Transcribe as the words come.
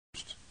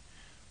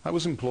I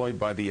was employed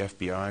by the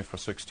FBI for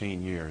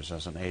 16 years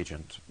as an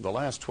agent, the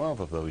last 12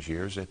 of those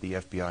years at the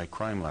FBI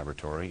Crime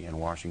Laboratory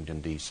in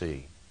Washington,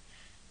 D.C.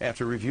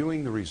 After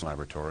reviewing the results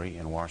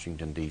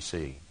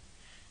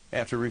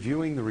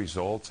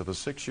of a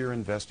 6-year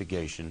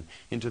investigation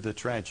into the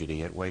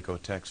tragedy at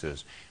WACO,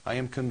 Texas, I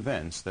am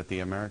convinced that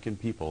the American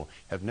people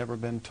have never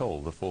been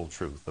told the full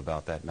truth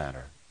about that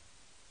matter.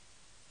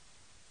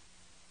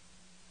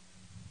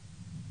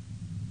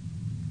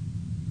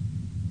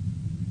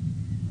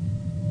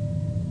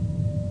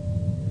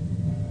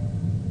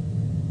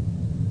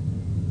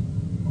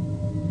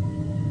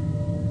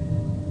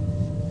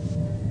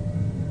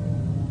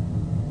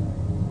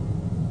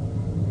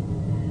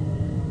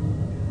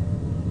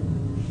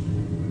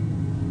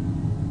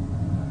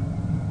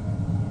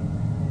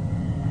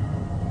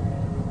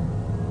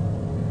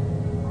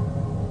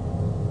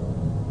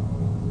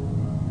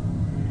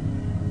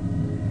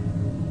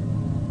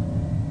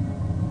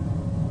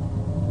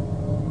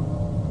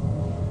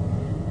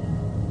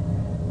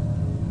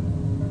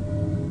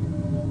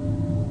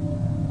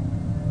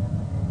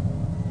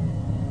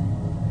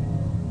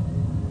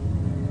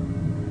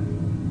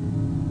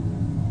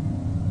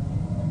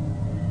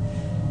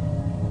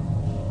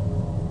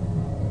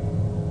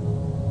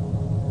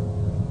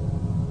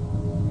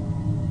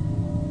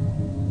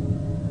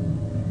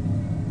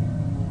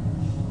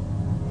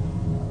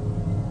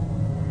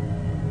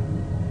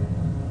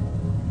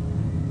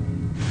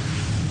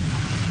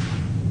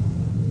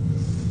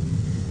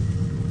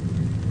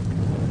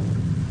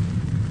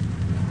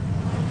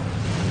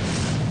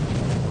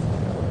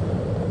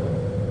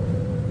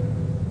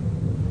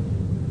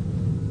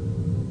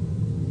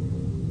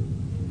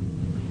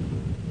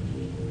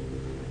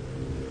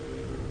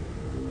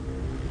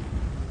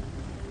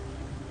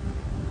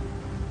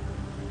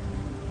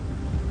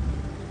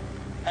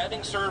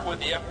 Having served with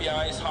the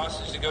FBI's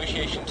hostage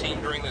negotiation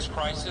team during this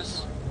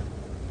crisis,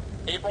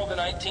 April the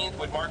 19th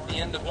would mark the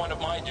end of one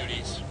of my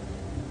duties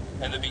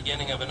and the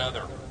beginning of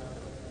another.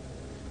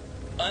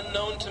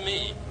 Unknown to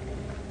me,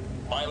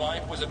 my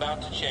life was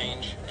about to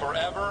change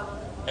forever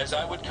as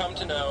I would come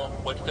to know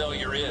what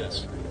failure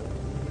is.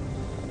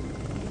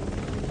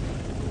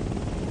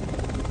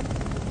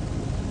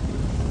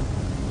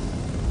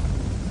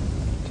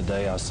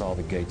 Today I saw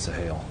the gates of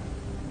hell.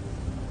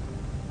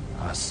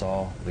 I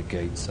saw the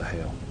gates of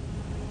hell.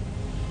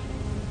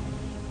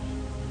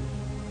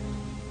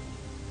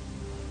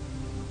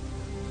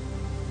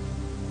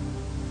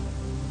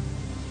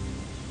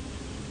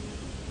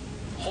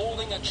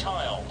 Holding a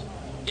child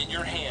in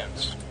your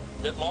hands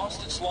that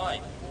lost its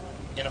life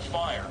in a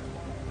fire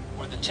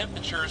where the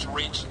temperatures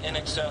reached in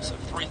excess of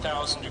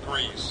 3,000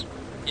 degrees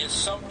is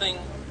something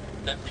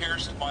that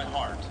pierced my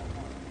heart.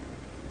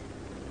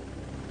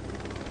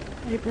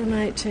 April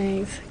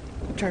 19th,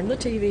 I turned the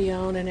TV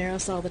on and there I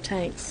saw the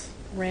tanks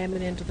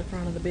ramming into the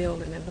front of the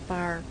building and the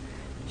fire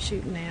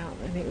shooting out,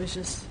 and it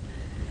was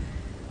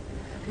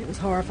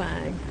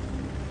horrifying.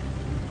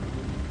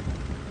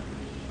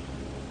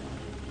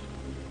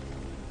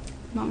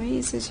 Mommy,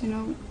 he says,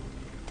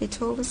 they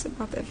told us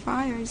about that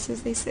fire. He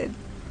says they said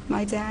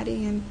my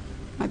daddy and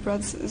my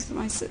brothers and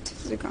my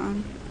sisters are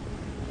gone.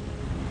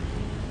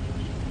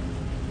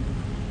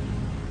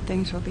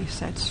 Things will be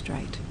set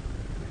straight.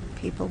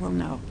 People will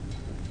know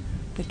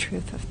the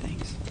truth of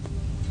things.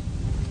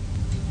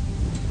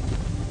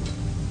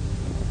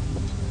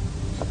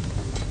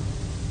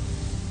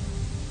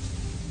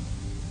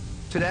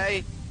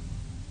 Today,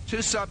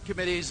 2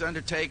 subcommittees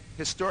undertake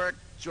historic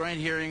joint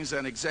hearings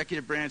on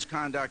executive branch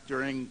conduct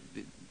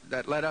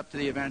that led up to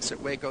the events at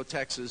WACO,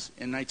 Texas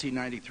in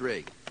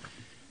 1993.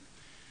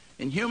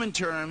 In human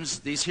terms,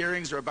 these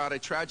hearings are about a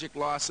tragic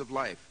loss of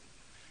life.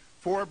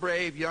 4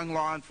 brave young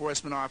law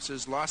enforcement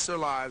officers lost their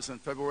lives on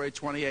February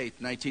 28,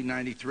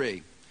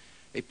 1993.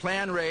 A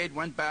planned raid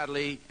went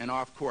badly and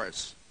off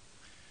course.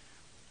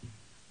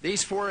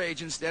 These 4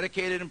 agents,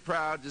 dedicated and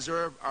proud,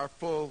 deserve our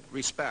full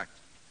respect.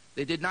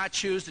 They did not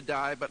choose to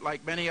die, but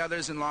like many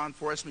others in law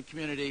enforcement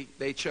community,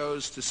 they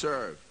chose to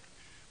serve.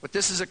 But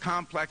this is a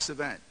complex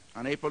event.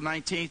 On April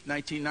 19,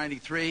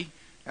 1993,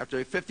 after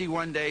a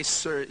 51-day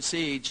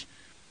siege,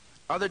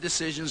 other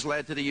decisions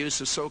led to the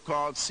use of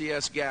so-called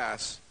CS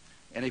gas,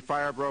 and a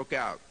fire broke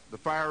out. The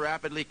fire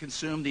rapidly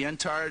consumed the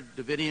entire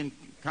Davidian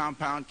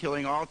compound,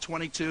 killing all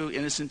 22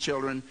 innocent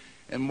children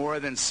and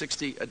more than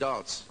 60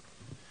 adults.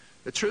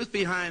 The truth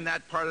behind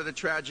that part of the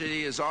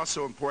tragedy is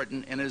also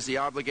important, and is the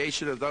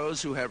obligation of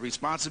those who have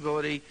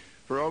responsibility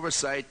for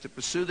oversight to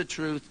pursue the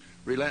truth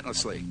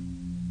relentlessly.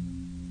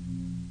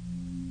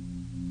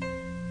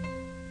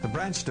 The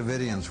Branch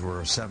Davidians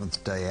were a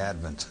Seventh-day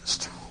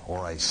Adventist,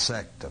 or a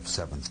sect of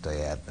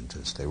Seventh-day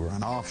Adventists. They were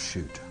an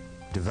offshoot,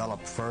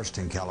 developed first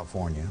in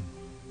California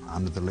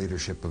under the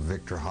leadership of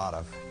Victor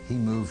Hodoff. He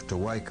moved to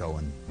Waco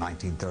in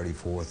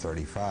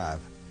 1934-35,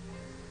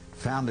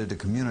 founded a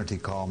community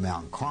called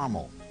Mount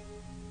Carmel.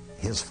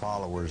 His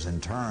followers, in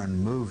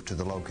turn, moved to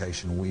the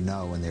location we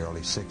know in the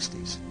early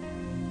 60s.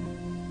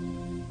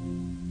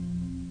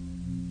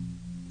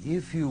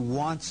 If you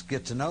once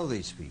get to know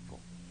these people,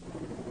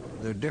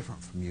 they're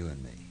different from you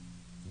and me.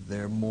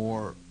 they're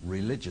more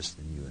religious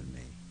than you and me.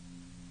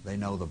 They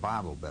know the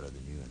Bible better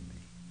than you and me.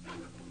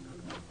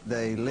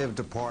 They lived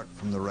apart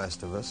from the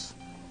rest of us.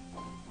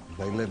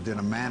 They lived in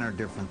a manner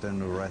different than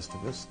the rest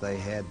of us. They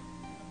had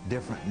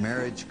different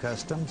marriage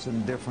customs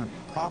and different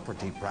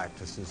property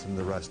practices than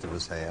the rest of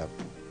us have.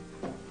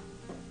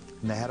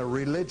 And they had a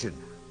religion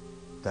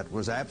that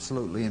was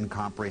absolutely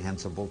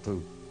incomprehensible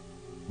to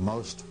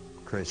most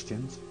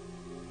Christians.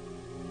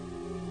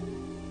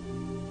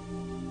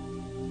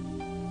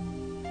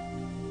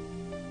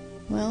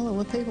 Well, there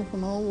were people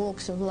from all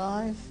walks of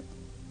life,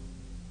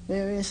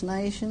 various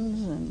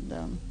nations, and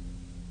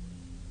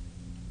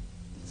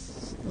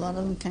a lot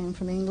of them came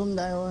from England.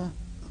 They were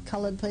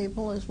colored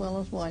people as well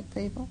as white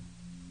people.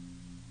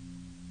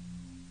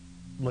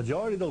 The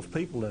majority of those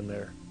people in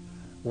there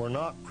were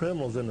not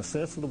criminals in the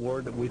sense of the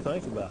word that we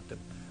think about them.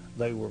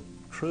 They were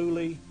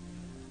truly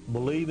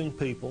believing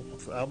people.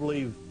 I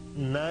believe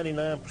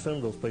 99%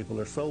 of those people,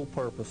 their sole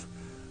purpose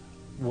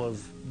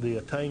was the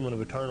attainment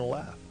of eternal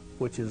life,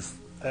 which is,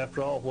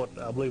 after all, what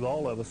I believe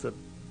all of us that,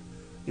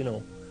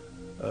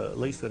 at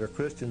least that are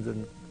Christians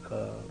and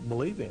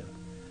believe in.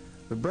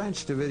 The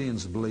Branch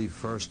Davidians believe,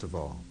 first of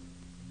all,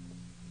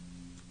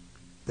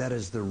 that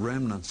as the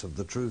remnants of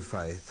the true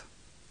faith,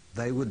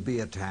 they would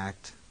be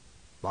attacked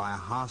by a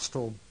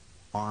hostile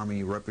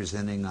army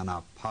representing an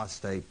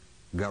apostate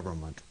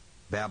government,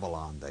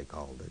 Babylon they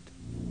called it,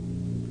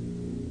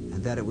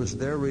 and that it was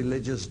their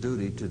religious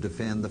duty to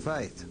defend the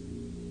faith.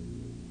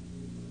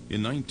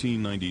 In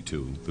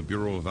 1992, the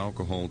Bureau of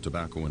Alcohol,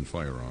 Tobacco, and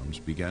Firearms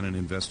began an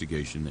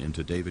investigation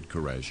into David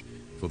Koresh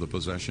for the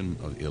possession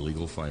of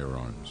illegal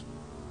firearms.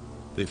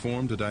 They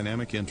formed a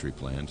dynamic entry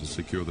plan to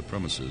secure the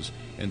premises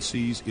and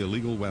seize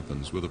illegal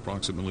weapons with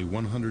approximately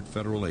 100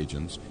 federal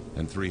agents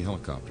and 3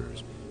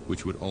 helicopters,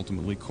 which would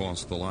ultimately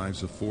cost the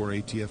lives of 4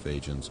 ATF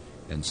agents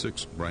and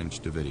 6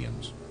 Branch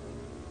Davidians.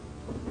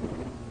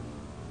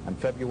 On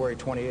February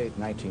 28,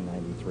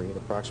 1993, at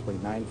approximately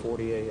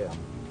 9:40 a.m.,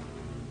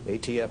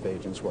 ATF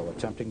agents, while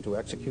attempting to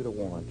execute a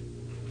warrant,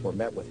 were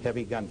met with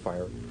heavy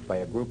gunfire by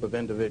a group of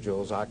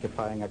individuals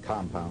occupying a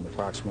compound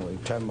approximately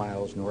 10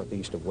 miles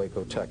northeast of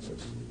Waco,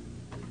 Texas.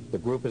 The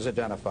group is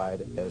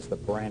identified as the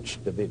Branch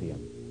Davidian.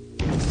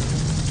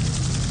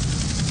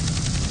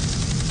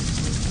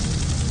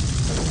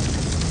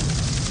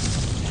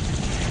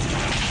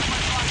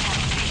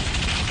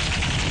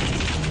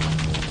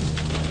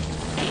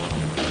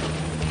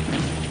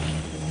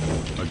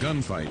 A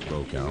gunfight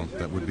broke out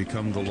that would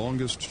become the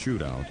longest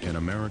shootout in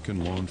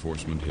American law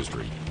enforcement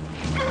history.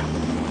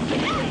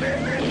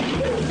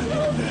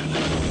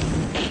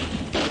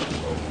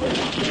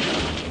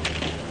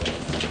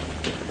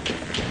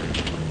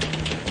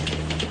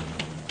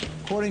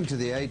 According to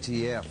the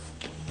ATF,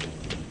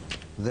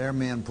 their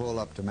men pull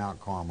up to Mount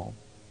Carmel,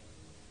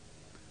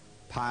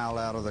 piled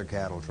out of their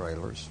cattle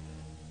trailers,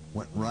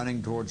 went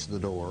running towards the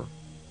door,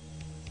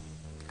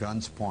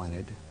 guns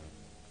pointed,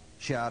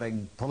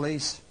 shouting,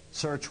 "Police,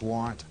 search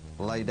warrant,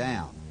 lay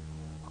down."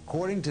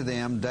 According to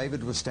them,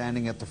 David was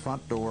standing at the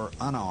front door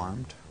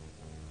unarmed,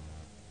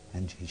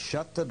 and he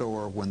shut the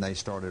door when they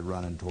started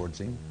running towards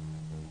him.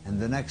 And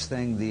the next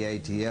thing the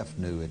ATF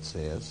knew, it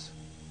says,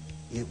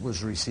 it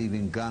was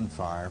receiving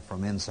gunfire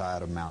from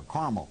inside of Mount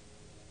Carmel,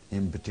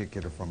 in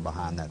particular from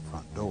behind that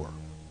front door.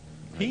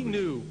 He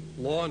knew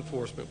law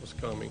enforcement was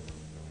coming,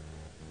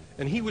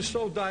 and he was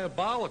so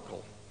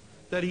diabolical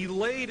that he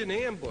laid an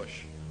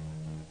ambush.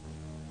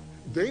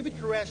 David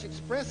Koresh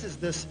expresses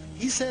this.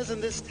 He says in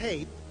this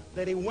tape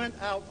that he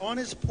went out on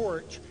his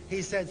porch.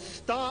 He said,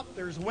 "Stop,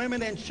 there's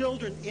women and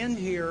children in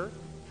here,"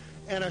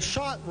 and a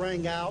shot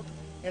rang out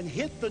and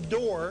hit the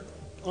door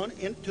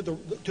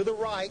to the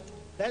right.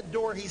 That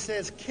door, he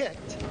says,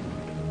 kicked.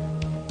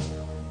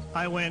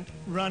 I went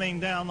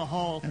running down the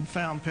hall and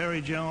found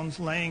Perry Jones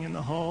laying in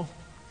the hall,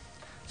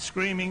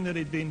 screaming that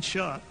he'd been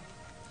shot.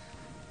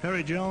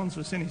 Perry Jones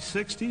was in his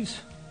 60s.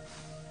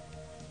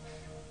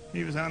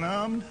 He was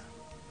unarmed,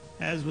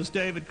 as was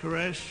David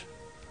Koresh.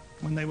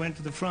 When they went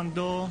to the front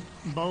door,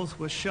 both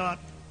were shot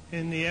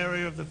in the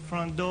area of the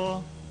front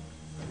door.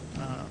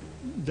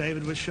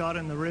 David was shot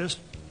in the wrist.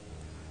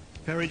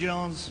 Perry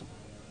Jones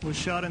was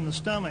shot in the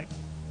stomach.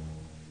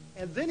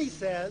 And then he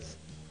says,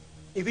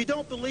 "If you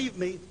don't believe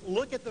me,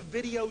 look at the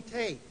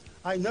videotape.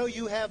 I know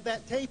you have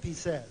that tape," he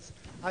says.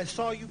 "I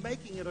saw you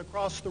making it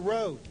across the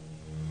road."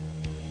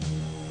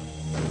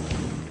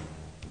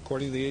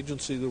 According to the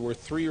agency, there were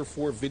 3 or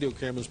 4 video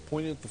cameras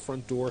pointing at the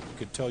front door that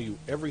could tell you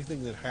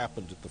everything that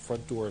happened at the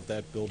front door of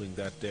that building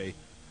that day.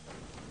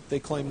 They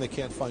claim they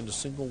can't find a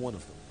single one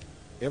of them.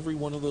 Every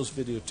one of those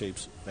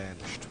videotapes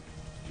vanished.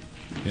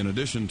 In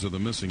addition to the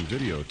missing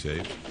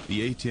videotape,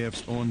 the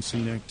ATF's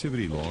on-scene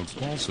activity logs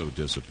also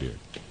disappeared.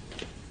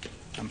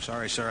 I'm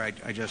sorry, sir.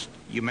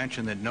 You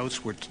mentioned that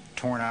notes were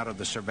torn out of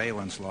the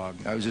surveillance log.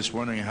 I was just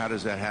wondering, how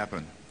does that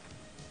happen?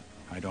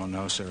 I don't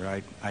know,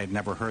 sir. I had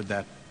never heard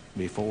that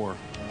before.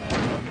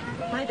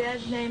 My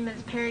dad's name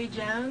is Perry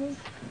Jones.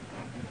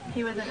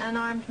 He was an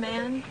unarmed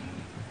man.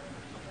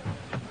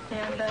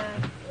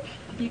 And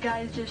you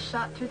guys just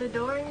shot through the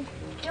door and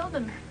killed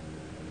him.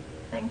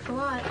 Thanks a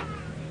lot.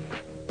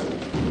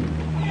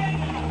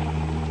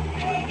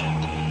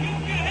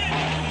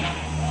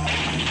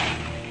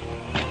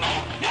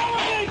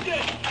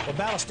 Well,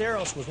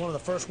 Ballesteros was one of the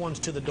first ones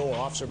to the door,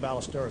 Officer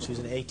Ballesteros, who's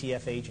an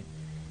ATF agent.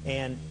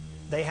 And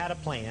they had a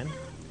plan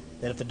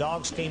that if the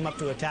dogs came up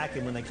to attack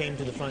him when they came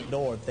to the front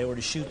door, they were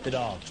to shoot the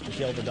dogs, to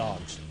kill the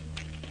dogs.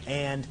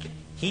 And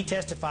he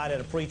testified at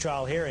a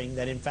pretrial hearing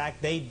that, in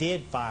fact, they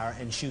did fire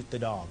and shoot the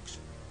dogs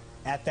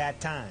at that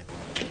time.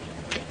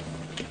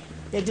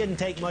 It didn't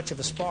take much of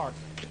a spark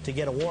to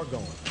get a war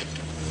going.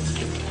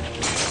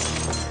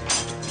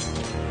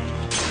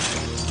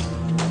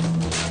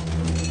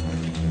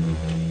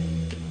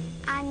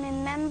 I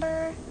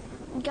remember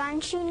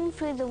gun shooting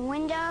through the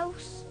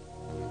windows.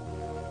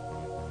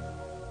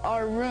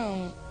 Our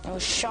room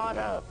was shot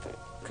up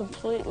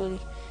completely.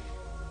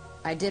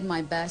 I did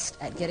my best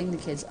at getting the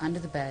kids under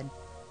the bed.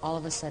 All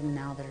of a sudden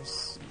now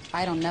there's,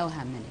 I don't know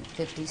how many,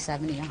 50,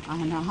 70,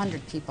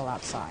 100 people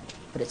outside.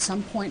 But at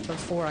some point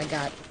before I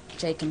got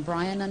Jake and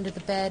Brian under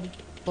the bed,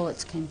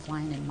 bullets came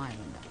flying in my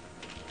window.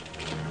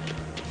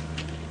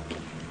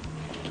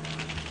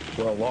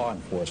 We're a law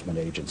enforcement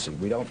agency.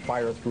 We don't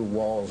fire through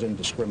walls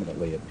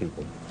indiscriminately at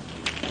people.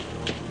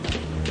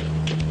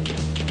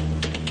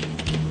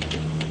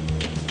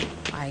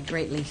 I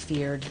greatly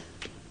feared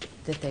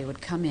that they would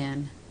come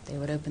in, they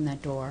would open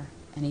that door,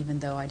 and even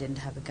though I didn't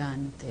have a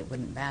gun, it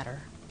wouldn't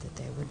matter, that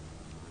they would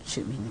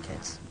shoot me and the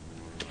kids.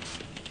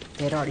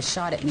 They had already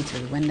shot at me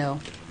through the window,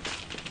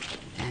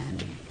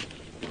 and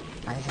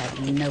I had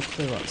no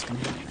clue what was going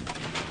to happen.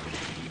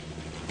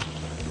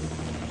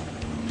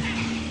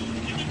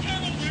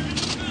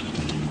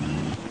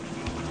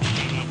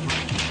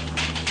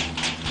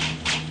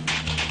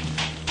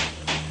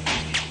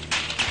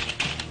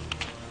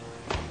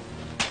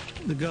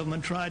 The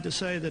government tried to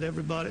say that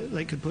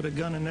they could put a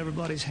gun in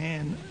everybody's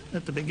hand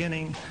at the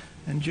beginning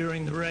and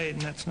during the raid,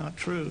 and that's not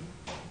true.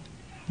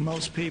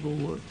 Most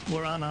people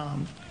were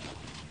unarmed.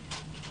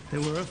 There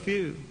were a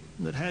few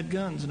that had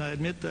guns, and I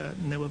admit that,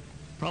 and there were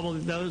probably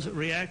those that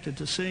reacted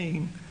to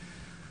seeing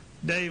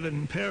David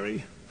and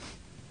Perry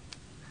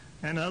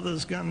and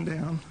others gunned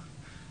down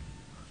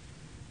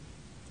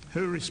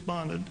who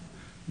responded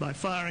by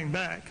firing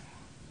back.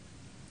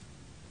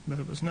 But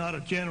it was not a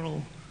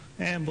general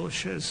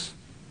ambush as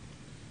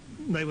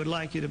they would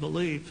like you to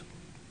believe.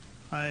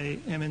 I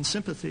am in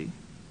sympathy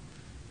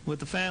with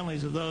the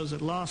families of those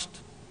that lost,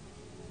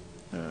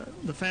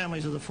 the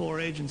families of the 4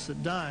 agents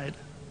that died.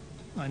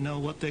 I know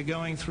what they're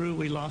going through.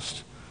 We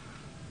lost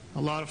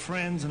a lot of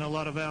friends and a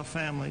lot of our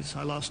families.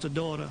 I lost a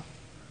daughter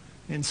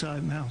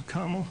inside Mount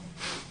Carmel.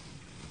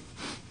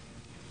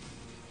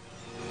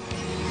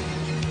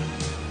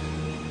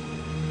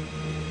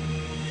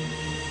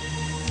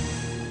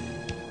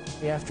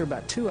 After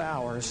about 2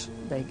 hours,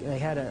 they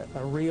had a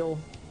real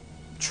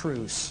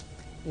truce.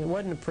 It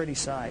wasn't a pretty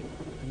sight.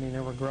 I mean,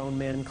 there were grown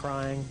men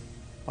crying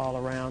all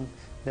around.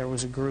 There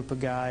was a group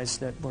of guys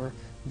that were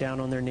down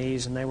on their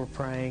knees and they were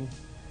praying.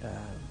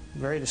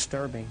 Very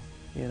disturbing,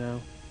 you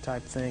know,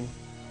 type thing.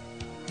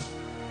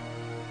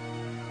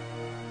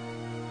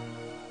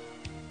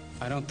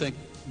 I don't think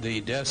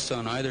the deaths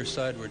on either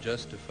side were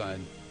justified,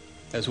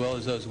 as well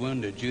as those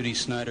wounded. Judy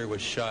Snyder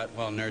was shot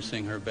while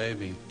nursing her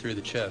baby through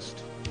the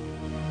chest.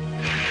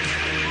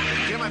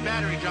 Get my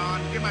battery,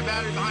 John. Get my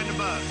battery behind the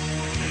bus.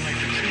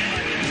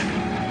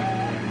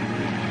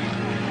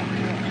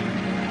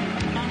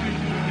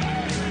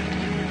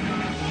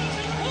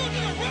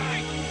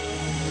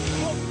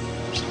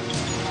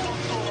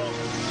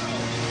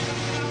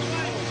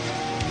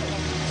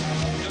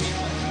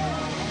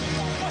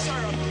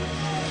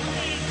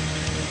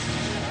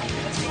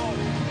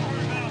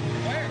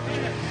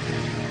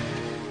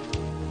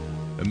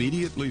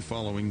 Immediately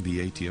following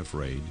the ATF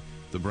raid,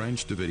 the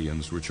Branch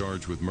Davidians were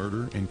charged with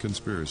murder and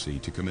conspiracy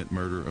to commit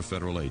murder of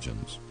federal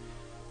agents.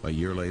 A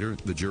year later,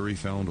 the jury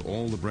found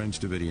all the Branch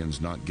Davidians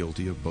not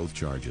guilty of both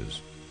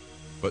charges,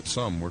 but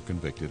some were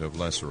convicted of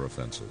lesser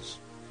offenses.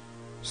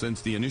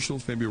 Since the initial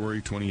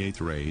February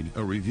 28th raid,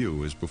 a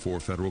review is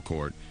before federal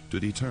court to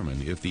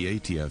determine if the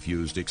ATF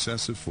used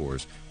excessive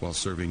force while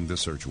serving the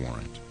search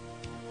warrant.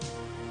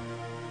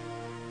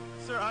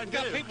 Sir, I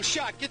got people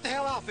shot. Get the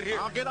hell off of here.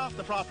 I'll get off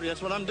the property.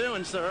 That's what I'm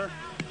doing, sir.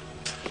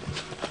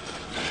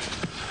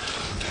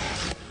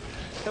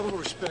 Have a little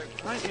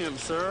respect. I am,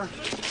 sir.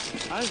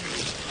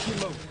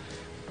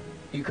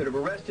 You could have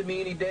arrested me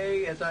any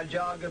day as I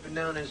jog up and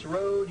down this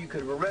road. You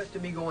could have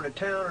arrested me going to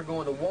town or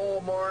going to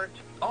Walmart.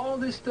 All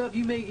this stuff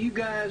you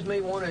guys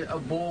may want to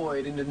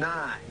avoid and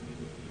deny.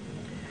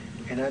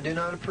 And I do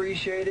not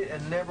appreciate it,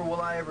 and never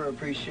will I ever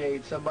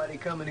appreciate somebody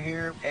coming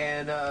here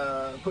and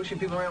pushing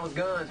people around with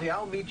guns. Hey,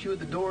 I'll meet you at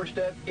the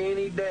doorstep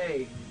any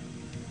day.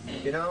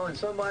 You know, and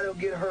somebody will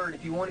get hurt.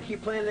 If you want to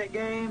keep playing that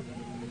game,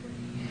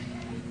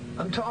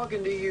 I'm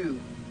talking to you.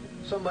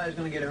 Somebody's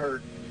going to get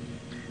hurt.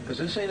 Because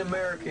this ain't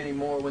America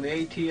anymore when the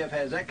ATF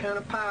has that kind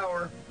of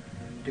power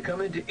to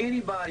come into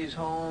anybody's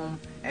home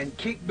and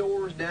kick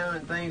doors down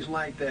and things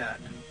like that.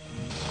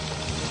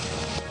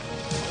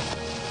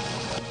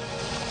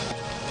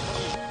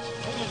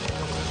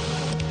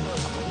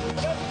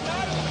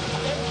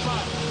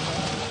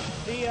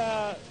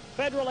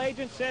 federal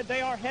agents said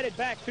they are headed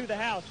back to the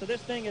house, so this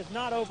thing is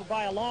not over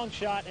by a long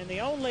shot, and the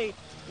only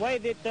way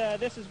that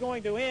this is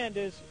going to end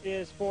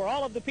is for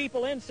all of the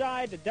people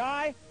inside to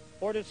die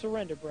or to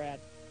surrender, Brad.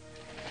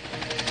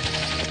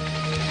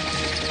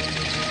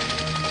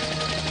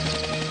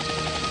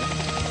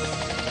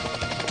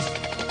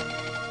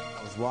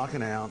 I was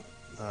walking out.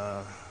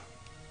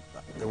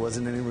 There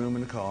wasn't any room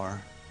in the car.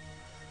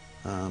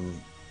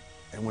 And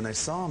when they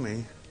saw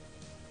me,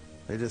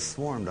 they just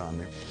swarmed on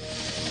me.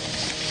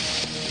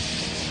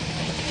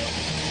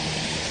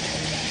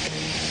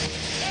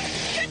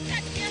 Get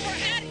that camera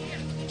out of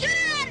here! Get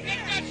out of here! Get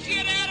that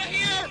shit out of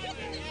here!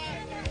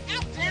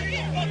 Out there!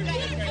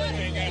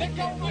 Let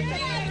go of my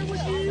car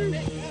with you!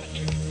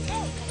 Go!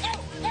 Go!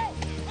 Go!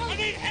 I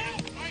need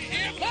help! I need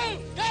help!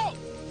 Move! Go!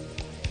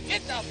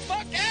 Get the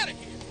fuck out of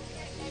here!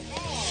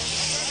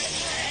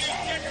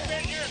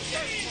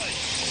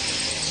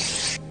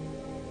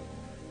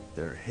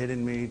 They're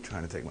hitting me,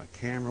 trying to take my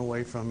camera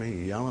away from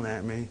me, yelling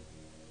at me.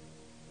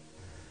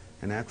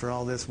 And after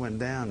all this went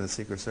down, the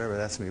Secret Service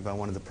asked me if I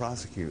wanted to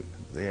prosecute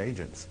the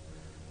agents.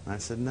 And I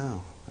said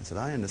no. I said,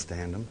 I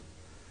understand them.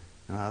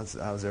 And I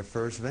was their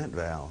first vent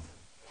valve.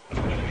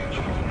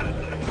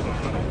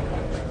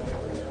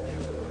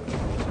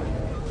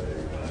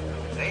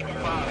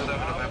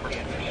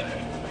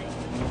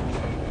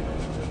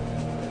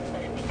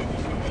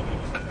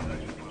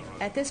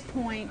 At this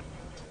point,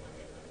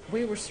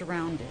 we were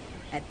surrounded.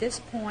 At this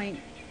point,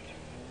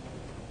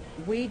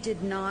 we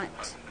did not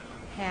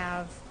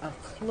have a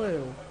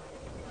clue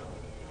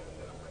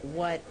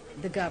what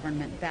the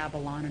government,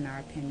 Babylon, in our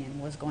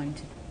opinion, was going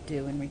to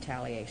do in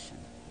retaliation.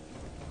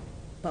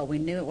 But we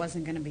knew it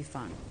wasn't going to be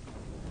fun.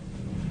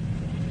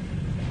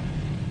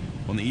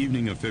 On the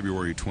evening of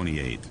February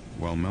 28th,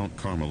 while Mount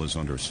Carmel is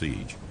under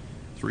siege,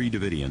 3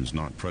 Davidians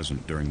not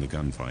present during the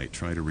gunfight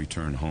try to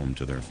return home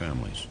to their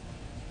families.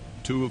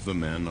 2 of the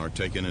men are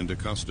taken into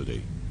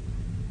custody,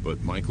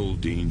 but Michael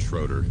Dean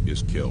Schroeder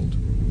is killed.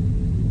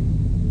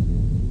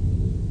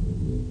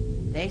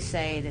 They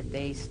say that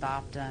they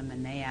stopped them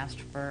and they asked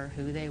for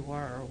who they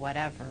were or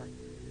whatever.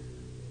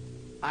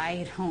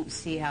 I don't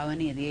see how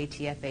any of the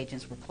ATF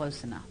agents were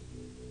close enough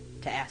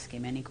to ask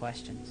him any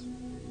questions.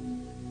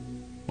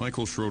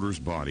 Michael Schroeder's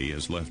body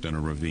is left in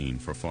a ravine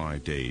for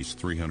 5 days,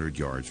 300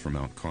 yards from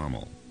Mount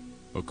Carmel.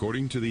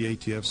 According to the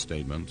ATF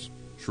statements,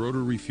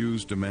 Schroeder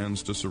refused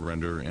demands to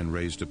surrender and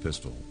raised a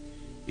pistol.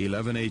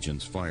 11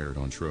 agents fired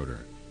on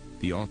Schroeder.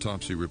 The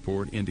autopsy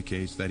report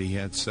indicates that he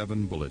had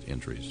 7 bullet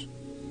entries.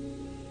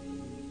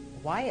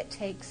 Why it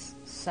takes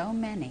so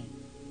many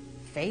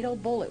fatal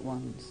bullet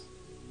wounds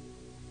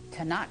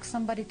to knock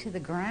somebody to the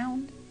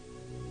ground?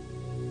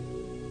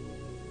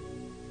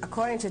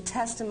 According to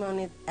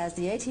testimony, as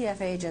the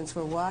ATF agents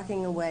were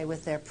walking away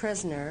with their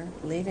prisoner,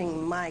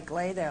 leaving Mike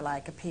lay there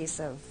like a piece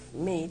of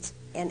meat,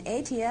 an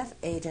ATF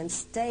agent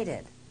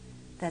stated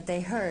that they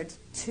heard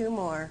 2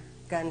 more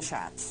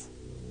gunshots.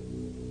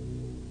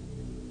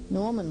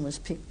 Norman was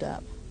picked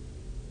up.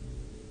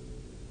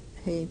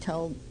 He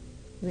told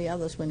the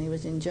others when he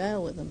was in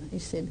jail with them, he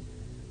said,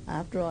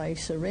 after I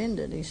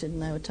surrendered, he said,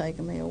 and they were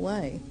taking me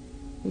away,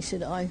 he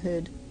said, I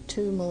heard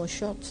 2 more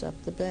shots up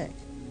the back.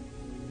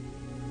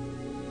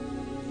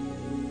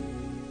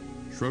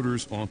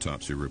 Schroeder's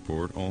autopsy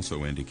report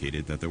also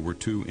indicated that there were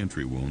 2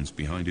 entry wounds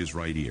behind his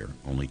right ear,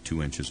 only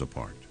 2 inches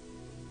apart.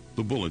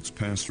 The bullets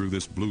passed through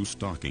this blue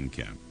stocking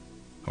cap.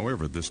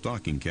 However, the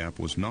stocking cap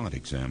was not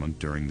examined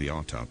during the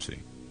autopsy,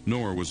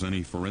 nor was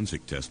any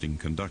forensic testing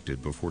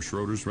conducted before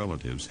Schroeder's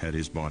relatives had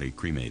his body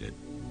cremated.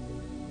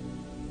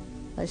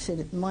 They said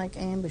that Mike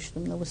ambushed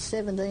them. There were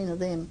 17 of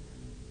them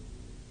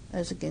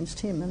as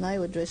against him, and they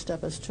were dressed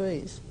up as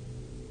trees.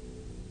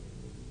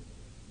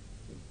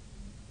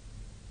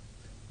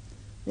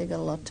 They've got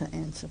a lot to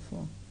answer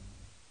for.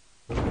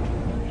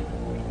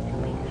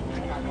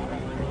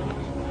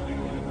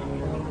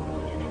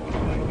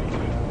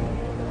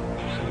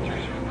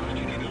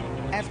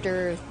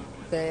 After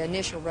the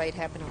initial raid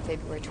happened on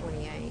February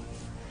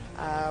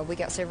 28th, we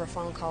got several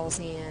phone calls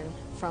in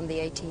from the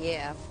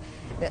ATF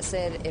that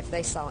said if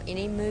they saw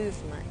any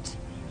movement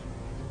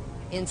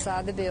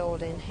inside the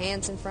building,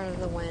 hands in front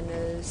of the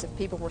windows, if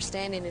people were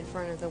standing in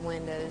front of the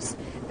windows,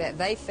 that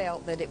they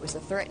felt that it was a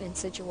threatening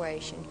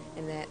situation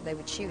and that they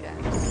would shoot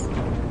us.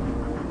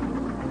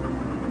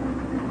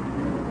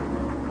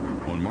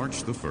 On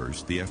March the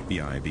 1st, the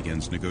FBI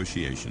begins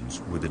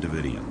negotiations with the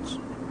Davidians.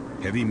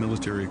 Heavy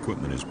military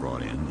equipment is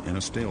brought in, and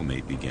a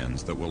stalemate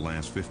begins that will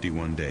last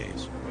 51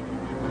 days.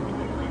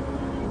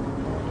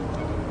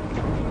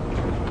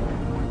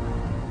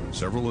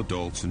 Several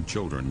adults and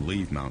children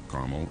leave Mount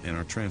Carmel and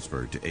are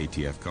transferred to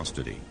ATF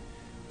custody.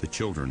 The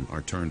children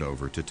are turned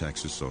over to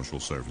Texas Social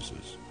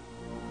Services.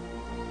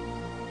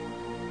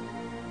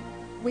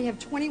 We have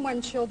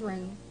 21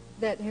 children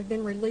that have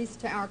been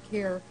released to our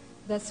care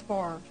thus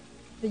far.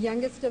 The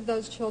youngest of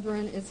those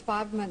children is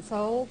 5 months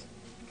old,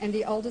 and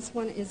the oldest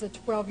one is a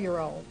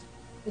 12-year-old.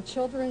 The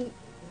children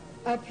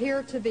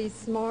appear to be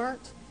smart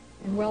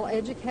and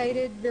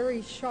well-educated,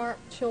 very sharp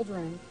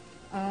children.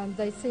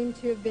 They seem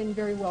to have been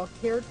very well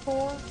cared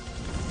for.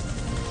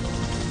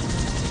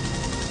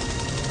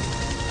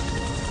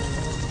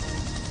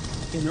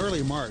 In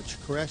early March,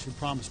 Koresh had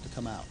promised to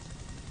come out.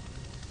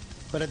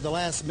 But at the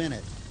last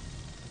minute,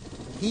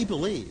 he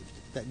believed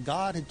that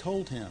God had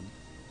told him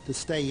to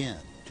stay in,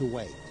 to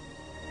wait.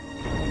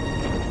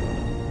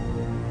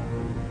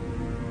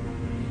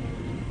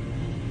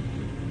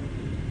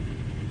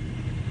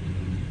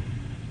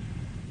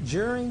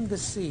 During the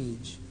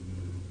siege,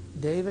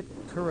 David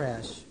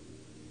Koresh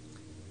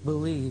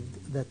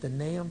believed that the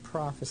Nahum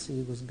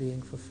prophecy was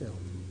being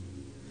fulfilled,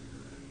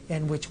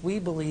 and which we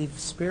believe,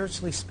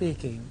 spiritually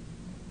speaking,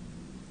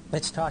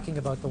 it's talking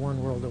about the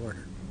one world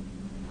order.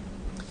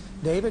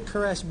 David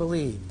Koresh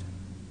believed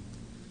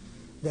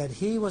that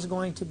he was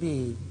going to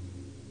be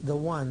the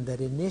one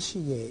that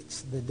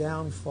initiates the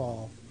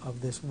downfall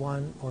of this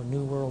one or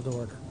new world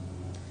order,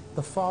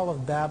 the fall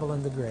of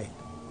Babylon the Great,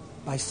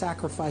 by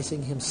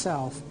sacrificing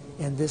himself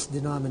and this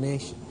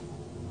denomination.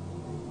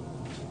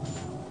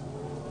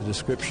 The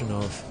description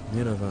of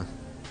Nineveh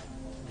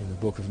in the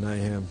book of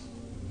Nahum,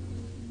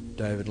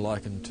 David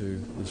likened to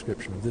the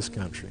description of this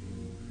country,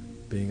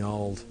 being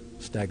old,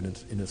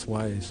 stagnant in its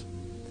ways.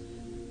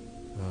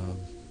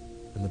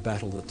 And the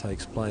battle that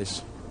takes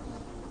place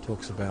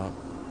talks about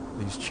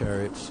these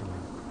chariots and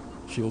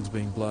shields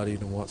being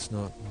bloodied and what's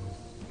not.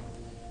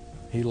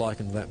 He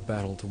likened that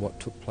battle to what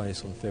took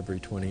place on February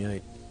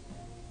 28.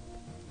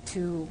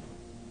 To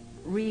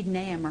read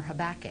Nahum or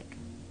Habakkuk,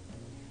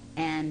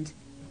 and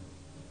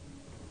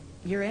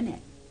you're in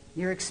it.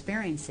 You're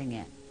experiencing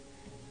it.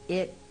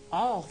 It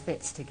all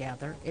fits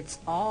together. It's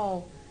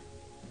all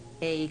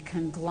a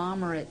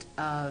conglomerate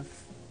of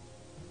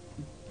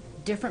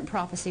different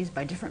prophecies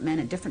by different men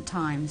at different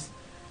times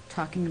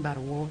talking about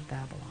a war with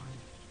Babylon.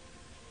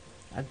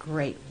 A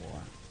great war.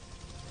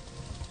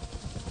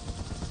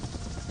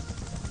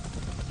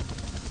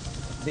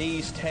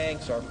 These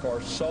tanks are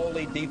for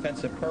solely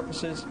defensive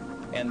purposes,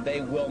 and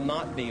they will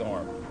not be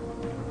armed.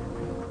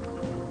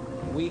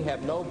 We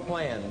have no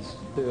plans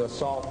to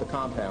assault the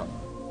compound.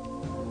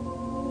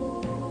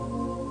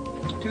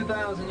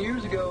 2,000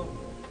 years ago,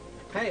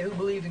 hey, who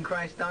believed in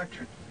Christ's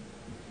doctrine?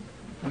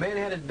 A man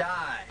had to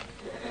die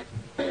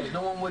because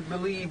no one would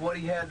believe what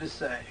he had to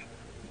say.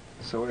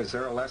 So is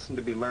there a lesson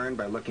to be learned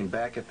by looking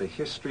back at the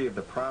history of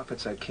the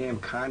prophets that came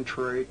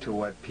contrary to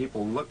what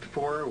people looked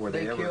for?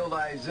 They killed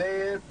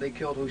Isaiah, they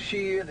killed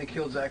Hosea, they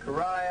killed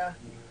Zechariah,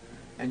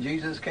 and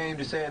Jesus came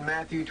to say in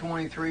Matthew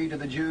 23 to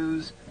the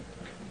Jews,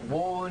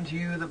 "Woe unto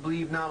you that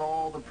believe not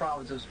all the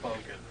prophets have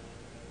spoken."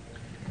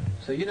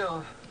 So, you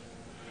know,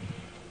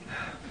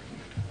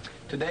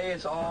 today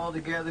it's all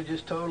together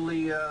just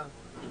totally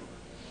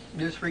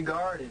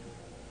disregarded.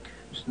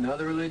 Just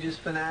another religious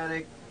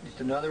fanatic, just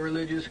another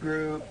religious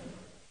group.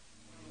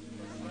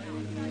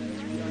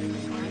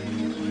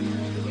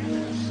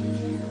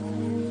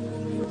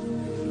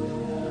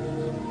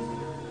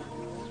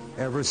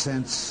 Ever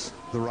since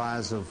the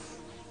rise of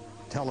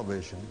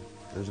television,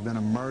 there's been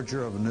a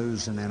merger of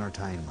news and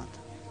entertainment.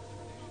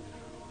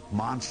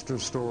 Monster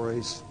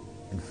stories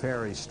and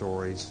fairy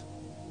stories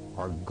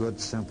are good,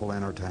 simple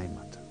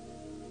entertainment.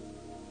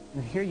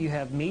 And here you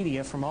have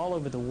media from all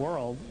over the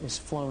world is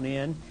flown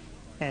in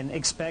and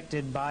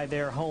expected by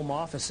their home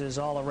offices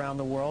all around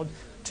the world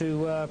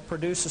to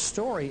produce a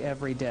story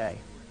every day.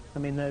 I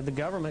mean, the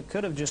government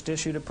could have just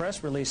issued a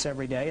press release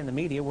every day, and the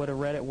media would have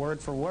read it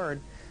word for word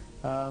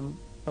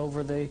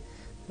over the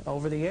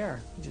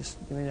air. Just,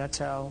 I mean, that's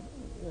how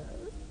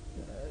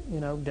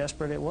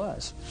desperate it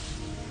was.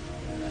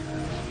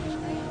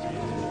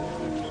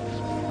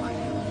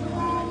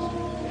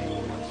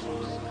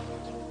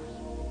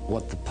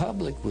 What the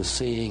public was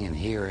seeing and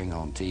hearing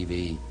on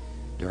TV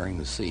during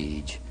the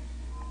siege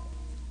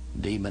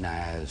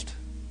demonized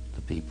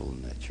the people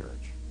in that church.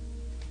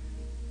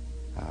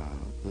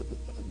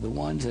 The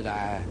ones that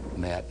I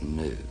met and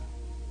knew,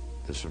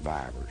 the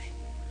survivors,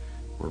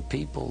 were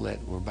people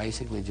that were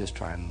basically just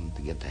trying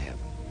to get to heaven.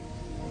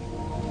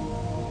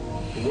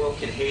 The world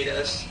can hate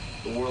us,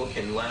 the world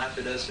can laugh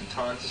at us and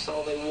taunt us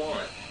all they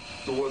want.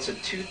 The world's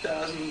had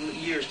 2,000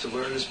 years to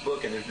learn this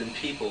book, and there have been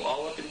people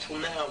all up until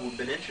now who've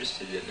been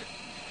interested in it.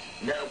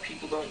 Now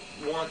people don't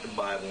want the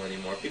Bible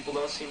anymore. People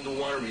don't seem to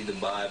want to read the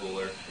Bible,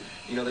 or,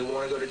 they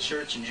want to go to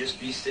church and just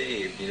be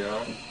saved,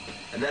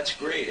 And that's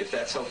great if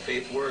that's how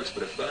faith works,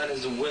 but if God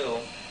has a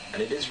will,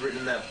 and it is written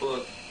in that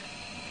book,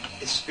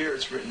 His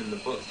Spirit's written in the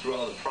book through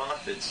all the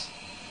prophets,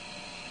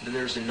 then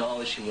there's a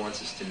knowledge He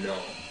wants us to know.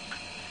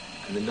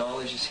 And the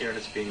knowledge is here and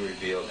it's being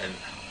revealed, and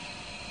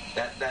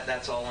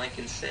that's all I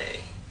can say.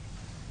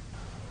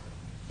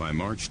 By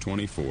March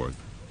 24th,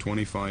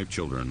 25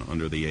 children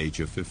under the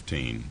age of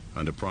 15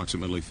 and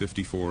approximately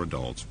 54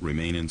 adults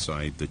remain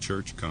inside the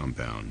church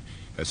compound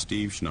as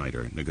Steve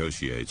Schneider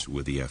negotiates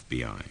with the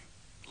FBI.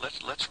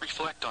 Let's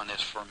reflect on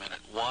this for a minute.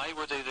 Why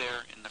were they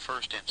there in the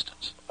first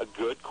instance? A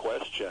good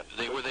question.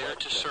 They were there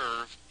to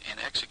serve and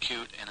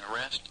execute an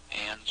arrest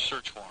and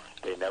search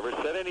warrant. They never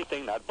said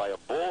anything, not by a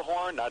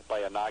bullhorn, not by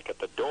a knock at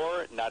the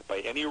door, not by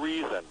any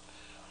reason.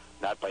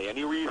 Not by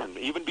any reason.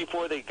 Even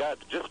before they got,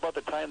 just about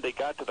the time they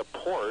got to the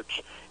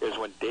porch is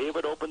when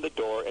David opened the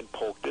door and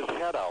poked his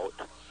head out.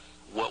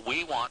 What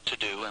we want to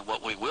do and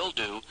what we will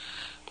do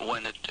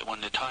when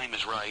the time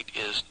is right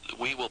is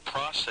we will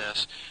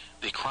process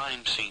the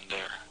crime scene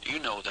there. You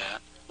know that.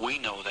 We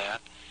know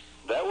that.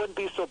 That wouldn't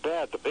be so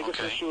bad. The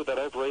biggest issue that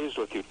I've raised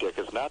with you, Dick,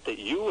 is not that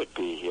you would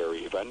be here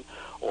even,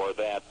 or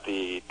that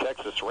the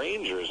Texas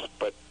Rangers,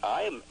 but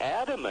I am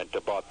adamant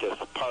about this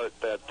part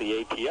that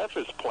the ATF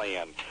is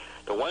playing.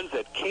 The ones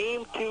that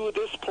came to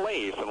this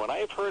place, and when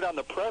I've heard on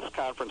the press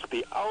conference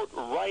the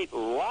outright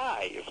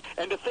lies,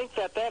 and to think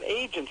that that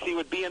agency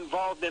would be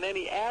involved in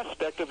any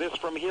aspect of this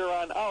from here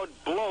on out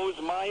blows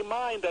my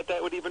mind that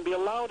that would even be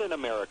allowed in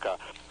America.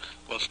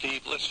 Well,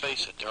 Steve, let's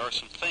face it. There are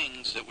some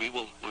things that we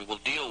will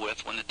deal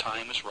with when the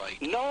time is right.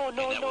 No.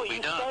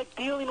 You start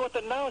dealing with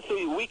it now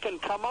so we can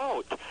come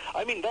out.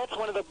 I mean, that's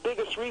one of the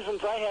biggest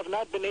reasons I have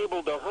not been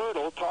able to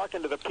hurdle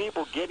talking to the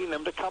people, getting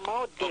them to come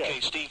out, Dick. Okay,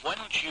 Steve, why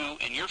don't you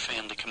and your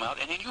family come out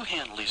and then you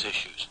handle these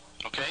issues,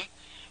 okay?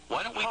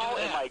 Why don't we do that? How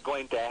am I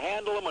going to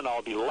handle them when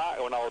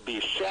I'll be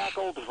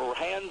shackled for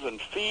hands and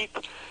feet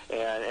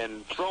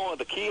and throwing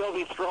the key will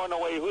be thrown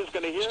away? Who's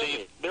going to hear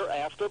me? They're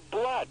after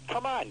blood.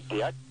 Come on,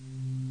 Dick.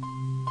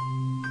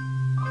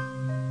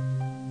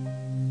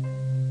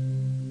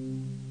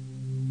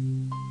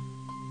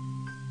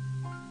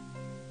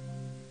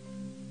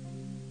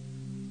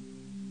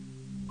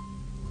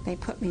 They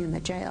put me in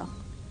the jail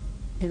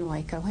in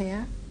WACO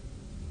here.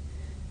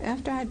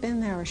 After I'd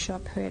been there a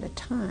short period of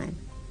time,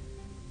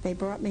 they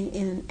brought me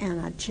in and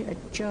a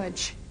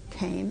judge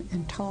came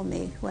and told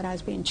me what I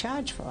was being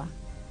charged for.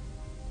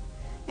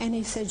 And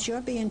he said,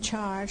 you're being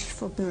charged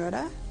for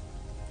murder,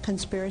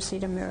 conspiracy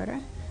to murder.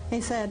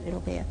 He said,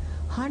 it'll be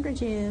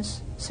 100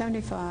 years,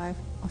 75,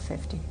 or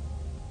 50.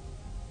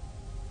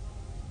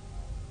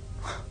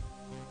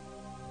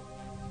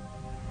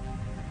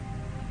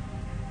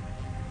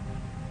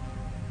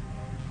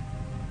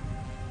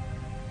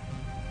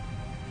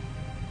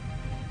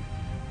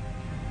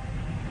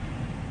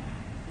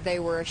 They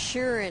were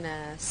assuring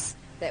us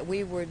that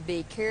we would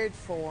be cared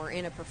for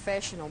in a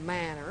professional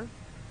manner.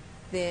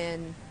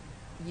 Then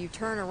you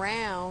turn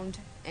around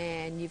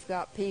and you've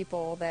got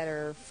people that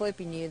are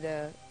flipping you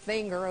the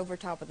finger over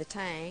top of the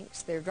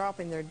tanks. They're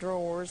dropping their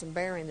drawers and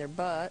baring their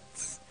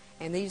butts.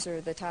 And these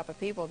are the type of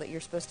people that you're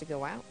supposed to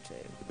go out to.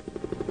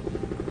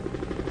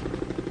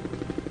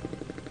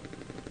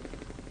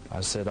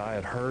 I said I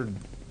had heard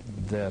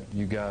that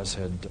you guys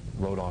had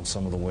wrote on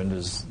some of the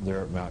windows there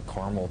at Mount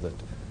Carmel that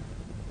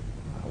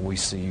we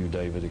see you,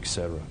 David,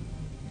 etc.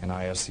 And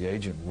I asked the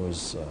agent,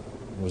 was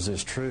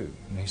this true?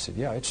 And he said,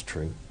 yeah, it's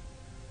true.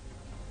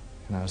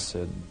 And I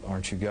said,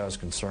 aren't you guys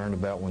concerned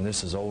about when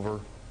this is over,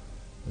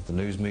 that the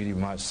news media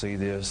might see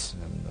this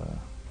and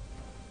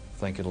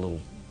think it a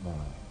little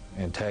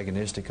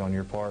antagonistic on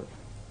your part?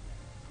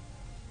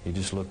 He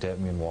just looked at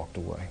me and walked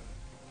away.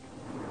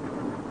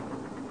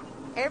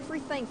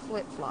 Everything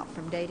flip-flopped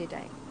from day to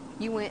day.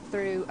 You went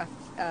through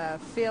a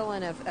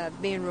feeling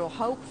of being real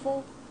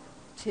hopeful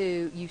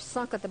to you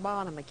sunk at the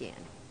bottom again,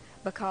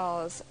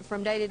 because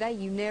from day to day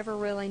you never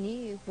really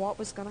knew what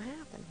was going to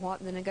happen,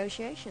 what the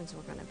negotiations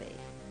were going to be.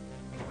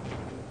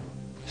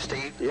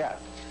 Steve? Yeah.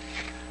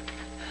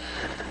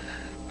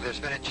 There's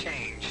been a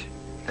change.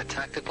 The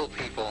tactical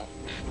people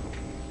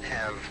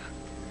have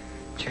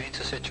changed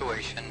the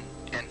situation,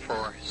 and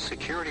for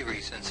security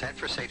reasons and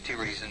for safety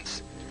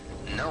reasons,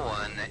 no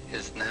one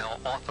is now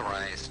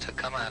authorized to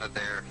come out of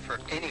there for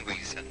any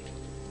reason.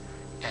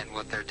 And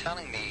what they're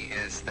telling me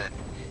is that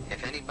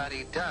if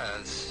anybody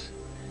does,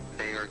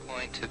 they are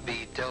going to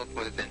be dealt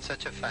with in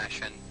such a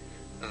fashion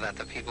that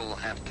the people will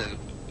have to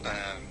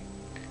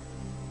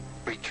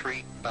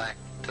retreat back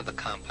to the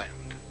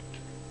compound.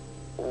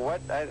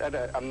 What?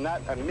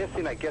 I'm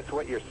missing, I guess,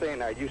 what you're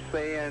saying. Are you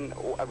saying,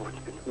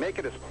 make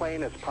it as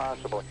plain as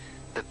possible?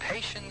 The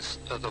patience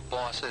of the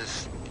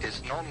bosses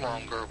is no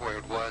longer where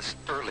it was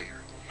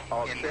earlier.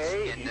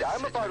 Okay,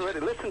 I'm about ready.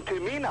 Listen to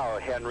me now,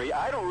 Henry.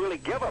 I don't really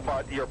give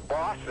about your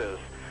bosses.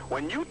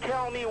 When you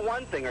tell me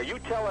one thing, or you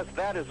tell us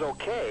that is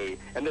okay,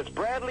 and this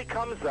Bradley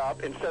comes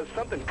up and says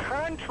something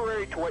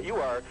contrary to what you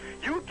are,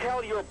 you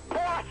tell your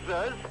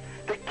bosses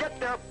to get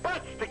their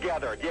butts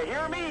together. Do you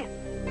hear me?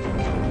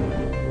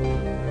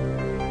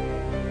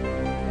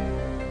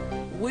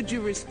 Would you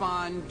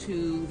respond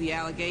to the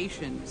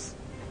allegations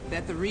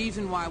that the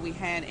reason why we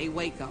had a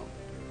WACO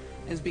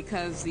is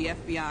because the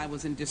FBI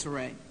was in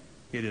disarray?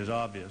 It is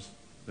obvious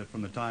that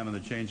from the time of the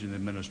change in the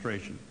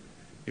administration,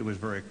 it was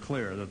very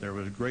clear that there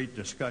was great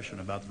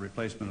discussion about the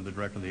replacement of the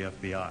director of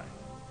the FBI.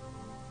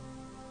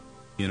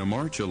 In a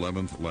March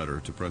 11th letter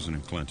to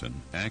President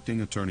Clinton,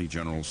 Acting Attorney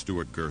General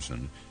Stuart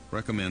Gerson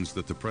recommends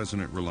that the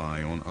President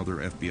rely on other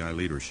FBI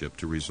leadership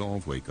to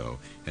resolve WACO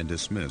and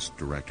dismiss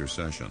Director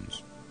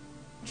Sessions.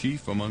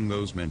 Chief among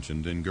those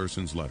mentioned in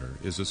Gerson's letter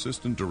is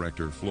Assistant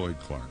Director Floyd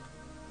Clark.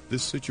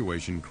 This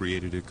situation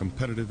created a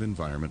competitive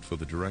environment for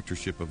the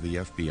directorship of the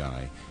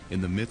FBI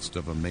in the midst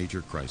of a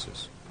major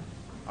crisis.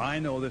 I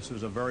know this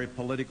is a very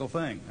political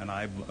thing, and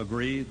I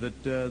agree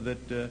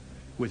that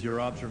with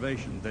your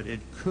observation that it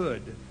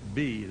could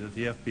be that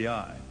the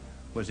FBI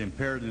was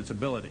impaired in its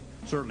ability.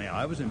 Certainly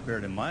I was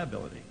impaired in my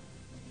ability.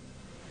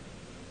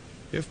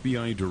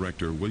 FBI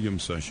Director William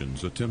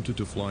Sessions attempted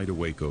to fly to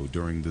Waco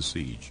during the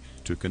siege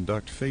to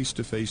conduct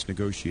face-to-face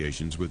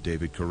negotiations with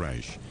David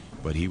Koresh,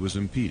 but he was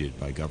impeded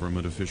by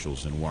government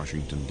officials in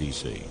Washington,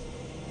 D.C.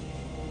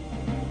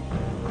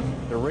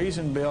 The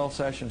reason Bill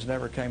Sessions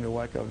never came to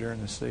Waco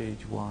during the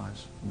siege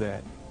was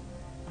that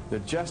the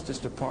Justice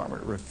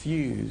Department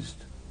refused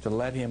to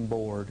let him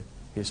board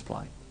his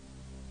plane.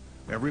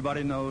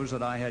 Everybody knows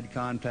that I had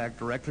contact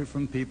directly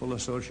from people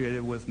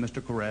associated with Mr.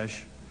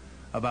 Koresh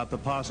about the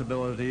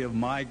possibility of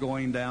my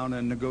going down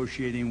and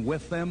negotiating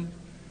with them,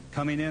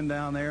 coming in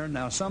down there.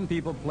 Now, some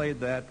people played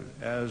that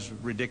as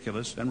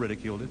ridiculous and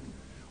ridiculed it,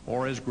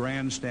 or as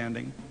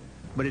grandstanding,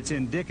 but it's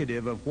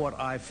indicative of what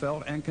I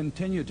felt and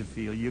continue to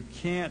feel. You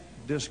can't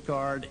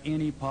discard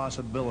any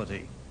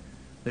possibility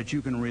that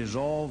you can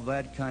resolve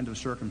that kind of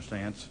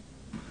circumstance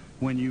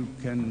when you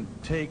can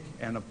take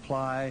and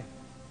apply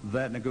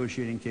that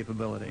negotiating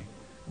capability.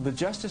 The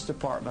Justice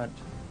Department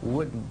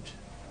wouldn't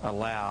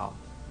allow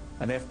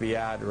an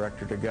FBI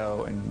director to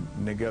go and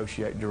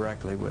negotiate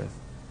directly with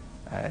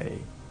a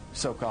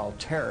so-called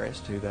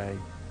terrorist who they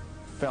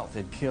felt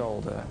had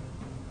killed a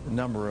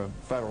number of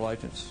federal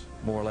agents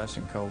more or less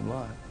in cold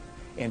blood,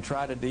 and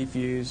try to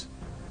defuse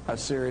a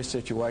serious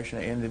situation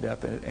that ended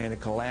up in a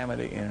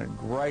calamity and a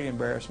great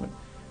embarrassment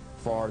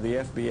for the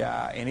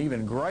FBI and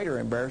even greater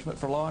embarrassment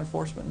for law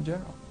enforcement in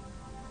general.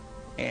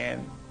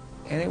 And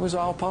it was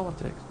all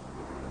politics.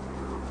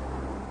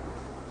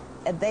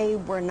 They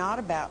were not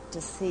about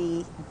to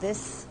see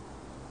this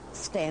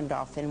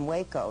standoff in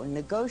Waco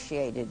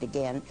negotiated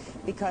again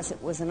because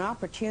it was an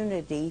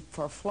opportunity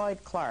for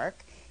Floyd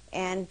Clark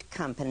and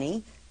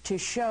company to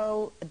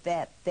show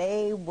that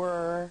they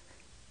were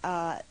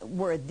the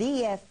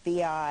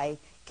FBI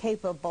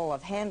capable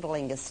of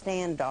handling a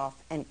standoff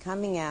and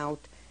coming out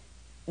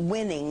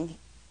winning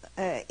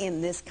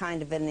in this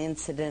kind of an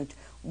incident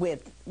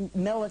with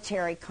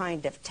military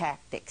kind of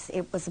tactics.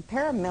 It was a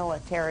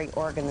paramilitary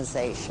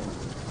organization.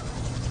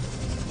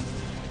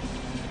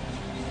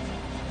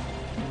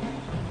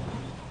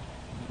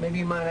 Maybe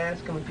you might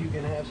ask them if you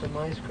can have some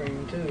ice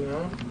cream too,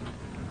 huh?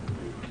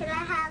 Can I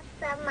have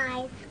some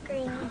ice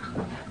cream?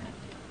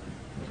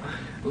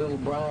 A little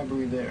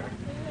bribery there.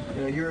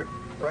 You know,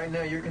 right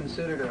now you're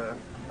considered a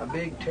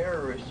big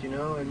terrorist, you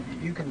know, and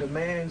you can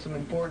demand some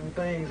important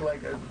things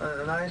like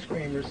an ice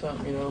cream or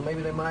something, you know.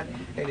 Maybe they might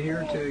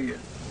adhere to you.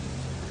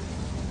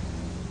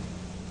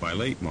 By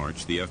late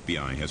March, the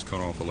FBI has cut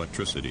off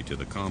electricity to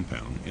the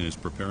compound and is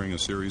preparing a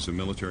series of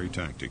military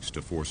tactics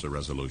to force a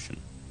resolution.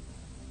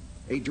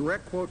 A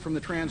direct quote from the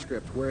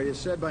transcript where it is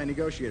said by a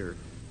negotiator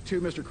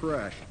to Mr.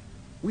 Koresh,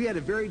 "We had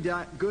a very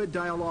good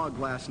dialogue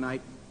last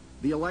night.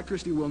 The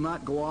electricity will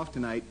not go off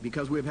tonight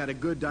because we have had a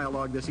good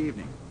dialogue this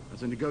evening."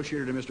 That's a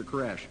negotiator to Mr.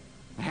 Koresh.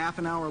 A half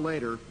an hour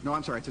later, no,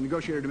 I'm sorry, it's a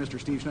negotiator to Mr.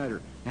 Steve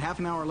Schneider. A half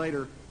an hour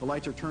later, the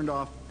lights are turned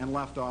off and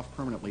left off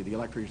permanently. The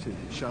electricity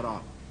is shut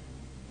off.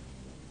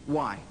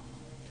 Why?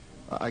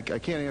 I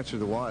can't answer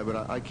the why,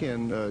 but I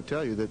can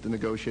tell you that the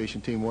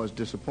negotiation team was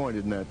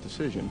disappointed in that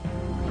decision.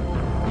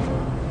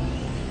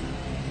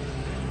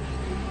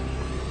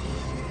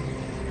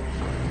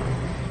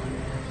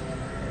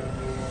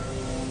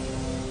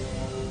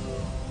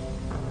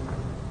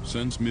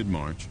 Since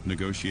mid-March,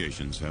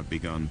 negotiations have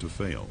begun to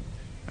fail,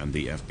 and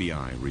the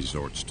FBI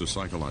resorts to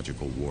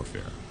psychological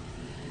warfare.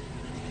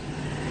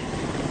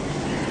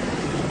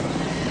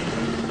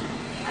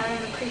 I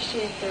don't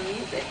appreciate the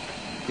music.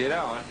 You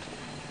don't? I'm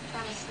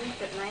trying to sleep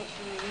at night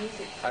from the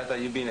music. I thought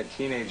you being a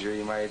teenager,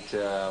 you might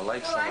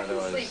like some of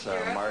those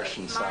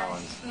Martian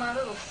sounds. My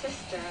little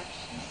sister.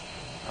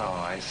 Oh,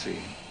 I see.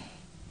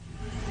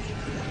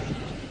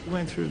 We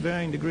went through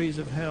varying degrees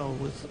of hell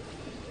with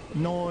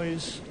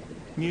noise,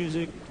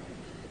 music,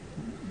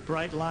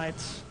 bright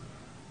lights.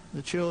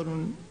 The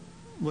children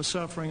were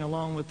suffering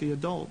along with the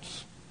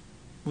adults.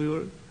 We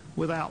were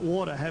without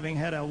water, having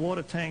had our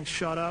water tanks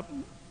shut up.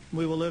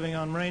 We were living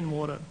on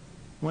rainwater.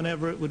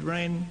 Whenever it would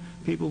rain,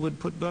 people would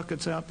put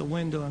buckets out the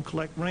window and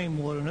collect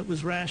rainwater, and it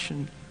was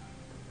rationed.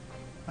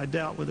 I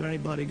doubt whether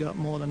anybody got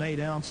more than 8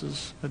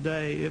 ounces a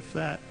day, if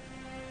that.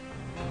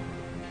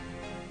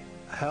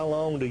 How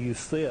long do you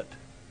sit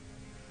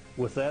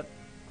with that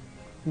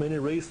many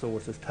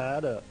resources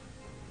tied up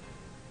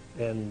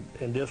and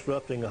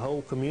disrupting a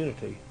whole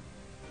community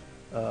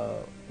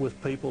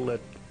with people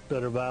that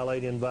are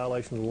violating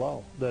violations of the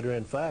law, that are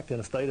in fact in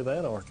a state of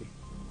anarchy?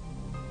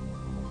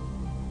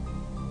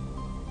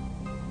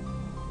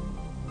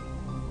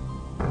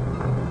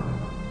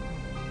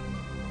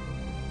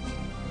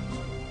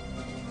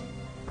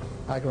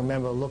 I can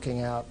remember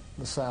looking out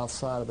the south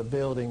side of the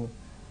building.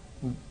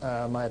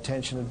 My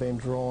attention had been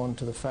drawn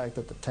to the fact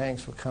that the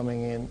tanks were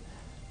coming in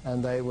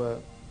and they were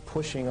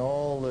pushing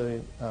all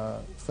the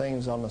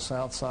things on the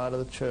south side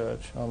of the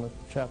church, on the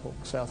chapel,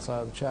 south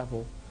side of the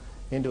chapel,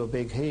 into a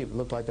big heap. It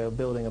looked like they were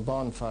building a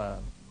bonfire.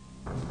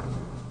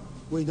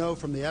 We know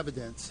from the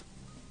evidence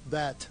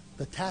that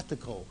the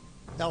tactical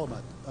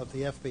element of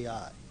the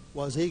FBI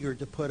was eager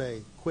to put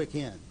a quick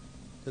end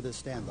to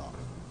this standoff.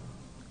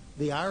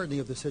 The irony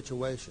of the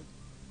situation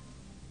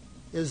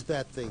is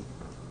that the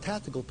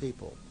tactical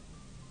people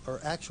are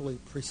actually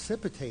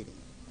precipitating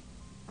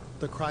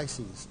the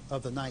crises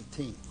of the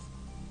 19th.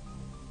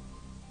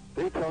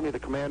 They tell me the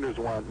commanders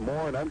want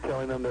more, and I'm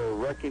telling them they're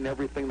wrecking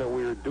everything that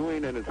we were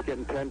doing, and it's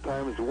getting 10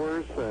 times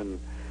worse. And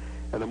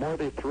the more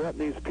they threaten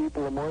these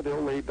people, the more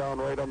they'll lay down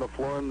right on the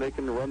floor, and they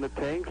can run the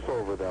tanks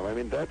over them. I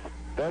mean,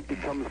 that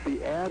becomes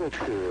the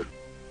attitude.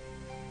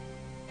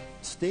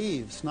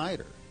 Steve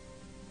Snyder,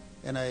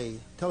 in a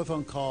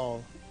telephone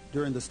call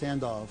during the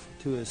standoff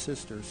to his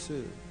sister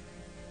Sue,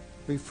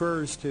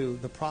 refers to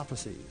the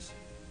prophecies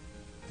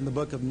in the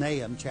book of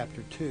Nahum,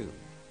 chapter 2.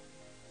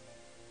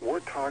 We're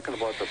talking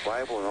about the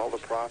Bible and all the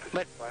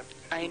prophecies. But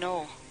I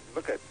know.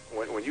 Look at,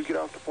 when you get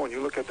off the phone,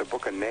 you look at the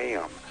book of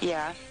Nahum.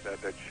 Yeah.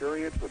 The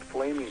chariots with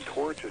flaming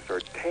torches are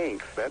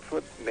tanks. That's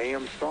what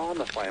Nahum saw in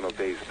the final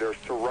days. They're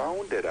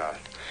surrounded us.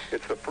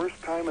 It's the first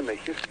time in the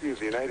history of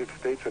the United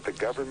States that the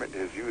government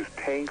has used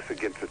tanks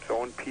against its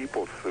own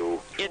people, Sue.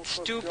 It's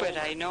stupid,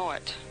 I know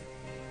it.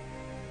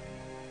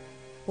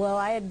 Well,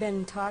 I had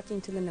been talking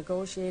to the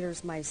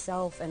negotiators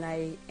myself, and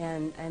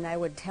I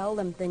would tell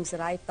them things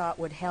that I thought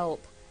would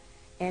help.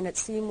 And it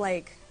seemed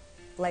like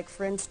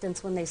for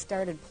instance, when they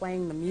started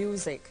playing the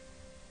music,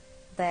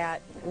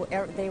 that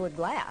they would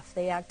laugh.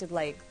 They acted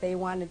like they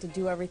wanted to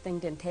do everything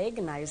to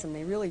antagonize them.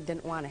 They really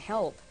didn't want to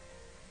help.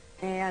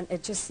 And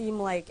it just seemed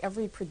like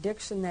every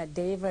prediction that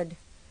David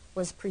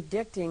was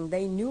predicting,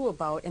 they knew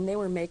about, and they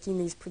were making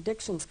these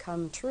predictions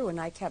come true. And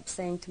I kept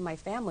saying to my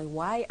family,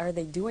 why are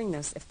they doing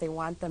this if they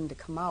want them to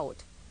come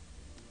out?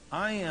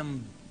 I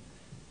am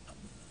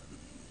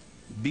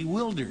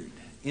bewildered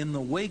in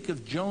the wake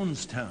of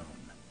Jonestown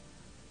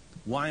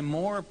why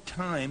more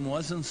time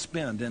wasn't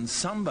spent, and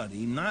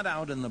somebody, not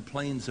out in the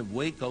plains of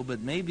Waco, but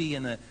maybe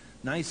in a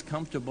nice,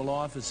 comfortable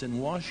office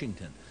in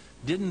Washington,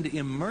 didn't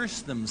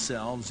immerse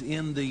themselves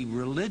in the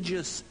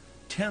religious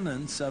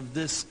tenets of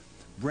this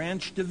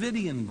Branch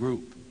Davidian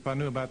group. If I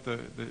knew about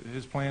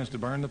his plans to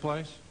burn the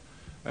place,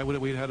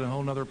 we'd had a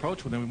whole other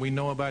approach with him. We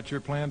know about your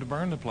plan to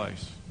burn the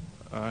place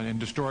and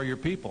destroy your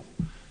people.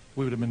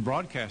 We would have been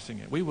broadcasting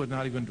it. We would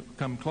not even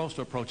come close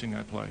to approaching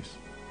that place.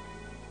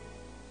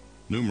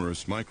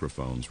 Numerous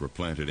microphones were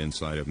planted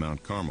inside of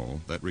Mount Carmel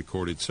that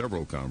recorded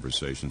several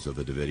conversations of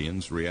the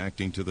Davidians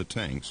reacting to the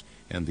tanks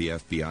and the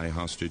FBI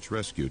hostage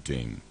rescue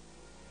team.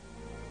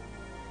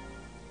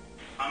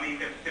 I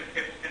mean, if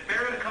they're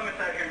going to come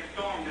inside here and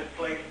storm this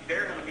place,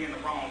 they're going to be in the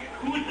wrong.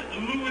 Who's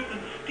Louis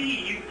and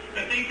Steve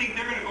that they think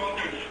they're going to go out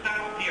there and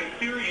stop the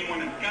Assyrian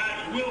when it's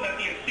God's will that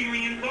the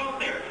Assyrian's out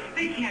there?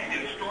 They can't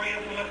destroy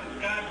us unless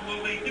it's God's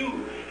will they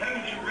do.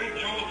 Haven't you read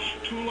Joel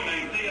 2 and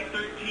Isaiah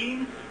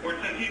 13, where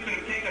it says he's going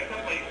to take us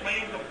up like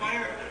flames of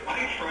fire?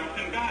 I trust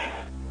in God.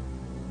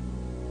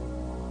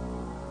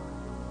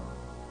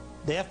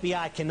 The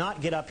FBI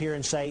cannot get up here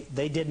and say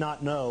they did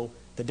not know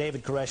that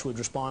David Koresh would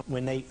respond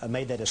when they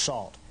made that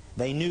assault.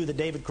 They knew that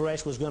David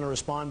Koresh was going to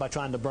respond by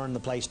trying to burn the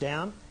place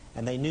down,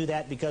 and they knew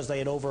that because they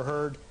had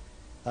overheard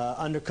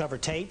undercover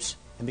tapes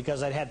and because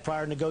they'd had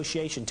prior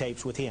negotiation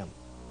tapes with him.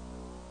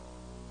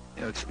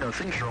 You know,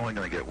 things are only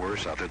going to get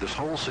worse out there. This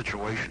whole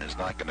situation is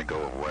not going to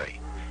go away.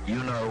 You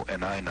know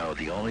and I know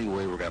the only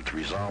way we're going to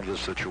resolve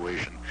this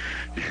situation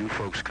is you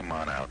folks come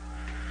on out.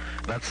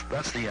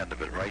 That's the end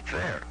of it right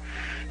there.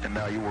 And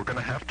now we're going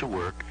to have to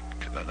work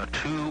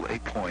to a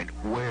point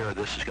where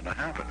this is going to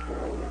happen.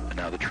 And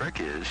now the trick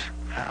is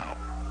how.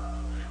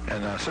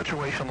 And a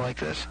situation like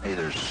this, hey,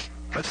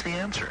 that's the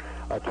answer.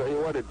 I'll tell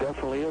you what, it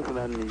definitely is an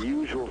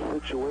unusual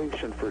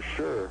situation for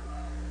sure.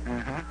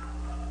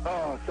 Mm-hmm.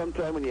 Oh,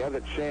 sometime when you have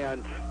a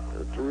chance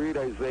to read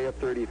Isaiah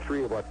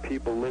 33 about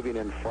people living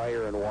in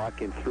fire and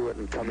walking through it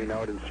and coming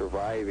out and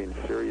surviving.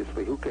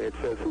 Seriously, it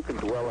says, who can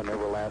dwell in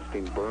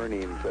everlasting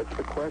burnings? That's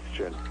the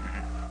question.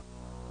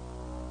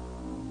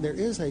 There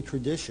is a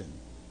tradition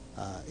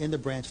in the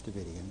Branch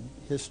Davidian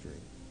history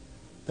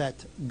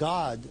that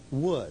God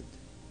would,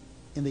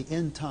 in the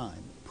end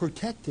time,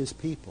 protect his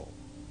people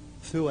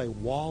through a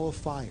wall of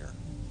fire.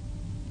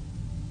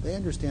 They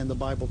understand the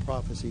Bible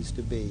prophecies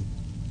to be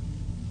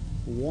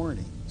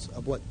warnings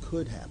of what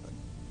could happen,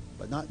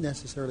 but not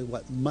necessarily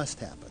what must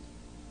happen.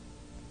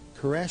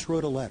 Koresh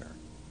wrote a letter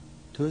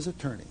to his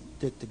attorney,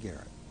 Dick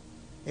DeGarrett,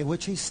 in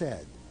which he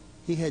said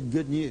he had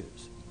good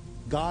news.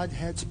 God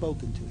had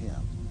spoken to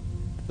him.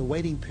 The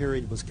waiting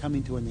period was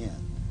coming to an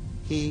end.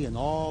 He and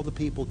all the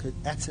people could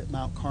exit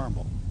Mount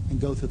Carmel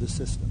and go through the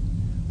system.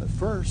 But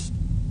first,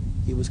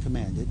 he was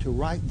commanded to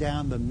write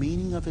down the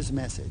meaning of his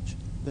message,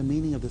 the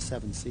meaning of the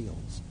 7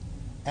 seals.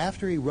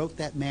 After he wrote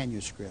that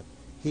manuscript,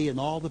 he and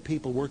all the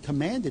people were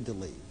commanded to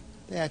leave.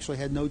 They actually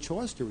had no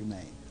choice to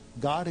remain.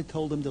 God had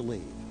told them to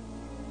leave.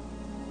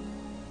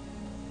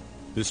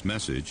 This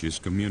message is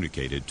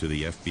communicated to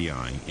the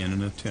FBI in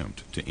an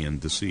attempt to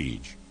end the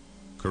siege.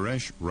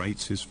 Koresh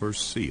writes his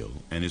first seal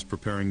and is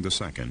preparing the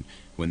second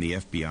when the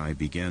FBI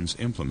begins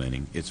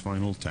implementing its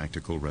final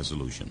tactical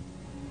resolution.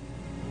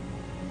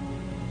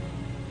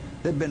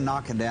 They'd been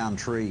knocking down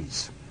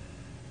trees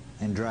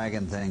and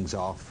dragging things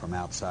off from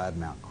outside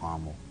Mount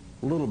Carmel,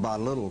 little by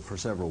little for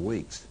several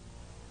weeks.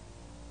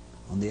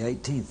 On the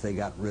 18th, they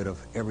got rid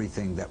of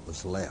everything that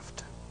was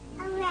left.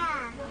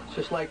 It's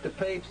just like the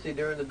papacy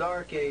during the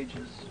Dark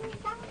Ages.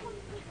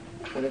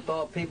 When they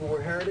thought people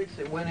were heretics,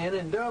 they went in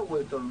and dealt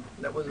with them.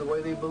 That was the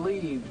way they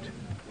believed.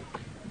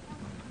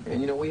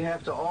 And, you know, we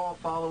have to all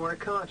follow our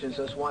conscience.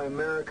 That's why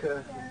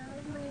America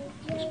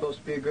is supposed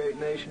to be a great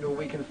nation where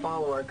we can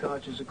follow our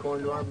conscience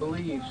according to our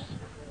beliefs.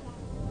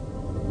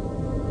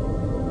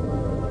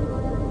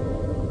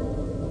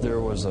 There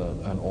was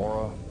an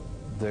aura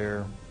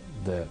there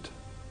that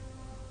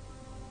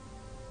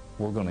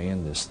we're going to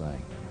end this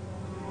thing.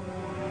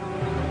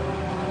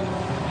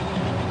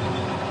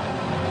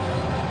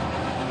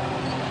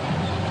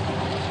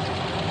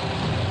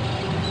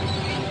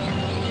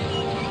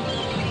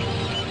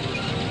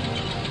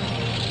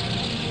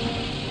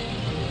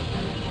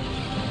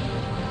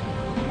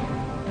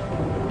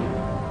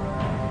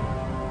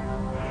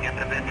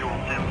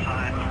 Individuals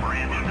inside the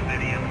Branch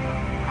Davidian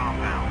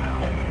compound.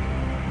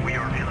 We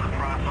are in the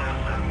process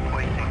of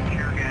placing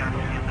tear gas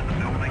into the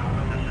building.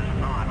 This is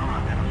not an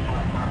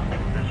assault.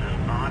 This is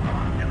not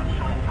an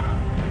assault.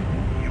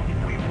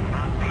 We will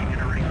not be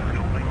entering the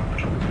building.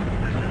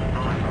 This is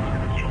not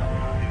an assault.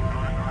 Do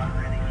not,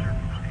 under any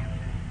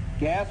circumstances.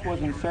 Gas was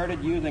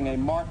inserted using a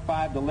Mark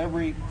V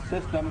delivery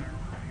system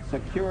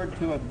secured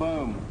to a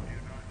boom.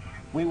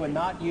 We would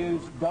not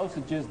use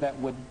dosages that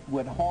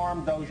would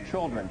harm those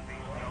children.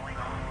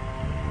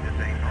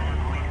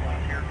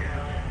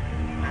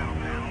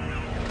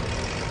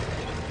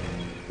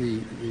 The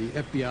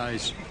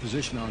FBI's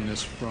position on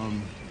this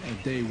from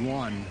day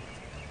one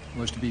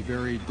was to be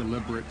very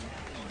deliberate,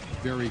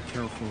 very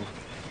careful,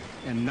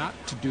 and not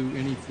to do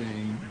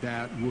anything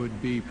that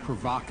would be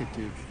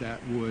provocative, that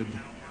would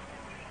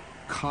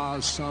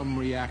cause some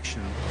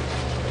reaction.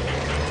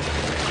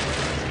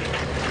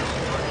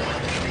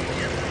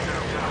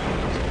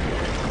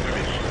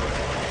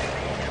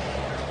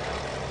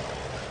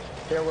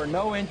 There were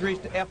no injuries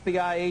to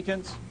FBI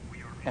agents,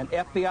 and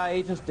FBI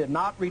agents did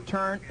not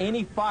return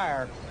any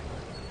fire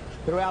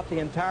throughout the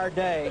entire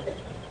day,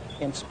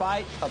 in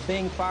spite of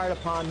being fired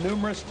upon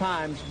numerous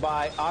times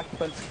by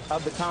occupants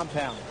of the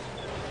compound.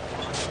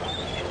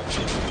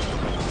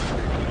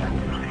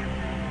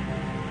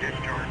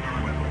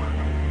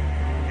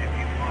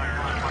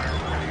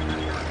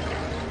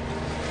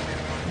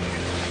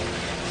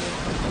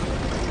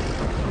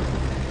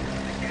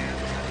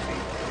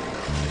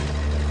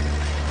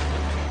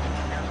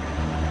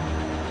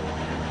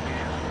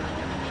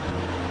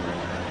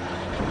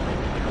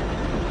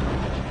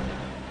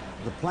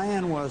 The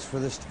plan was for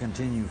this to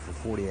continue for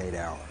 48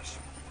 hours,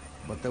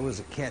 but there was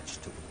a catch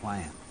to the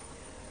plan.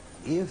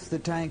 If the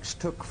tanks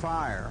took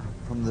fire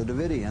from the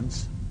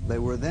Davidians, they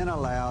were then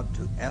allowed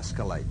to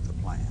escalate the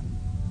plan.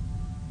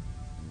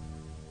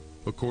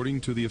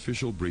 According to the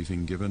official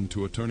briefing given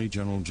to Attorney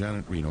General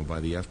Janet Reno by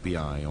the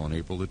FBI on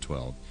April the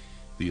 12th,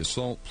 the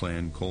assault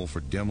plan called for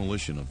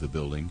demolition of the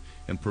building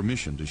and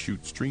permission to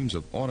shoot streams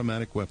of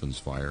automatic weapons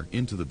fire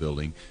into the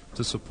building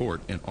to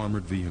support an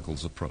armored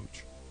vehicle's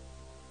approach.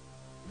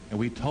 And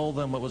we told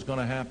them what was going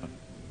to happen.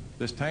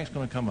 This tank's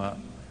going to come up.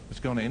 It's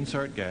going to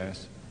insert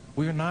gas.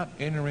 We're not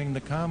entering the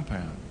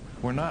compound.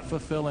 We're not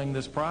fulfilling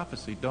this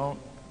prophecy. Don't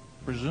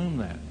presume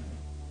that.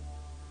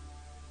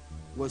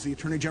 Was the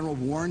Attorney General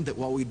warned that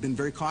while we'd been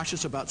very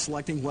cautious about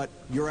selecting what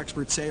your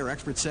experts say or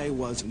experts say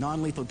was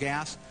non-lethal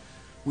gas,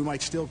 we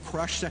might still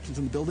crush sections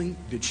in the building?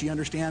 Did she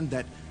understand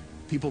that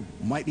people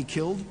might be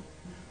killed?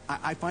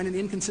 I find an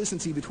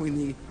inconsistency between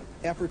the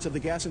efforts of the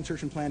gas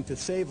insertion plan to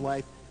save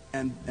life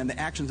and the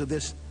actions of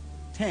this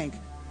tank.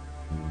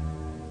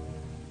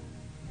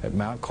 At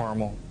Mount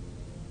Carmel,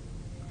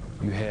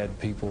 you had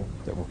people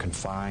that were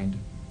confined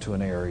to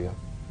an area.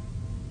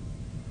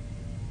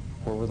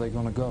 Where were they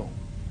going to go?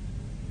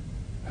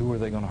 Who were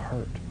they going to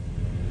hurt?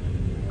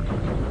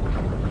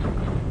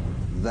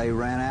 They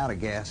ran out of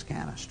gas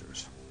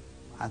canisters,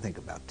 I think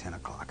about 10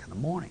 o'clock in the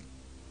morning.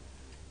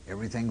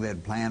 Everything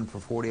they'd planned for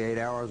 48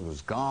 hours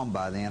was gone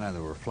by then, and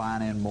they were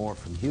flying in more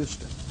from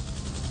Houston.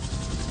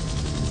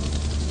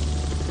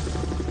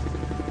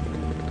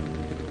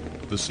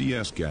 The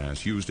CS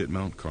gas used at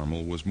Mount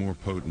Carmel was more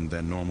potent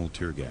than normal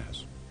tear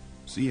gas.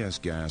 CS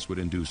gas would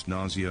induce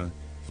nausea,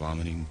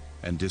 vomiting,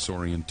 and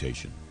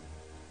disorientation.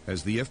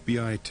 As the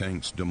FBI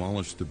tanks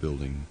demolished the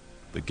building,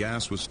 the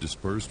gas was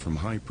dispersed from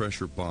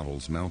high-pressure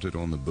bottles mounted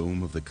on the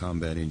boom of the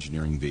combat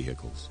engineering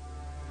vehicles.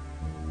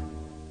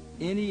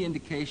 Any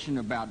indication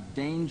about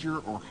danger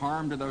or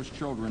harm to those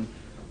children,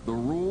 the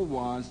rule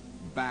was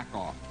back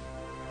off.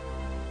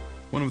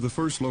 One of the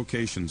first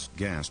locations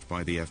gassed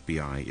by the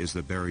FBI is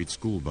the buried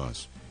school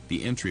bus,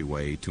 the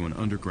entryway to an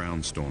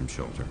underground storm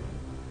shelter.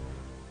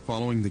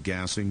 Following the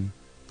gassing,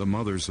 the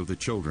mothers of the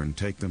children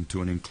take them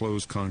to an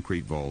enclosed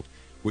concrete vault,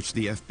 which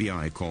the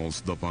FBI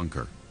calls the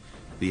bunker.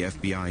 The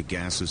FBI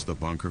gasses the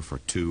bunker for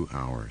 2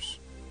 hours.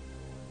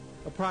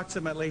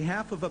 Approximately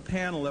half of a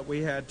panel that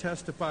we had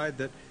testified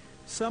that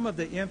some of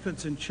the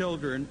infants and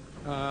children,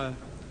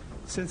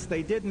 since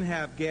they didn't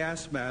have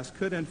gas masks,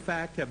 could in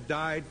fact have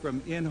died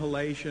from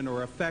inhalation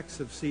or effects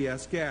of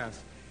CS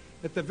gas.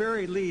 At the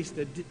very least,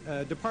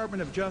 a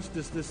Department of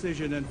Justice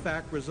decision, in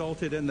fact,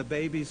 resulted in the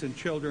babies and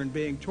children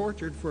being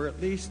tortured for at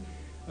least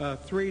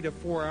 3 to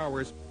 4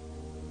 hours.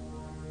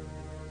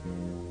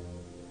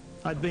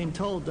 I'd been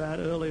told that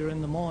earlier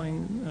in the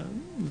morning,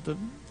 that the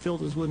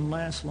filters wouldn't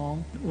last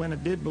long. When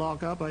it did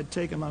block up, I'd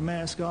taken my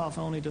mask off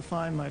only to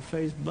find my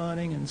face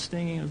burning and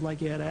stinging. It was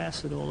like you had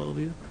acid all over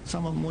you.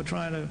 Some of them were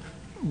trying to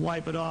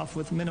wipe it off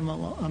with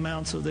minimal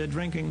amounts of their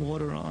drinking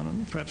water on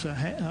them, perhaps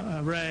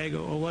a rag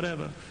or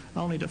whatever,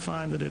 only to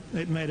find that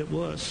it made it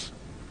worse.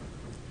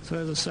 So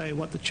as I say,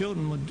 what the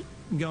children were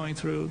going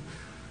through,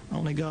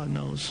 only God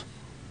knows.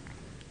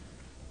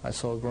 I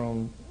saw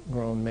grown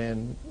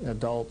men,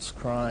 adults,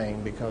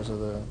 crying because of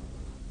the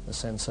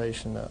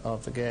sensation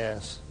of the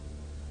gas.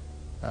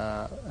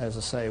 As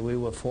I say, we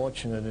were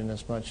fortunate in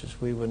as much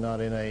as we were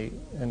not in an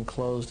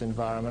enclosed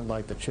environment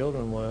like the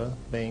children were,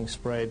 being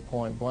sprayed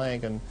point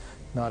blank and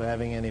not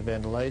having any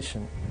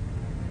ventilation.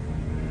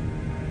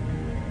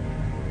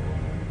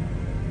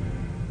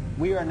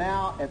 We are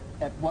now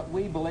at what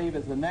we believe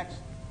is the next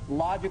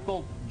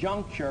logical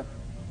juncture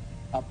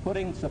of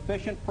putting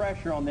sufficient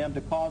pressure on them to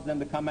cause them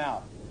to come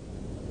out.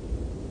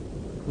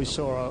 We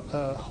saw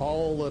a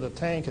hole that a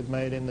tank had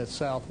made in the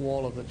south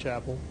wall of the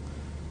chapel,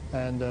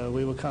 and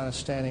we were kind of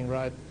standing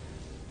right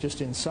just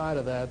inside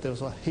of that. There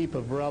was a heap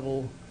of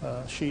rubble,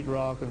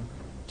 sheetrock, and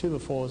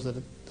 2x4s that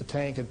the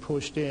tank had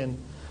pushed in.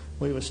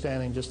 We were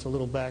standing just a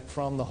little back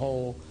from the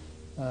hole,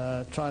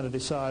 trying to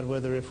decide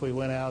whether if we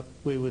went out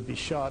we would be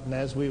shot, and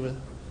as we were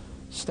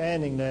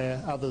standing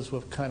there, others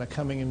were kind of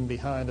coming in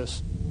behind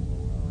us.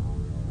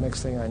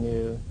 Next thing I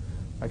knew,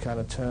 I kind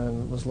of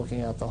turned, was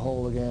looking out the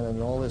hole again,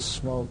 and all this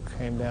smoke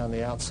came down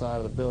the outside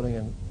of the building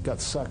and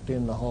got sucked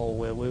in the hole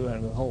where we were,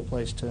 and the whole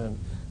place turned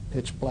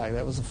pitch black.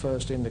 That was the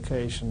first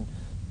indication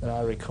that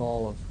I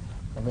recall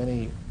of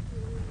any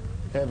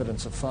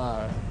evidence of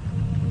fire.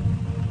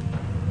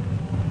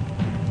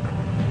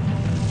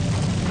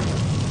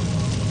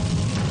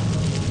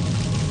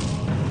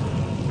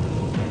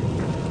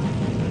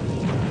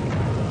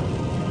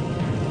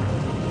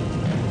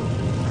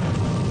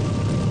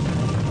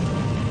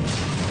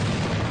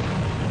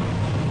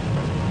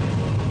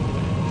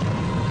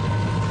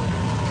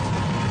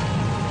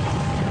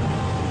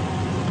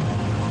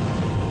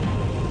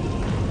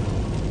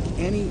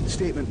 Any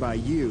statement by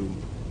you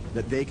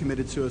that they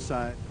committed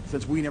suicide,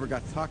 since we never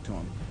got to talk to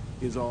them,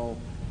 is all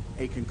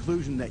a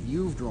conclusion that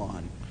you've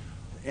drawn,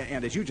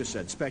 and as you just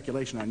said,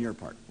 speculation on your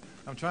part.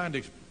 I'm trying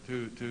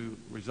to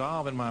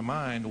resolve in my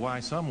mind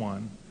why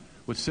someone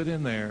would sit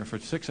in there for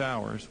 6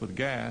 hours with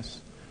gas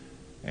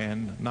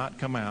and not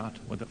come out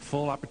with a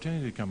full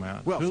opportunity to come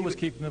out. Well, who was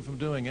keeping them from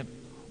doing it?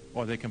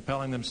 Or are they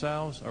compelling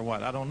themselves, or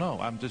what? I don't know.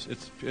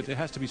 It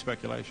has to be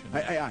speculation.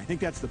 I think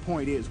that's the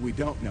point, is we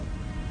don't know.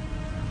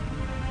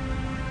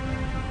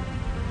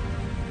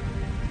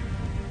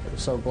 It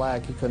was so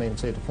black you couldn't even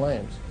see the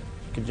flames.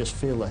 You could just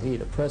feel the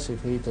heat,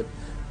 oppressive heat that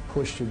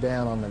pushed you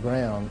down on the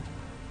ground.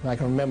 And I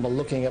can remember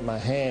looking at my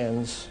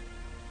hands,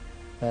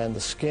 and the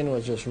skin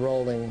was just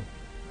rolling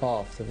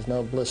off. There was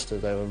no blister.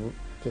 They were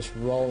just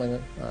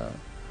rolling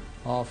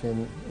off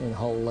in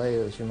whole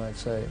layers, you might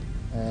say.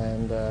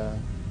 And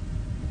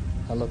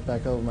I looked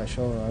back over my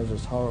shoulder, and I was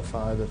just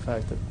horrified at the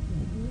fact that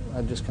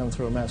I'd just come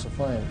through a mass of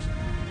flames.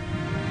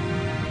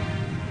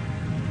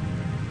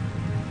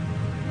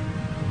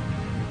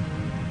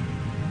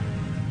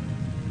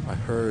 I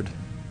heard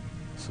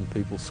some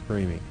people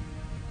screaming,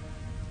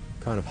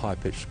 kind of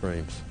high-pitched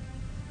screams.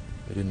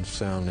 It didn't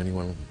sound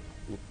anyone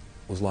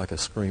was like a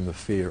scream of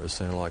fear. It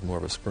sounded like more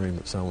of a scream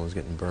that someone was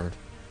getting burned.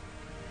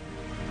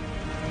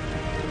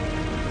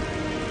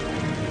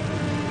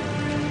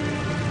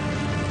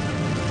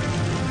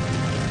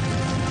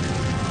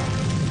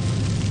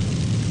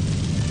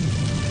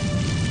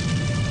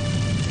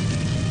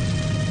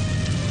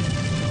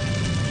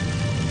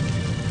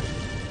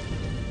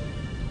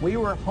 We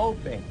were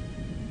hoping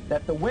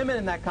that the women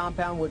in that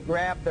compound would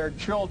grab their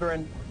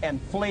children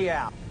and flee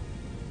out.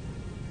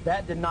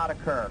 That did not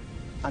occur.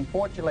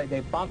 Unfortunately,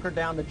 they bunkered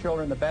down the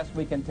children the best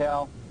we can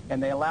tell,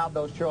 and they allowed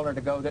those children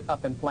to go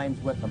up in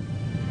flames with them.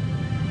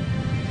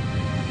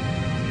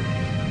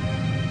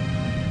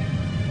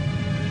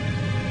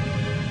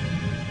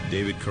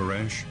 David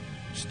Koresh,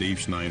 Steve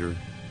Schneider,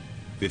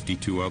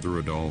 52 other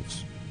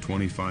adults,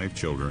 25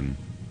 children,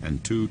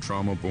 and 2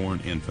 trauma-born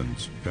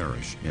infants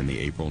perished in the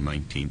April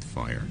 19th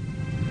fire.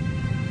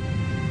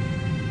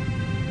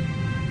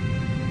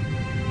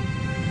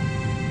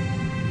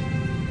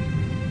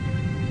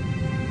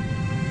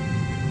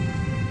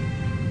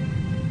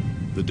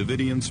 The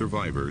Davidian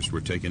survivors were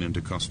taken into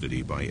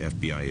custody by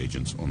FBI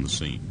agents on the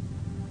scene.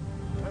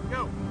 Let's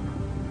go.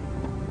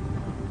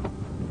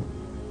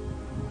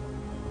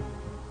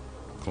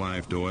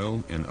 Clive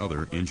Doyle and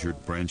other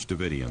injured Branch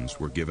Davidians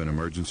were given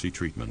emergency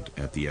treatment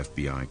at the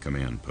FBI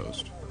command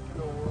post.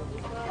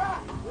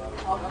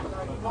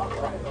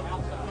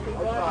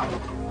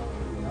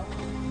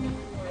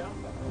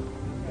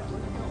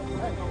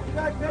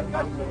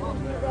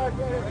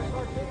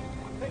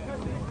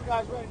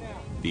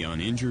 The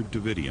uninjured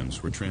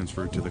Davidians were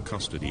transferred to the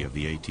custody of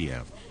the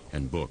ATF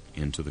and booked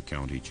into the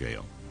county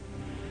jail.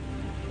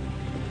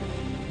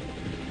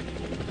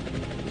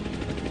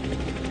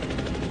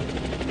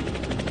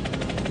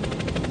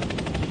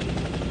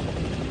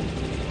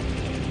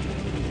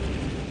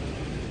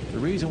 The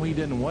reason we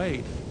didn't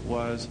wait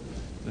was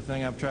the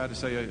thing I've tried to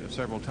say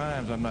several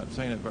times, I'm not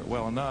saying it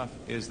well enough,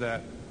 is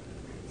that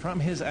from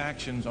his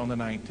actions on the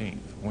 19th,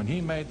 when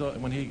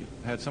he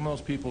had some of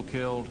those people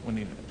killed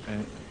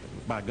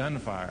by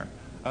gunfire,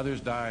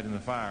 others died in the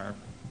fire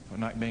for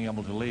not being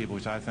able to leave,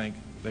 which I think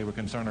they were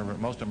concerned over,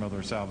 most of them, over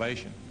their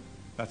salvation.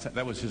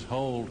 That was his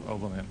hold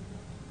over them,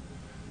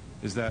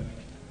 is that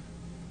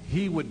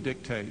he would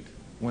dictate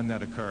when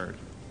that occurred.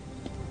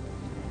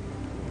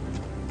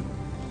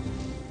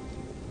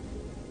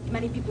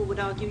 Many people would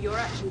argue your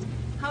actions.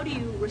 How do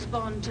you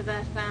respond to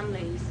their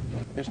families?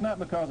 It's not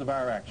because of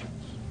our actions.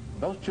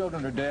 Those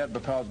children are dead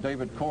because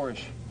David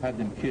Koresh had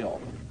them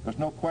killed. There's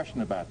no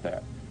question about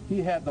that.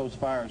 He had those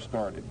fires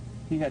started.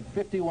 He had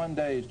 51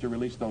 days to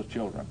release those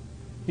children.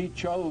 He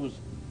chose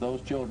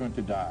those children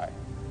to die.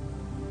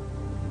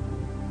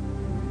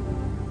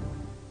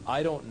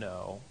 I don't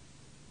know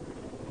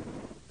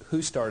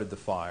who started the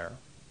fire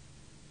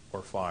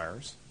or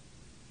fires.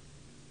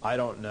 I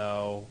don't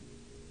know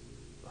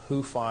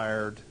who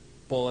fired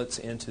bullets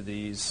into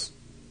these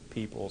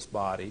people's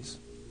bodies.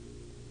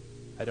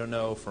 I don't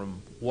know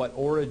from what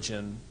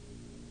origin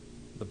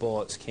the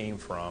bullets came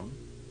from.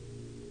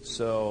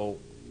 So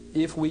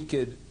if we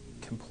could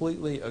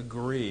completely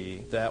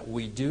agree that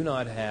we do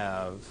not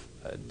have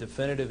a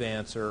definitive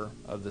answer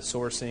of the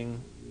sourcing,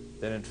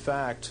 then in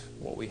fact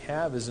what we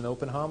have is an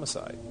open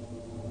homicide.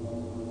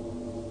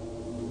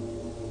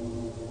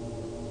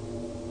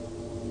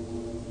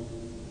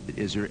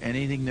 Is there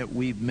anything that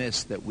we've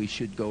missed that we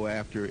should go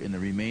after in the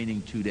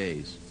remaining 2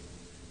 days?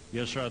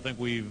 Yes, sir. I think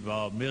we've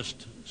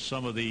missed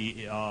some of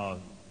the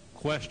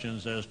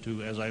questions as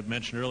to, as I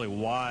mentioned earlier,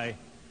 why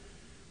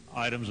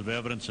items of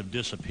evidence have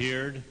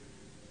disappeared,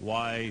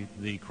 why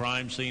the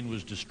crime scene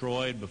was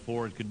destroyed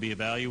before it could be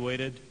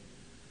evaluated.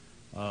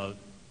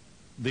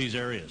 These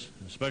areas,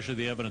 especially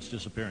the evidence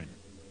disappearing.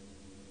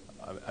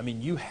 I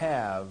mean, you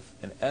have,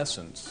 in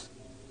essence,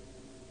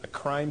 a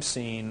crime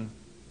scene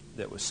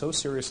that was so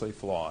seriously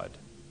flawed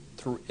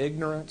through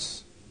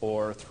ignorance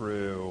or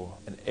through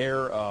an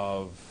air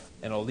of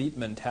an elite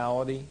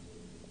mentality,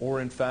 or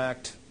in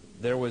fact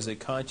there was a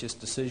conscious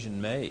decision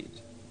made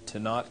to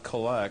not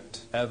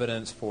collect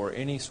evidence for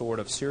any sort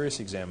of serious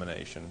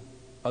examination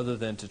other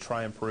than to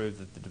try and prove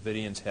that the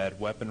Davidians had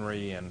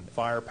weaponry and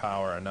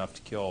firepower enough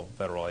to kill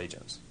federal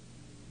agents.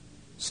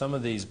 Some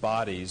of these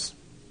bodies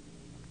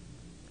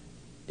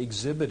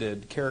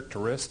exhibited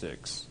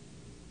characteristics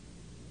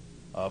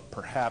of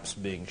perhaps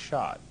being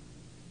shot.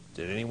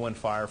 Did anyone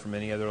fire from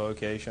any other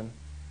location?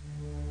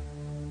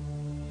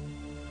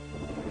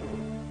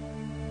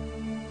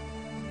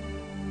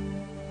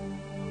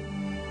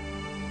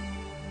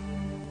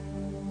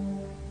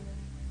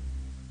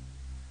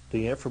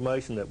 The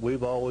information that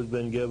we've always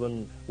been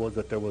given was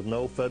that there was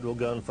no federal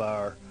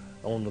gunfire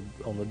on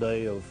the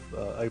day of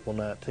April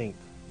 19th.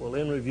 Well,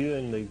 in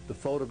reviewing the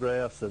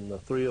photographs and the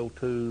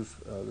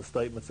 302s, the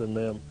statements in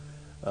them,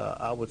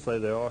 I would say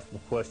there are some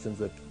questions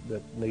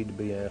that need to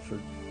be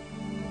answered.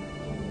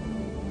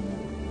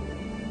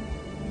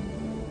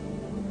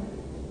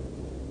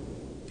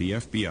 The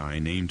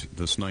FBI named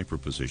the sniper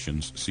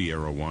positions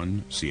Sierra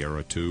 1,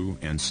 Sierra 2,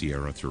 and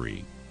Sierra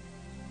 3.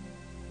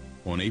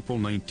 On April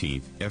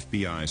 19th,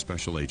 FBI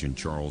Special Agent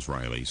Charles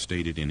Riley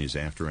stated in his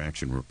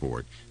after-action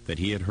report that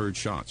he had heard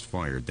shots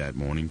fired that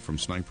morning from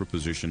sniper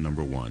position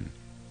number 1,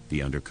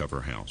 the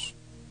undercover house.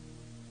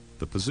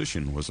 The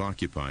position was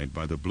occupied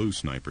by the Blue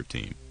Sniper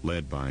Team,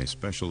 led by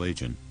Special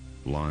Agent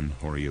Lon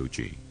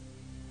Horiuchi.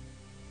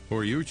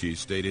 Horiuchi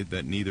stated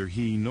that neither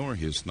he nor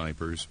his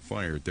snipers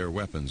fired their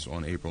weapons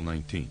on April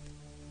 19th.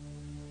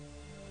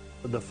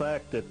 The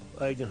fact that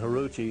Agent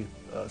Horiuchi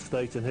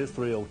states in his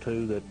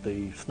 302 that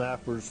the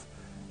snipers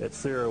at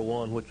Sierra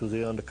 1, which was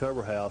the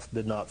undercover house,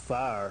 did not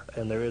fire,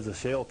 and there is a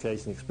shell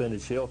casing,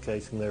 expended shell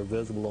casing there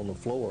visible on the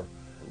floor,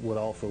 would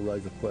also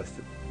raise a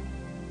question.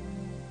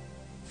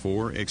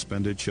 4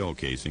 expended shell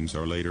casings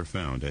are later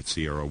found at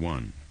Sierra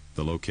 1,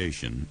 the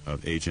location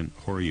of Agent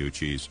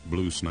Horiuchi's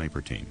Blue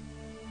Sniper Team.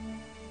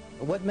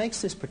 What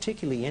makes this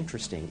particularly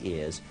interesting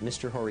is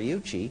Mr.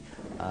 Horiuchi,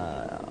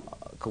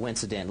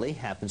 coincidentally,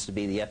 happens to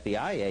be the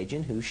FBI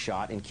agent who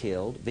shot and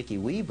killed Vicki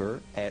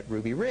Weaver at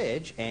Ruby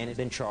Ridge and has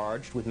been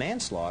charged with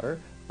manslaughter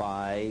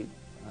by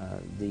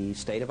the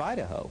state of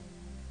Idaho.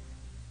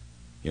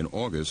 In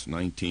August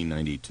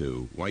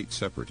 1992, white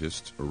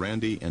separatists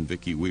Randy and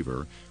Vicki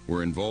Weaver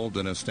were involved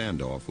in a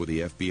standoff with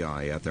the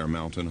FBI at their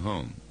mountain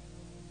home.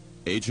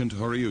 Agent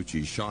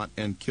Horiuchi shot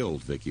and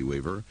killed Vicki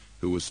Weaver,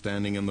 who was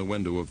standing in the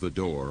window of the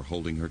door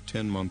holding her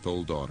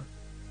 10-month-old daughter.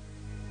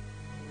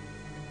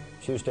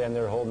 She was standing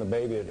there holding the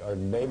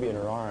baby in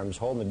her arms,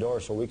 holding the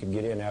door so we could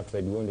get in after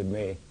they'd wounded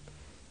me.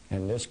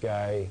 And this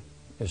guy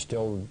is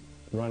still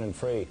running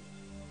free.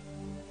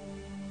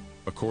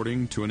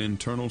 According to an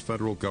internal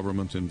federal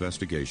government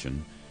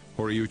investigation,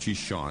 Horiuchi's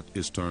shot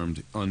is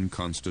termed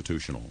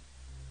unconstitutional.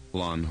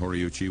 Lon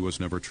Horiuchi was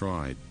never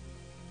tried.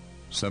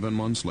 7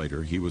 months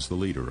later, he was the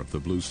leader of the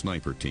Blue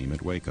Sniper team at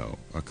WACO,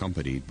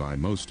 accompanied by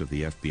most of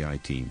the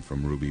FBI team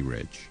from Ruby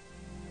Ridge.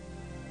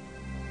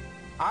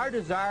 Our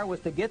desire was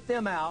to get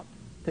them out,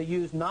 to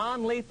use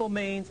non-lethal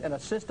means in a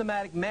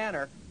systematic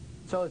manner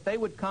so that they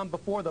would come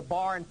before the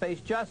bar and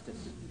face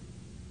justice.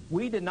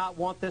 We did not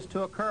want this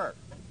to occur.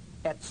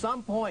 At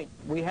some point,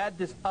 we had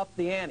to up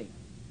the ante.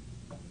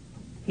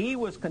 He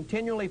was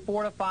continually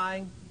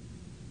fortifying.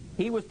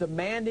 He was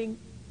demanding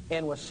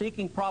and was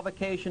seeking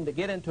provocation to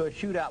get into a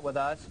shootout with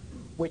us,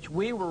 which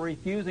we were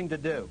refusing to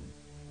do.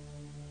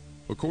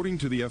 According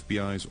to the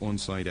FBI's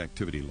on-site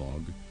activity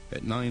log,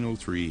 at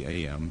 9:03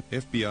 a.m.,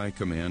 FBI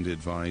command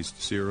advised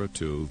Sierra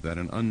 2 that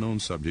an unknown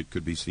subject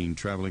could be seen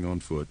traveling on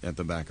foot at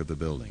the back of the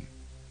building.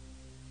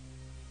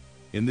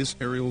 In this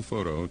aerial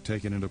photo,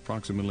 taken at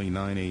approximately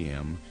 9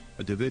 a.m.,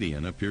 a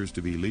Davidian appears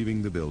to be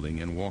leaving the building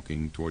and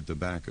walking toward the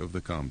back of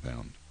the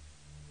compound.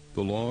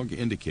 The log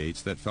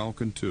indicates that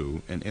Falcon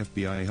 2, an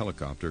FBI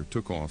helicopter,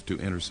 took off to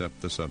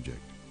intercept the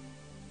subject.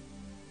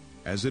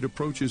 As it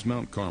approaches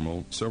Mount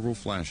Carmel, several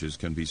flashes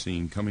can be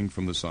seen coming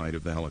from the side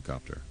of the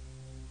helicopter.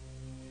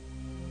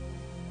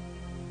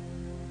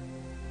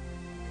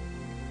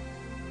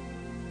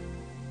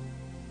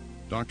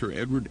 Dr.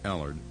 Edward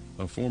Allard,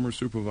 a former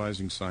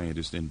supervising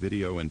scientist in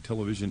video and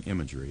television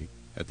imagery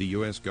at the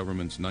U.S.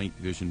 government's Night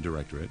Vision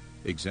Directorate,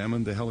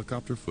 examined the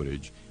helicopter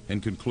footage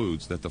and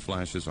concludes that the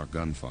flashes are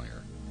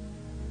gunfire.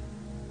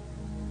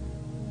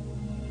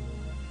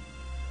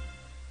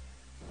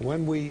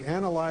 When we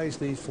analyze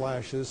these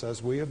flashes,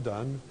 as we have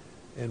done,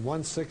 in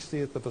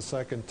 1/60th of a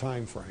second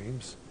time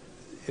frames,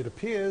 it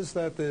appears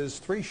that there's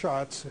 3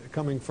 shots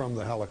coming from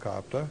the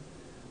helicopter,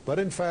 but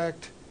in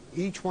fact,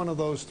 each one of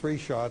those 3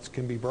 shots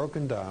can be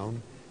broken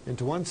down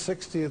into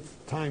 1/60th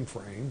time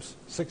frames,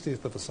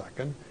 60th of a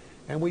second,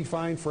 and we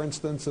find, for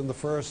instance, in the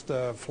first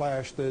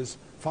flash, there's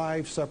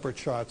 5 separate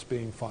shots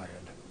being fired.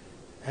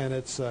 And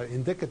it's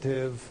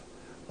indicative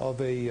of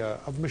a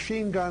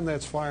machine gun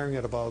that's firing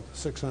at about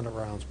 600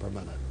 rounds per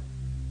minute.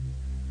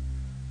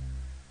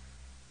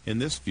 In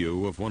this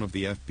view of one of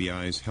the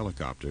FBI's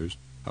helicopters,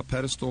 a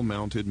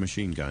pedestal-mounted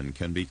machine gun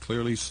can be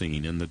clearly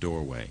seen in the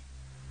doorway.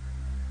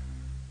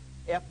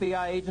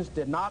 FBI agents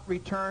did not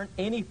return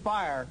any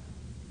fire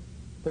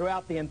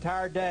throughout the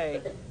entire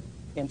day,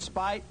 in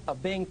spite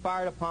of being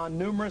fired upon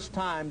numerous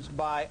times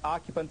by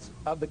occupants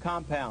of the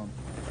compound.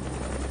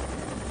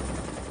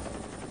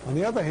 On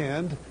the other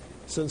hand,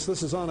 since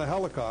this is on a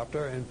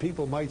helicopter, and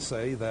people might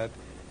say that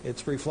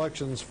it's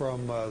reflections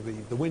from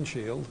the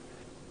windshield,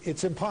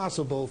 it's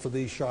impossible for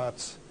these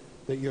shots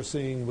that you're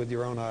seeing with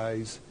your own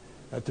eyes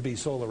to be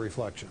solar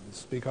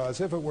reflections,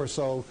 because if it were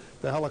so,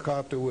 the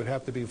helicopter would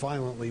have to be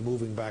violently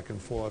moving back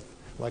and forth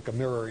like a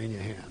mirror in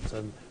your hands,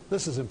 and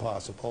this is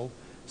impossible.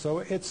 So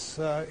it's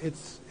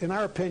in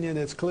our opinion,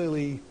 it's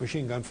clearly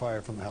machine gun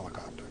fire from the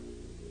helicopter.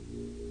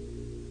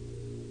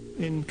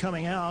 In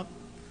coming out,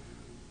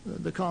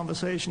 the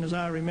conversation, as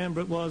I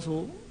remember it, was,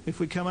 well, if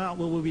we come out,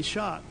 will we be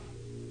shot?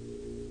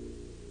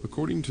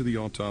 According to the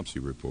autopsy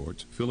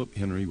reports, Philip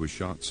Henry was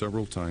shot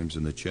several times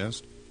in the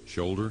chest,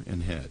 shoulder,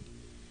 and head.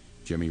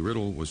 Jimmy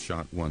Riddle was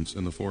shot once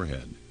in the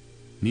forehead.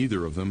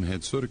 Neither of them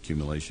had soot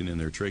accumulation in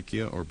their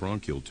trachea or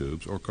bronchial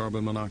tubes or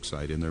carbon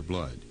monoxide in their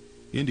blood,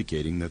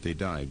 indicating that they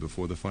died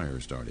before the fire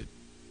started.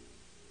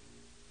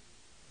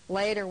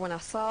 Later, when I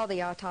saw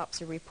the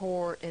autopsy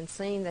report and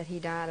seen that he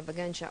died of a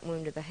gunshot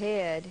wound to the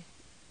head,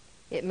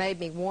 it made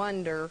me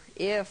wonder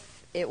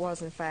if it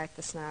was in fact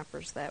the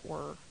snipers that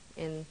were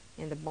in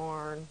the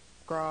barn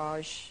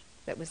garage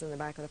that was in the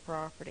back of the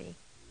property.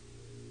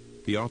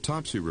 The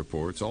autopsy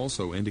reports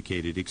also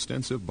indicated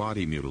extensive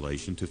body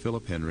mutilation to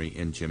Philip Henry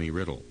and Jimmy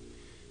Riddle.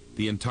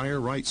 The entire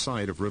right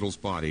side of Riddle's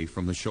body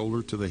from the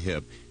shoulder to the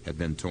hip had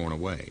been torn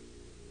away.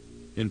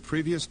 In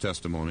previous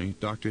testimony,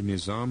 Dr.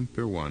 Nizam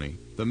Pirwani,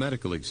 the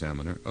medical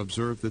examiner,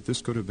 observed that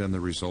this could have been the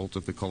result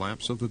of the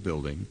collapse of the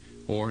building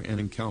or an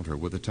encounter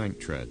with a tank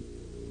tread.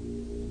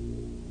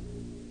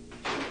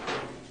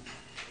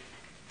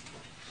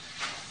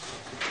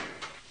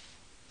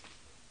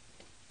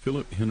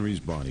 Philip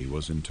Henry's body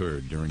was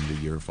interred during the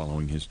year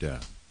following his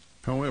death.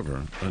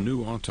 However, a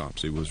new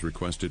autopsy was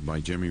requested by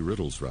Jimmy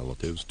Riddle's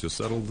relatives to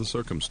settle the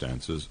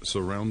circumstances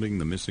surrounding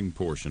the missing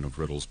portion of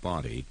Riddle's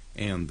body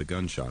and the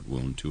gunshot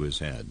wound to his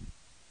head.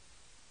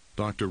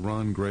 Dr.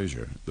 Ron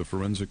Grazier, the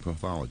forensic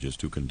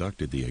pathologist who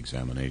conducted the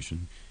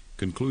examination,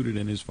 concluded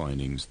in his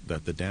findings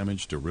that the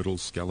damage to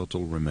Riddle's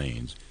skeletal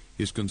remains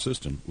is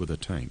consistent with a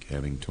tank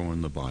having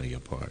torn the body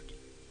apart.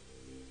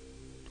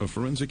 A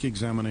forensic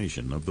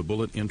examination of the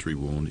bullet entry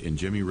wound in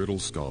Jimmy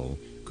Riddle's skull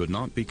could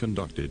not be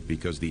conducted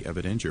because the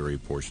evidentiary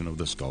portion of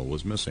the skull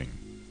was missing.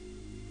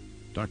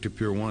 Dr.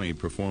 Pirwani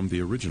performed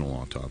the original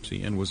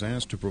autopsy and was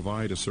asked to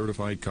provide a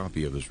certified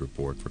copy of his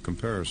report for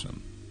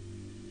comparison.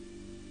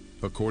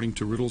 According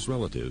to Riddle's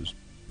relatives,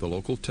 the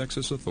local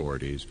Texas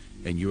authorities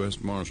and U.S.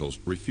 Marshals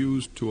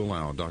refused to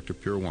allow Dr.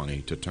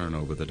 Pirwani to turn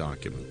over the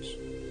documents.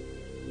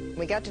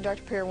 We got to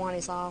Dr.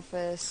 Pirwani's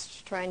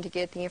office trying to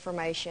get the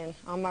information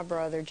on my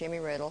brother, Jimmy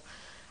Riddle.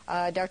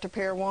 Dr.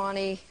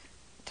 Pirwani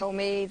told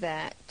me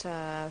that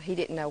he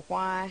didn't know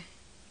why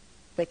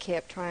they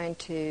kept trying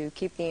to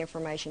keep the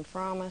information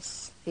from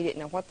us. He didn't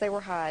know what they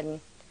were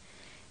hiding,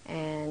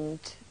 and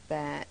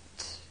that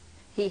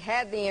he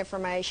had the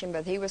information,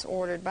 but he was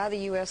ordered by the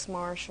U.S.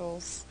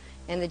 Marshals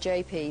and the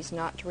JPs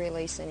not to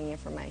release any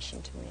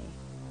information to me.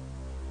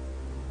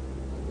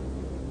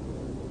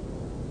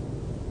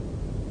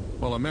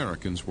 While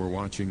Americans were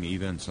watching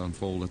events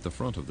unfold at the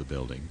front of the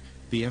building,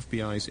 the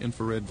FBI's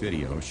infrared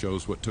video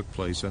shows what took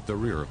place at the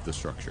rear of the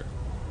structure.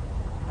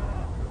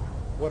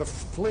 What a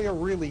FLIR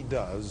really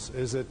does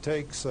is it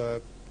takes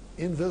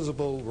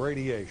invisible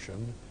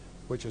radiation,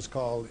 which is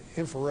called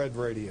infrared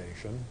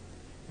radiation,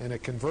 and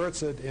it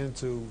converts it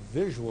into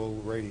visual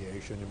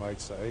radiation, you might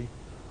say,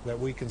 that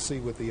we can see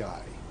with the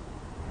eye.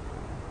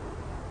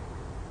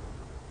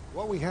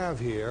 What we have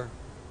here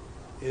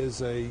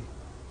is a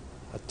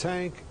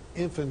tank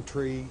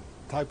infantry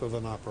type of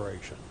an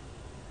operation.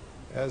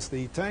 As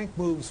the tank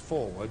moves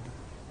forward,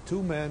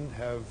 two men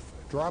have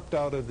dropped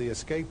out of the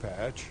escape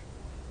hatch.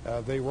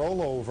 They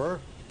roll over,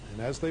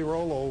 and as they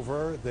roll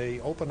over, they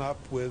open up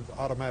with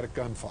automatic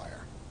gunfire.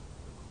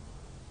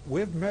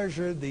 We've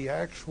measured the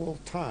actual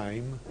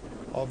time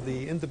of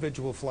the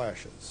individual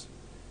flashes,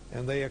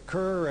 and they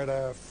occur at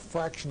a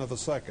fraction of a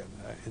second,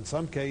 in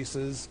some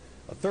cases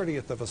a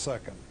 30th of a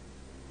second.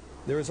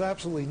 There is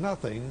absolutely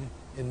nothing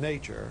in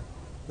nature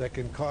that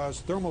can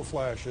cause thermal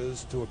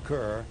flashes to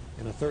occur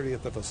in a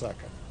 30th of a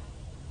second.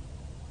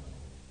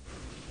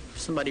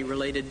 Somebody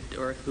related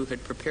or who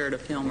had prepared a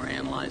film or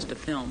analyzed a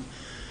film,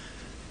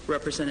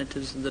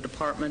 representatives of the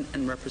department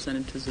and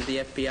representatives of the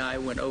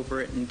FBI went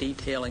over it in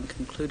detail and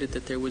concluded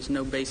that there was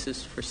no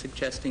basis for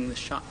suggesting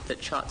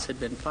that shots had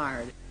been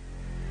fired.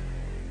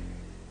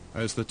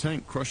 As the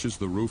tank crushes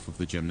the roof of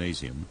the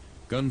gymnasium,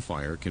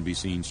 gunfire can be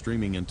seen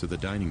streaming into the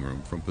dining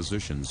room from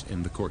positions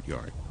in the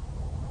courtyard.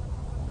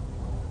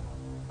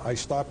 I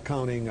stopped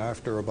counting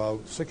after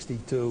about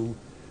 62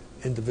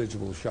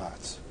 individual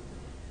shots.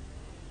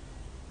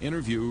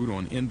 Interviewed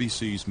on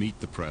NBC's Meet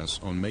the Press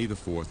on May the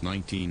 4th,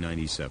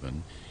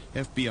 1997,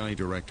 FBI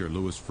Director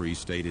Louis Freeh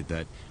stated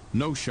that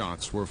no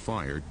shots were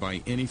fired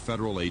by any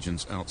federal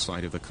agents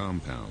outside of the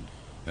compound,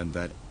 and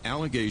that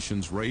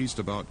allegations raised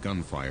about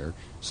gunfire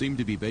seemed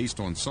to be based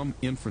on some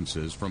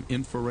inferences from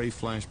infrared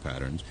flash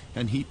patterns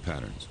and heat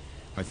patterns.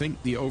 I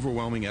think the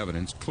overwhelming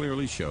evidence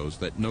clearly shows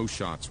that no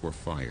shots were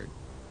fired.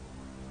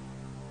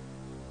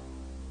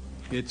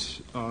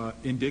 It's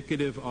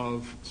indicative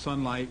of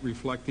sunlight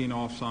reflecting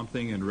off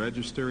something and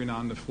registering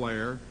on the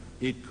flare.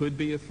 It could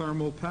be a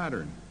thermal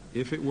pattern.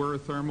 If it were a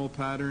thermal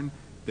pattern,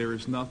 there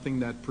is nothing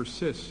that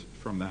persists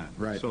from that.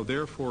 Right. So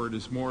therefore, it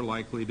is more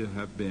likely to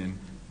have been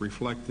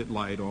reflected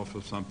light off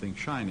of something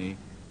shiny,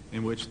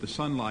 in which the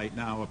sunlight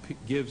now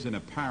gives an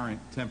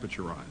apparent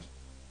temperature rise.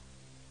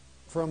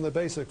 From the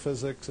basic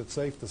physics, it's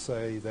safe to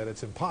say that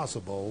it's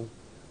impossible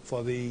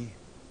for the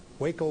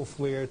WACO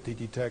FLIR to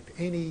detect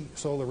any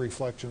solar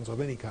reflections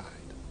of any kind.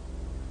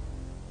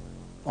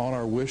 On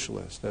our wish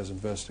list as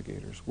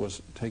investigators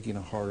was taking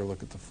a harder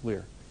look at the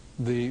FLIR.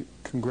 The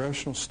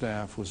congressional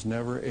staff was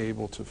never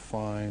able to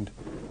find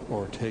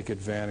or take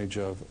advantage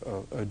of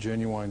a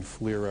genuine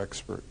FLIR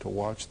expert to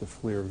watch the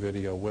FLIR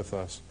video with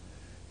us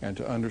and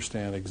to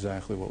understand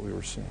exactly what we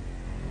were seeing.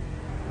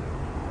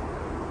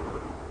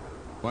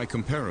 By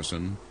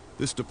comparison,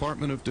 this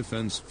Department of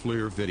Defense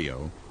FLIR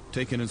video,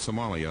 taken in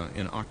Somalia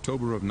in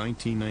October of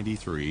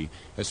 1993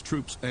 as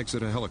troops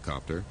exit a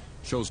helicopter,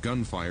 shows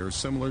gunfire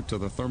similar to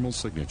the thermal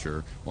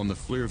signature on the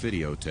FLIR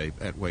videotape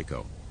at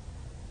WACO.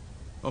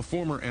 A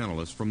former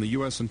analyst from the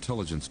U.S.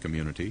 intelligence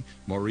community,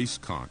 Maurice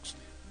Cox,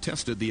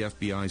 tested the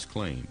FBI's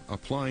claim,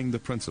 applying the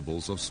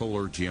principles of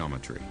solar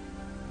geometry.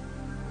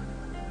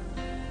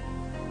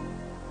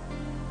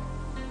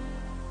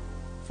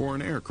 For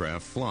an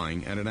aircraft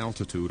flying at an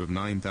altitude of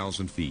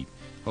 9,000 feet,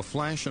 a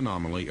flash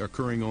anomaly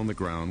occurring on the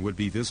ground would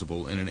be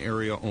visible in an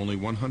area only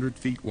 100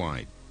 feet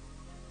wide.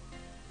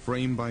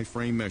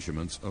 Frame-by-frame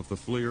measurements of the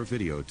FLIR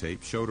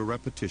videotape showed a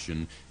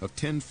repetition of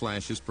 10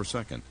 flashes per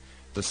second,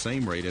 the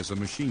same rate as a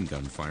machine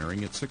gun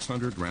firing at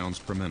 600 rounds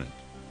per minute.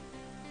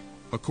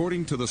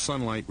 According to the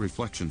Sunlight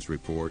Reflections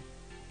Report,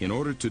 in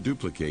order to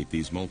duplicate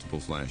these multiple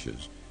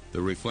flashes,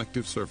 the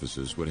reflective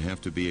surfaces would have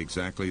to be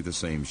exactly the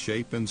same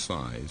shape and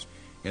size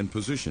and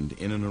positioned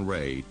in an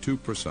array too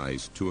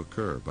precise to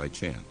occur by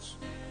chance.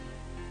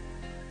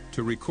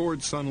 To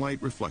record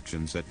sunlight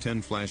reflections at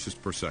 10 flashes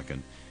per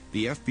second,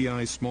 the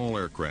FBI's small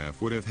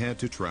aircraft would have had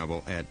to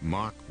travel at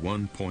Mach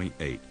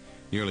 1.8,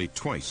 nearly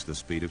twice the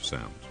speed of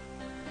sound.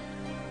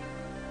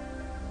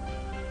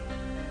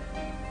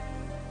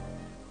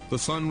 The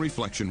Sun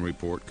Reflection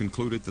Report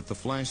concluded that the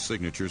flash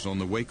signatures on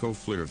the WACO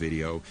FLIR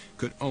video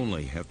could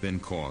only have been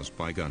caused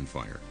by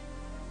gunfire.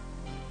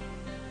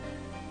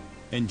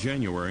 In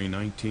January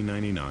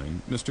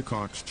 1999, Mr.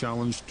 Cox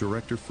challenged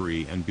Director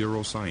Freeh and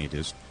Bureau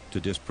scientists to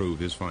disprove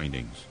his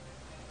findings.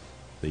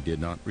 They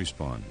did not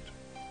respond.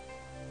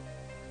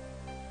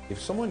 If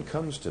someone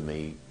comes to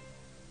me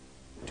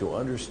to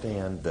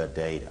understand the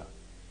data.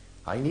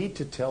 I need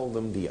to tell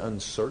them the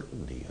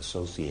uncertainty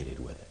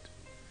associated with it.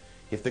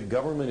 If the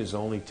government is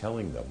only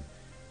telling them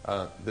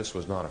this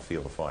was not a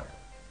field of fire,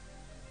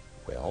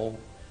 well,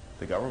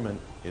 the government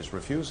is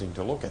refusing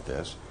to look at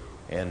this,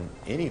 and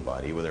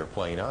anybody with their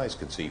plain eyes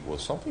could see, well,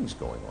 something's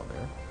going on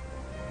there.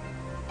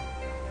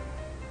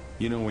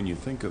 You know, when you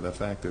think of the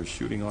fact they're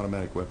shooting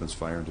automatic weapons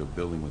fire into a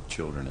building with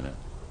children in it,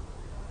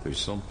 there's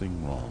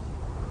something wrong.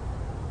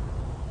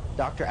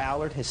 Dr.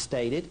 Allard has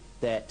stated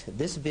that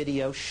this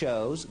video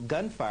shows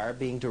gunfire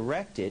being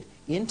directed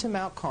into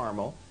Mount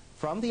Carmel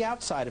from the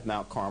outside of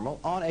Mount Carmel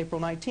on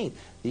April 19th.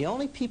 The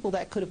only people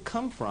that could have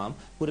come from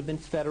would have been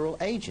federal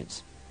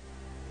agents.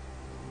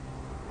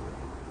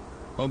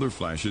 Other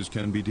flashes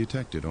can be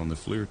detected on the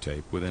FLIR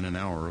tape within an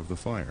hour of the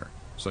fire,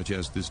 such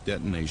as this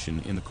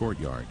detonation in the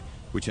courtyard,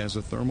 which has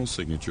a thermal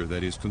signature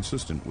that is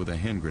consistent with a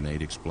hand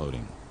grenade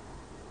exploding.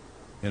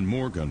 And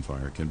more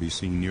gunfire can be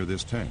seen near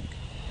this tank.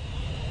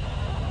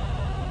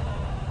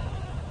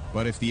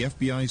 But if the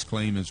FBI's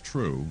claim is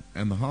true,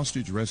 and the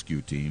hostage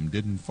rescue team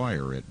didn't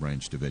fire at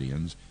Branch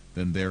Davidians,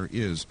 then there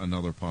is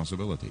another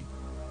possibility.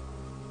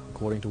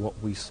 According to what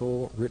we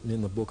saw written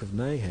in the Book of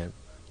Nahum,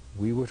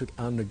 we were to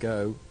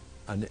undergo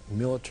a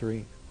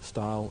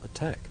military-style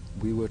attack.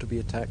 We were to be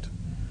attacked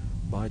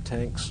by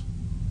tanks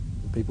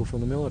and people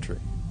from the military.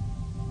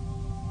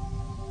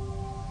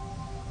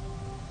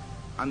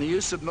 On the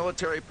use of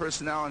military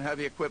personnel and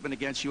heavy equipment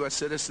against U.S.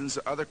 citizens,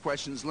 other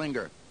questions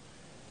linger.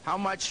 How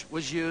much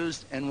was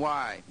used and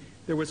why?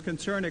 There was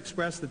concern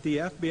expressed that the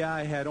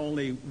FBI had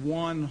only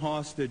one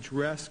hostage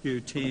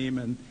rescue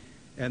team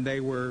and they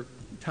were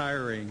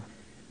tiring.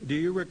 Do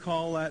you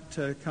recall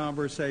that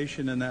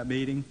conversation in that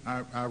meeting?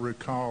 I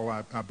recall,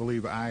 I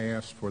believe I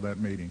asked for that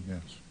meeting,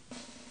 yes.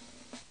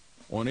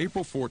 On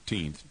April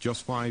 14th,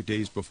 just 5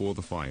 days before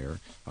the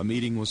fire, a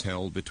meeting was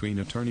held between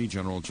Attorney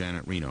General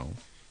Janet Reno,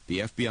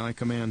 the FBI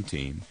command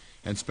team,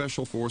 and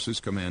Special Forces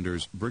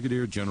commanders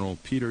Brigadier General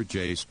Peter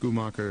J.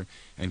 Schumacher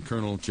and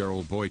Colonel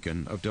Gerald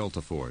Boykin of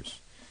Delta Force.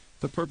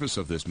 The purpose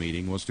of this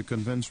meeting was to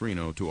convince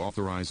Reno to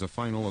authorize a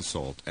final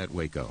assault at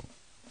WACO.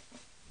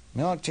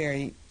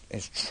 Military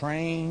is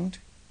trained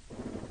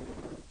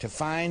to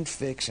find,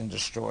 fix, and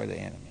destroy the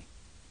enemy.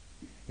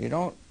 You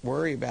don't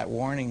worry about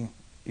warning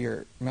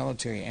your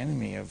military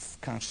enemy of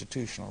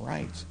constitutional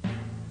rights.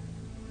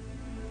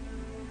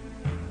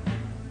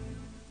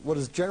 What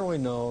is generally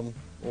known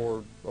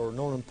or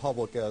known in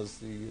public as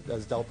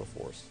Delta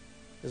Force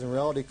is in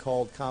reality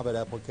called Combat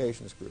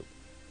Applications Group.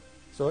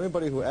 So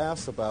anybody who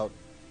asks about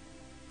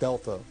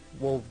Delta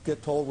will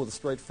get told with a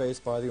straight face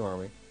by the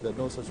Army that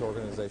no such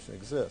organization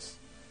exists.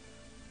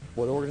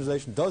 What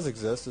organization does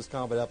exist is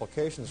Combat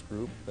Applications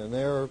Group, and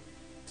their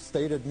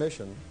stated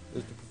mission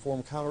is to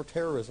perform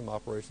counterterrorism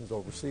operations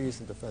overseas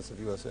in defense of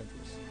U.S.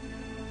 interests.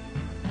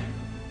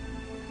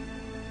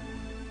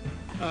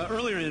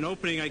 Earlier in an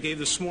opening I gave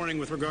this morning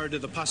with regard to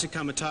the Posse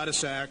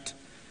Comitatus Act,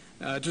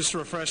 just to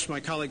refresh my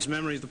colleagues'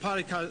 memories, the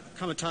Posse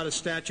Comitatus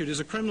statute is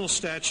a criminal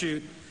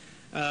statute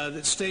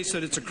that states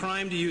that it's a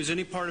crime to use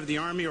any part of the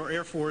Army or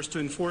Air Force to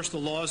enforce the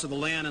laws of the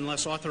land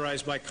unless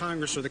authorized by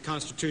Congress or the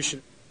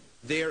Constitution.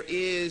 There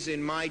is,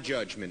 in my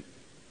judgment,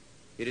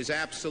 it is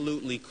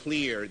absolutely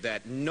clear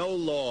that no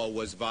law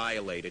was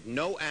violated.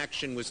 No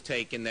action was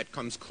taken that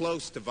comes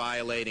close to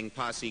violating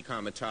Posse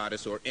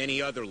Comitatus or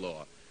any other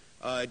law.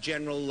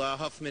 General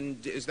Huffman,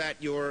 do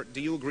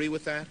you agree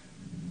with that?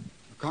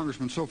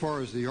 Congressman, so far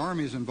as the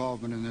Army's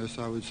involvement in this,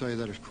 I would say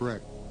that is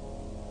correct.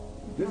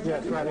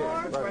 Yes, right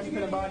here.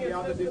 Question about the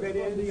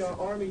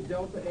Army,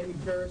 Delta, any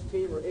terrorist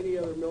team, or any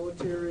other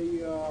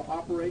military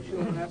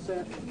operational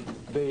asset?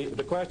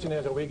 The question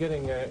is, are we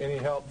getting any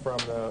help from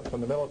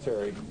the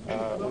military?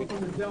 The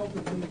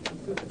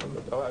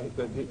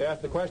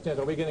question is,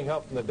 are we getting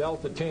help from the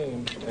Delta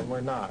team? And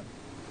we're not.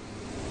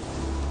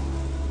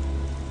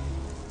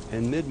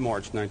 In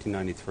mid-March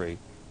 1993,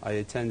 I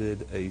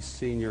attended a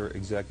senior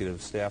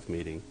executive staff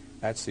meeting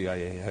at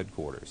CIA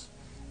headquarters,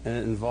 and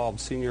it involved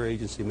senior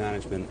agency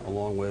management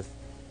along with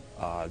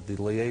the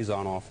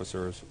liaison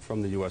officers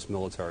from the U.S.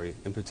 military,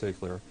 in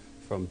particular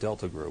from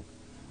Delta Group.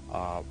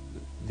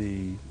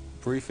 The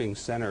briefing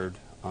centered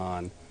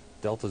on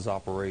Delta's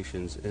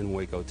operations in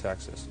Waco,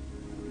 Texas.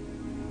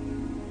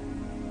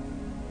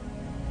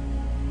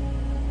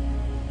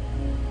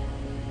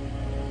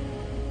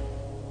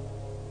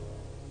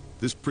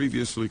 This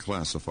previously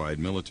classified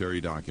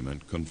military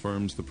document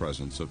confirms the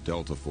presence of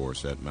Delta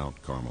Force at Mount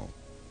Carmel.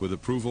 With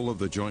approval of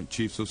the Joint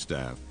Chiefs of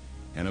Staff,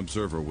 an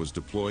observer was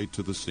deployed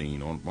to the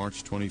scene on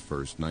March 21,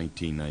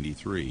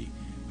 1993,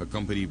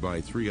 accompanied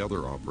by 3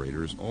 other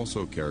operators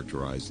also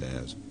characterized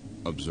as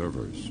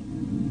observers.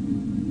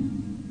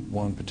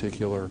 One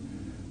particular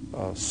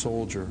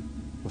soldier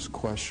was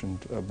questioned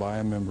by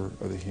a member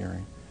of the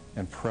hearing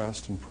and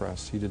pressed and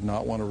pressed. He did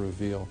not want to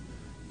reveal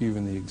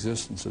even the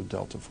existence of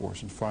Delta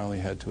Force, and finally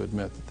had to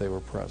admit that they were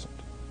present.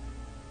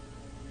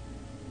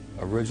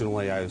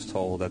 Originally, I was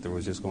told that there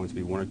was just going to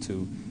be 1 or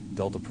 2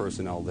 Delta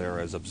personnel there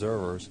as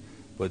observers,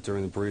 but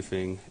during the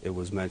briefing, it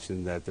was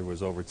mentioned that there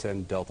was over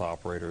 10 Delta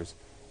operators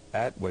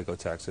at Waco,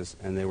 Texas,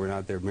 and they were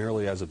not there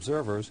merely as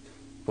observers,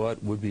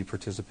 but would be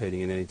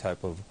participating in any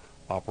type of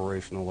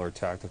operational or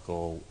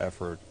tactical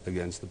effort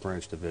against the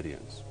Branch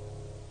Davidians.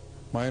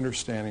 My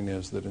understanding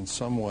is that in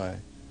some way,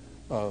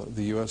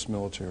 the U.S.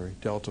 military,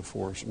 Delta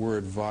Force, were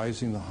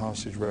advising the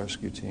hostage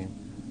rescue team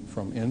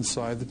from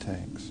inside the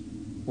tanks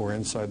or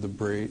inside the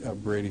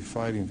Brady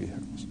fighting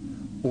vehicles,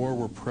 or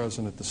were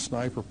present at the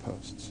sniper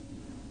posts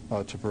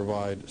to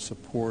provide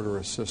support or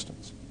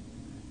assistance.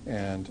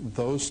 And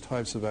those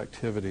types of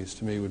activities,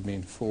 to me, would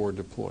mean forward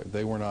deployed.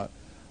 They were not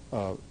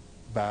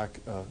back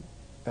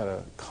at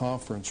a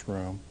conference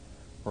room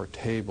or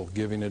table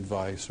giving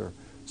advice or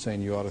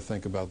saying you ought to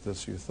think about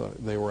this. You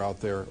thought they were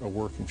out there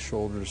working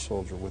shoulder to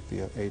shoulder with the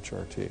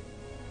HRT.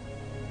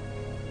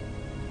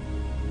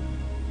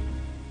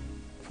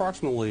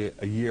 Approximately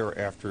a year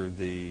after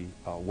the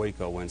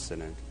Waco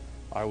incident,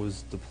 I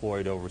was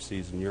deployed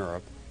overseas in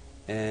Europe,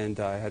 and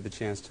I had the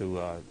chance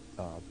to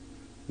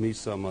meet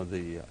some of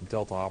the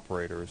Delta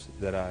operators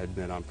that I had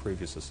met on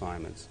previous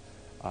assignments.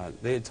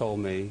 They had told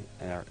me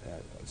on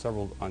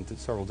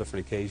several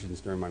different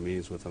occasions during my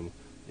meetings with them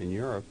in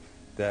Europe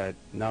that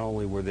not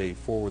only were they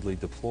forwardly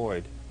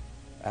deployed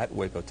at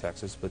Waco,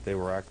 Texas, but they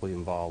were actually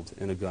involved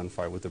in a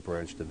gunfight with the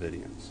Branch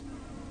Davidians.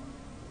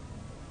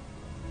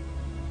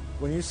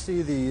 When you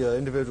see the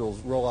individuals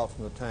roll out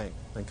from the tank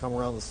and come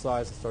around the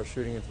sides and start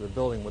shooting into the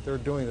building, what they're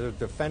doing, they're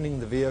defending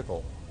the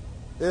vehicle.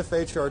 If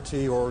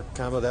HRT or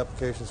Combat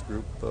Applications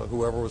Group,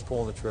 whoever was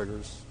pulling the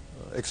triggers,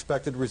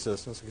 expected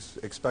resistance,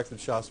 expected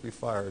shots to be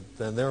fired,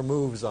 then their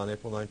moves on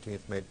April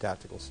 19th made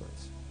tactical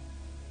sense.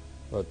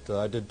 But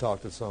I did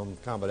talk to some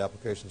Combat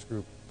Applications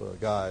Group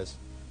guys,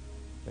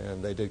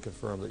 and they did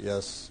confirm that,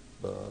 yes,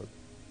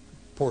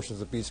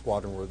 portions of B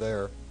Squadron were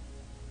there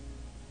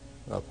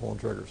pulling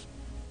triggers.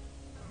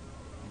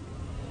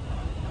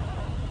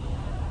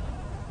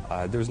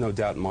 There's no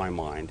doubt in my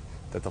mind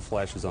that the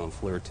flashes on the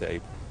FLIR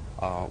tape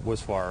was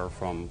fire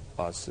from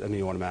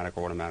semi-automatic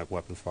or automatic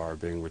weapon fire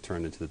being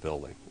returned into the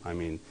building. I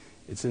mean,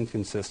 it's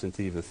inconsistent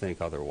to even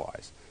think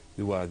otherwise.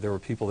 There were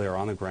people there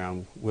on the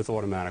ground with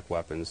automatic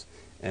weapons,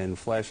 and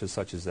flashes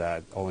such as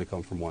that only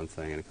come from one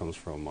thing, and it comes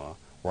from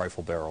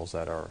rifle barrels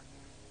that are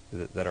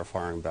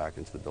firing back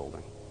into the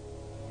building.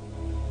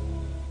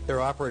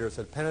 Their operators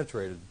had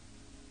penetrated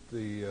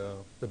the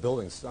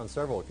buildings on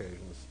several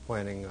occasions,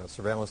 planting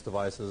surveillance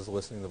devices,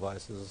 listening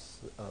devices,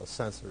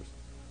 sensors.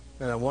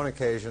 And on one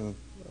occasion,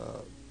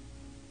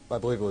 I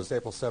believe it was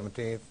April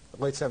 17th,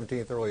 late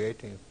 17th, early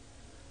 18th,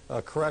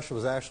 Koresh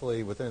was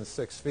actually within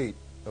 6 feet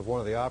of one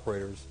of the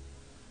operators,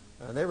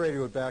 and they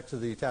radioed back to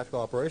the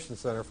Tactical Operations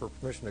Center for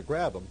permission to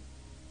grab him.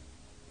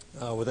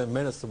 Within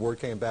minutes, the word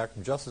came back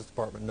from Justice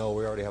Department, no,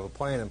 we already have a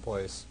plan in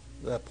place.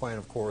 That plan,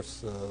 of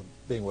course,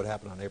 being what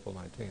happened on April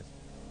 19th.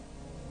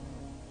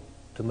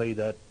 To me,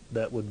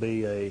 that would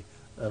be an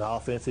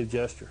offensive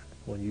gesture.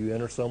 When you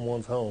enter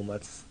someone's home,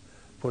 that's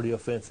pretty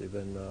offensive,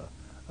 and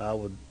I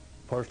would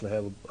personally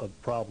have a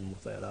problem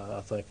with that.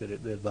 I think that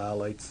it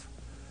violates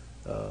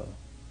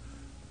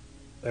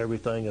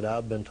everything that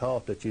I've been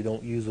taught, that you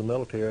don't use the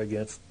military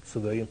against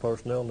civilian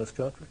personnel in this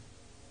country.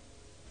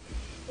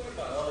 What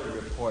about other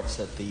reports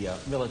that the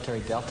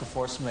military Delta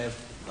Force may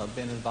have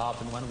been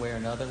involved in one way or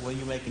another? Will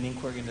you make an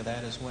inquiry into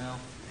that as well?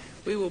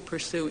 We will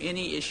pursue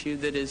any issue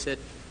that is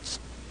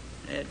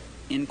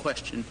in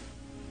question.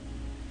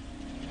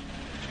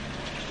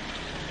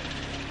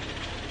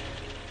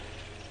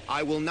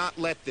 I will not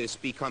let this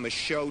become a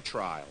show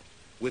trial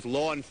with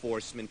law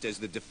enforcement as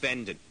the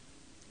defendant.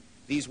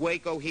 These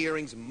Waco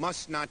hearings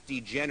must not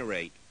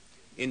degenerate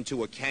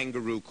into a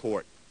kangaroo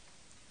court.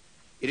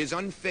 It is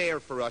unfair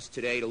for us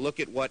today to look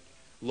at what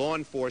law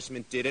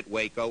enforcement did at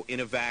Waco in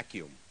a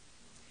vacuum.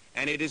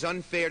 And it is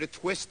unfair to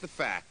twist the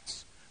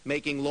facts,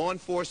 making law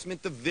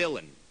enforcement the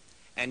villain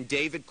and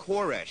David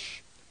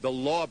Koresh, the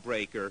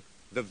lawbreaker,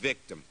 the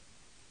victim.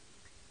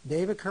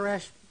 David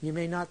Koresh, you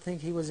may not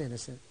think he was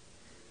innocent.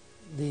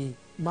 The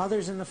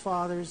mothers and the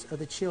fathers of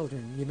the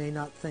children, you may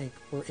not think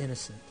were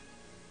innocent.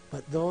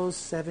 But those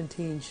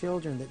 17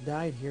 children that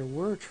died here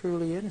were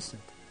truly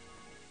innocent.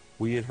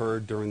 We had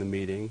heard during the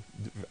meeting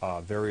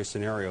various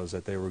scenarios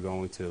that they were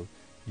going to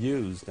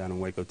use down in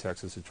Waco,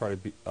 Texas to try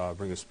to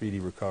bring a speedy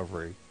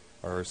recovery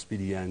or a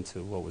speedy end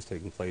to what was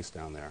taking place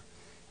down there.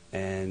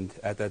 And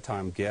at that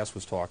time, gas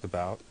was talked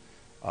about.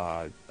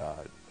 A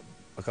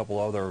couple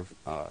other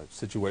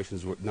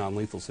situations,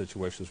 non-lethal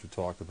situations were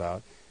talked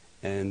about.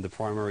 And the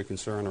primary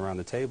concern around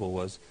the table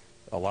was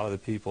a lot of the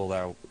people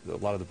a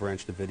lot of the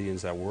Branch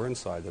Davidians that were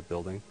inside the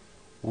building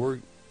were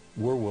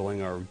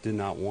willing or did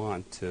not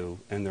want to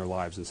end their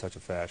lives in such a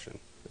fashion,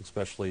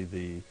 especially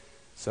the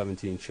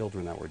 17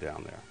 children that were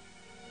down there.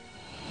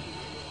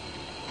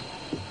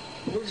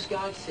 Where does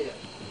God sit?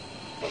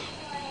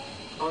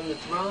 On the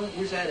throne?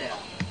 Where's that at?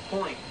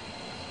 Point.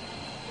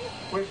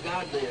 Where's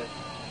God live?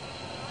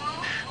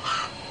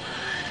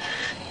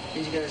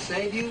 Is he going to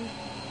save you?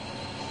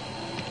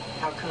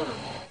 How come?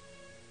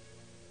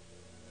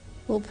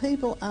 Well,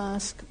 people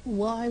ask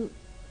why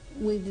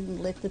we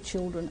didn't let the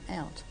children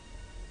out.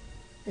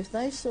 If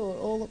they saw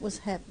all that was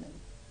happening,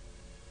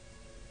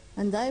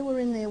 and they were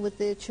in there with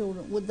their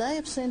children, would they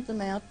have sent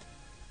them out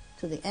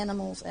to the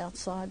animals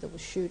outside that were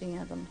shooting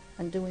at them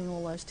and doing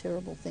all those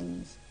terrible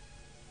things?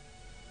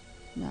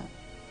 No.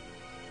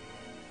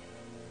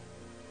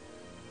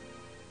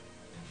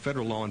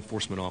 Federal law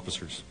enforcement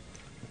officers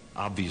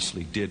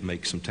obviously did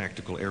make some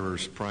tactical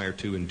errors prior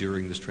to and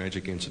during this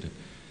tragic incident.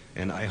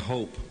 And I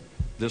hope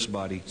this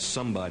body,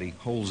 somebody,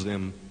 holds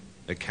them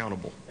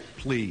accountable.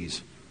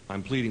 Please,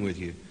 I'm pleading with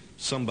you,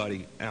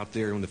 somebody out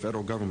there in the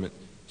federal government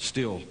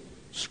still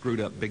screwed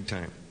up big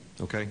time,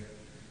 okay?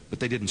 But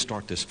they didn't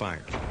start this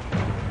fire.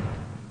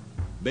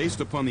 Based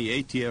upon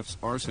the ATF's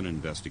arson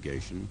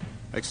investigation,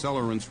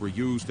 accelerants were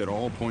used at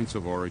all points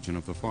of origin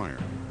of the fire.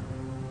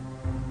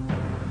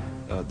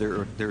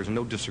 There is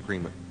no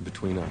disagreement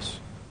between us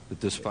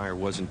that this fire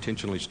was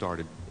intentionally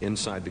started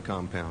inside the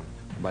compound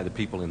by the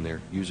people in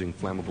there using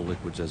flammable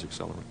liquids as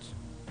accelerants.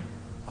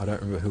 I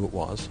don't remember who it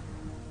was,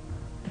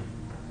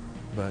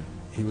 but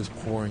he was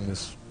pouring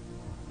this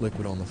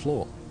liquid on the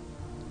floor.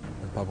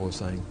 And Papa was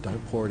saying,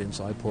 don't pour it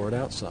inside, pour it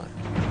outside.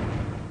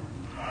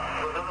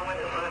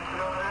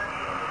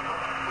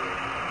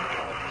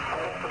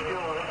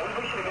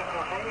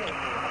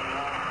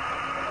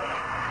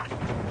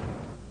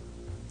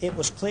 It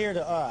was clear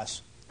to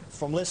us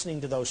from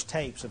listening to those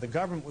tapes that the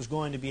government was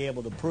going to be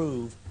able to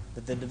prove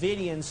that the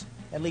Davidians,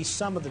 at least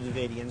some of the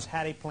Davidians,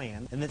 had a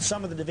plan, and that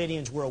some of the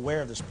Davidians were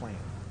aware of this plan.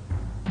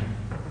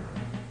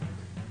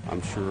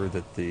 I'm sure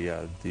that the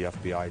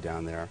FBI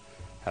down there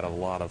had a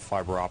lot of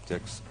fiber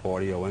optics,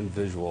 audio, and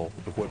visual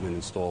equipment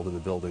installed in the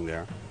building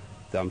there.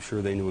 I'm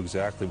sure they knew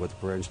exactly what the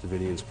Branch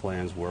Davidians'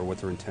 plans were, what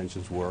their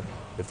intentions were,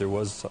 if there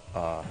was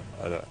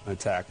an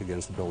attack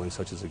against the building,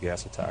 such as a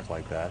gas attack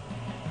like that.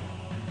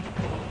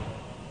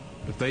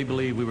 If they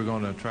believed we were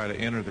going to try to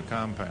enter the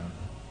compound,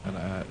 and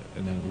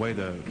the way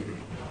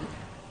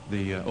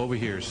the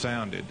overhears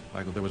sounded,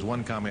 like there was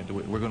one comment,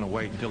 we're going to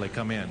wait until they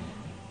come in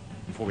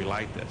before we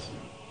light this.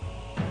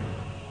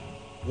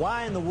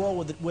 Why in the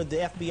world would the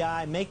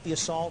FBI make the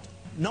assault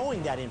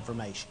knowing that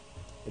information?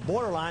 It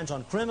borderlines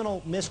on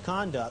criminal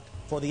misconduct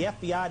for the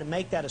FBI to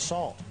make that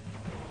assault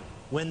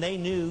when they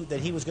knew that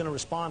he was going to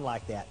respond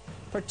like that,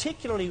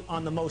 particularly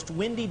on the most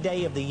windy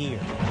day of the year.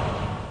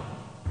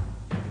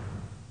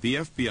 The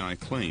FBI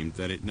claimed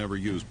that it never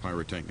used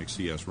pyrotechnic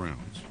CS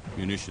rounds,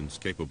 munitions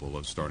capable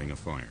of starting a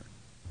fire.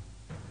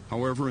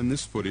 However, in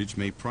this footage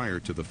made prior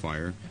to the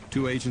fire,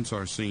 two agents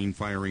are seen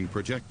firing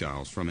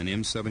projectiles from an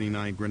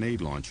M79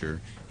 grenade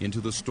launcher into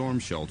the storm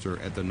shelter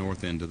at the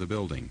north end of the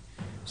building.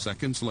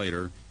 Seconds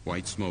later,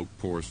 white smoke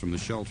pours from the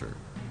shelter.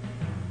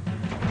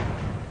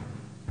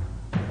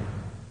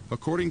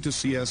 According to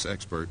CS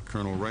expert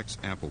Colonel Rex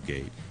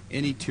Applegate,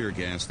 any tear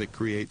gas that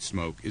creates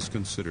smoke is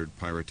considered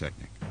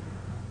pyrotechnic.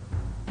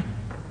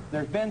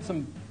 There's been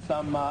some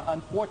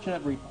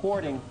unfortunate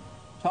reporting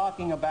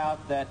talking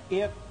about that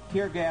if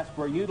tear gas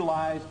were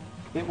utilized,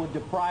 it would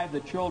deprive the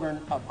children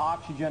of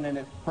oxygen and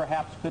it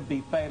perhaps could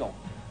be fatal.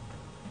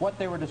 What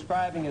they were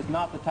describing is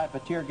not the type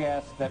of tear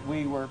gas that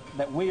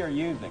we are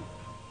using.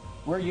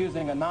 We're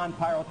using a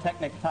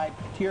non-pyrotechnic type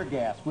tear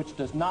gas, which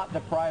does not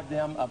deprive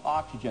them of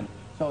oxygen,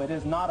 so it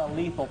is not a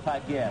lethal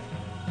type gas.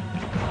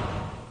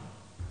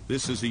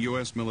 This is a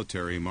U.S.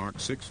 military Mark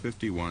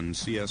 651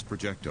 CS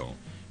projectile,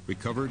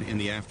 recovered in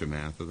the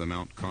aftermath of the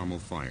Mount Carmel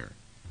fire.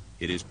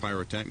 It is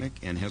pyrotechnic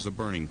and has a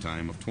burning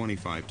time of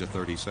 25 to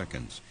 30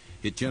 seconds.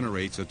 It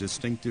generates a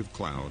distinctive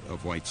cloud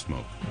of white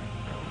smoke.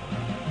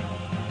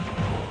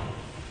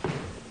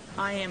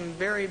 I am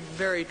very,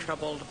 very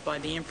troubled by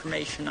the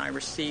information I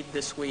received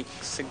this week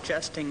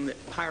suggesting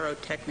that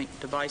pyrotechnic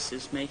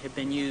devices may have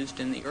been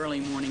used in the early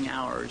morning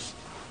hours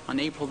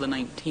on April the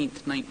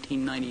 19th,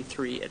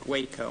 1993 at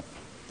WACO.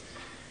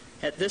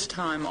 At this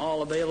time,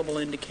 all available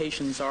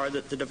indications are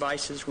that the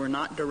devices were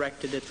not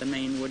directed at the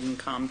main wooden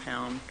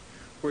compound,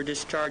 were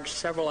discharged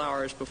several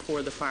hours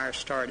before the fire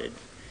started,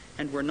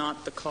 and were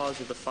not the cause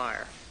of the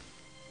fire.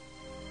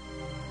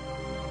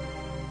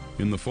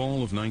 In the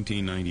fall of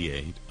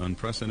 1998,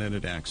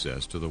 unprecedented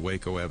access to the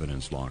WACO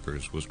evidence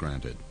lockers was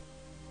granted.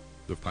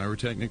 The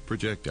pyrotechnic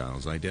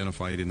projectiles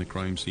identified in the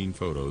crime scene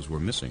photos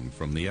were missing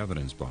from the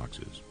evidence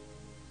boxes.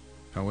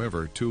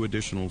 However, 2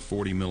 additional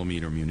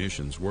 40mm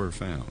munitions were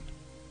found.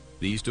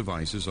 These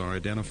devices are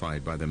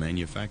identified by the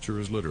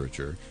manufacturer's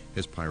literature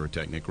as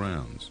pyrotechnic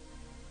rounds.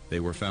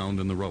 They were found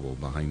in the rubble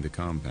behind the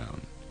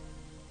compound.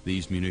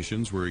 These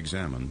munitions were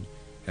examined,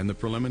 and the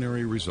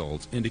preliminary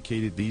results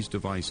indicated these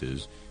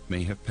devices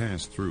may have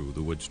passed through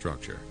the wood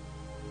structure.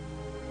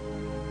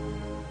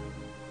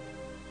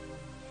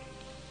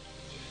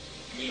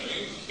 You know,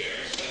 you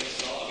embarrassed by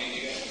this all. I mean,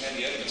 you guys have had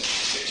the evidence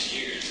for 6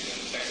 years, and then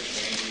the Texas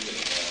Rangers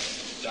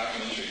and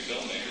documentary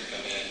filmmakers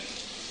come in.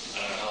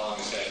 I don't know how long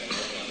this guy's been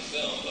working on the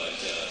film, but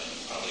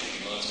probably a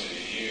few months, maybe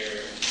a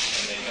year,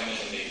 and they come in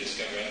and they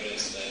discover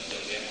evidence that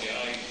the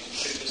FBI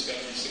couldn't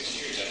discover in 6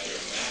 years after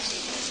a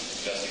massive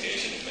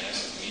investigation and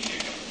massive media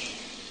coverage.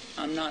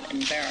 I'm not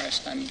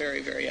embarrassed. I'm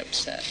very, very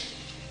upset.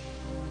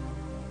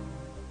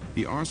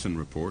 The arson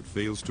report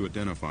fails to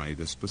identify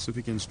the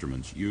specific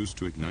instruments used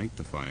to ignite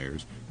the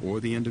fires or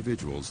the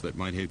individuals that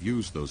might have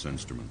used those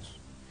instruments.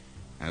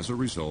 As a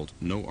result,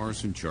 no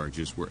arson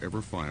charges were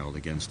ever filed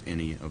against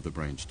any of the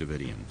Branch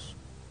Davidians.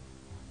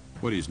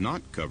 What is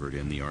not covered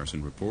in the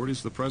arson report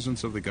is the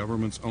presence of the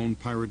government's own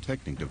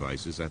pyrotechnic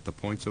devices at the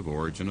points of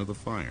origin of the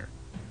fire.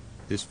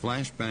 This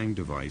flashbang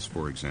device,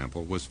 for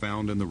example, was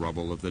found in the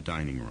rubble of the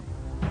dining room.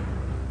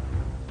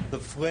 The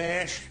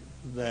flash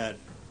that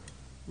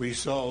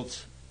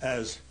results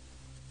as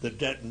the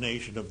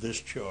detonation of this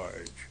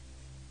charge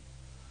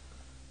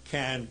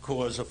can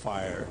cause a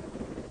fire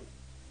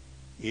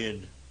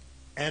in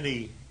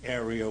any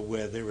area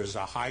where there is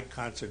a high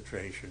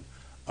concentration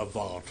of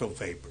volatile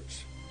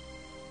vapors.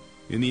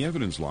 In the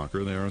evidence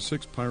locker, there are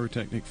 6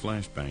 pyrotechnic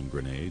flashbang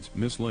grenades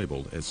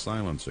mislabeled as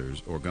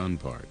silencers or gun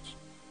parts.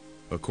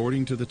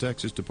 According to the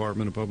Texas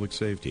Department of Public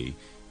Safety,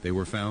 they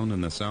were found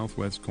in the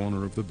southwest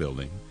corner of the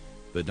building,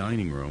 the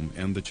dining room,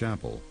 and the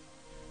chapel,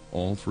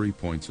 all 3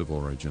 points of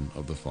origin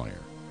of the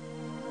fire.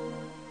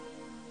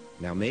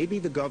 Now maybe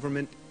the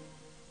government,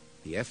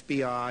 the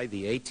FBI,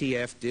 the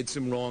ATF did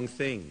some wrong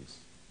things,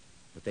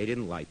 but they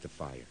didn't light the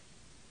fire.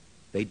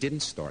 They didn't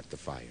start the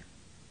fire.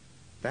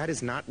 That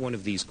is not one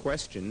of these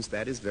questions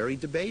that is very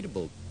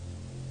debatable.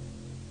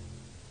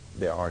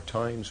 There are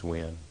times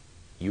when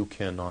you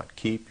cannot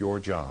keep your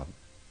job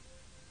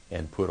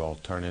and put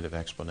alternative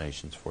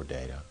explanations for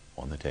data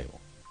on the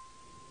table.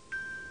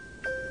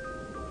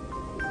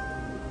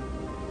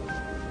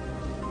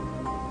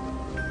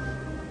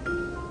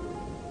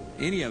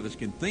 Any of us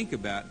can think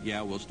about,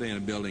 yeah, we'll stay in a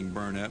building,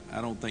 burn up.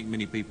 I don't think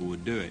many people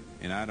would do it,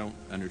 and I don't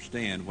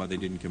understand why they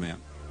didn't come out.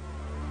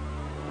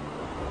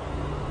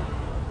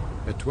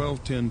 At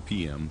 12:10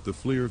 p.m., the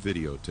FLIR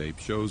videotape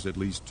shows at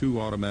least 2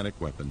 automatic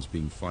weapons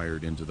being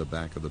fired into the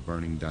back of the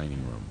burning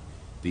dining room,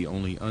 the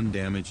only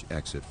undamaged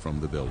exit from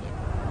the building.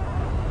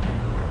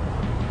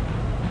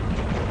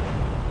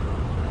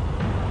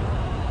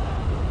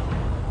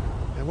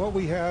 And what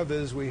we have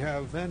is we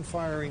have men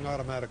firing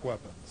automatic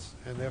weapons,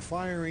 and they're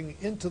firing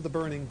into the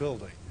burning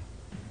building.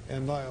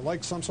 And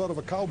like some sort of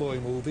a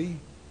cowboy movie,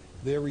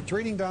 they're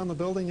retreating down the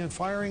building and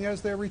firing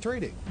as they're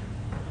retreating.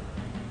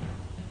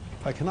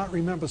 I cannot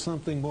remember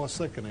something more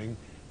sickening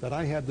that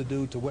I had to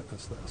do to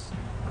witness this.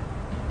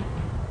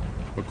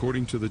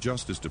 According to the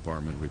Justice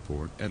Department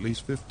report, at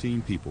least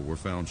 15 people were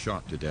found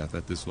shot to death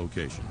at this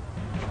location.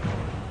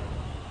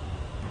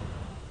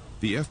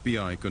 The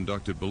FBI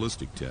conducted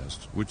ballistic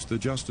tests, which the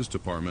Justice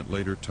Department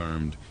later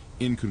termed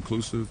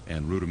inconclusive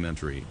and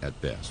rudimentary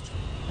at best.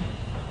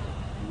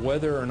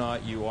 Whether or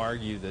not you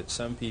argue that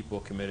some people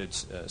committed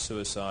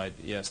suicide,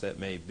 yes, that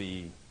may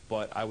be,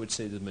 but I would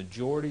say the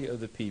majority of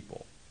the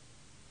people,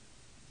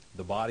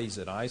 the bodies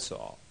that I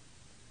saw,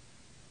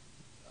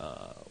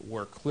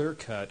 were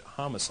clear-cut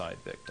homicide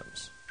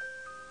victims.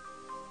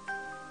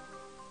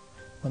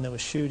 When there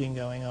was shooting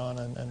going on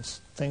and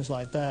things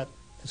like that,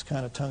 it's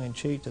kind of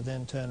tongue-in-cheek to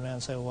then turn around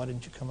and say, well, why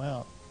didn't you come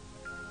out?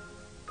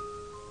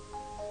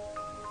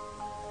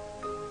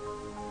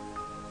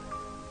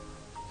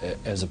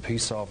 As a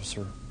peace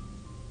officer,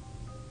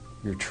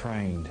 you're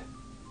trained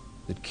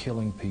that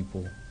killing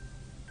people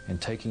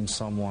and taking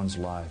someone's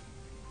life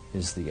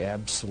is the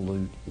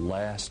absolute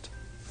last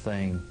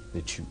thing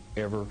that you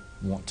ever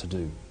want to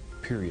do,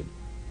 period.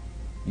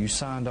 You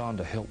signed on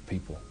to help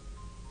people.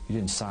 You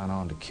didn't sign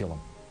on to kill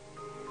them.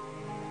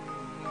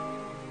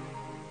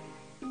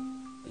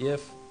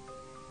 If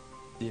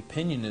the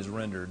opinion is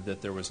rendered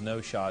that there was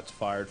no shots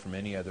fired from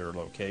any other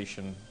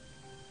location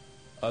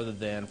other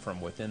than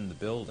from within the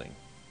building,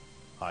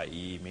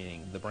 i.e.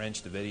 meaning the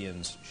Branch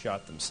Davidians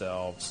shot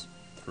themselves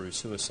through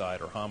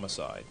suicide or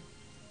homicide,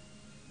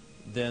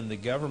 then the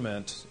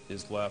government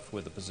is left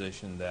with the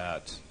position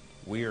that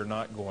we are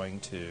not going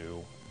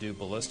to do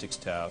ballistics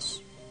tests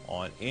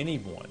on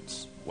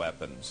anyone's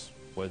weapons,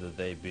 whether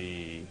they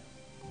be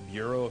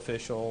Bureau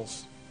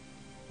officials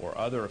or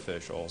other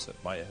officials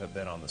that might have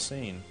been on the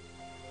scene.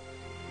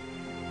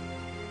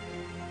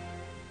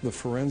 The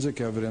forensic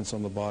evidence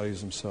on the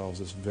bodies themselves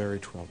is very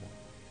troubling.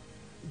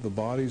 The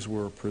bodies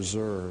were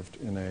preserved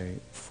in a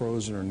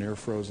frozen or near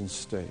frozen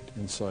state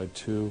inside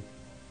 2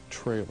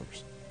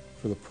 trailers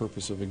for the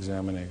purpose of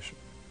examination.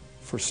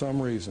 For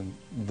some reason,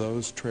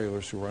 those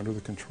trailers who were under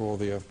the control of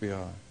the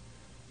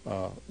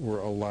FBI were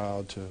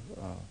allowed to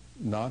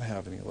not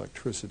have any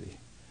electricity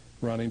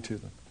running to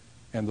them,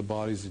 and the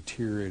bodies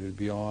deteriorated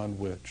beyond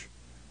which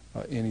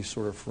any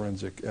sort of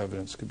forensic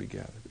evidence could be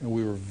gathered. And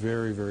we were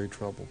very, very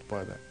troubled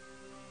by that.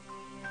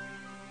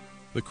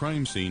 The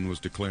crime scene was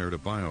declared a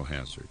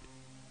biohazard,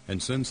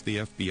 and since the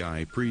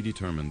FBI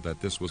predetermined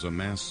that this was a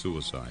mass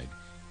suicide,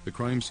 the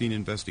crime scene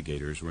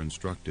investigators were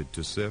instructed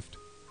to sift,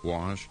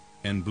 wash,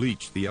 and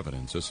bleach the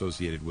evidence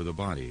associated with the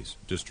bodies,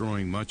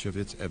 destroying much of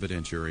its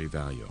evidentiary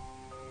value.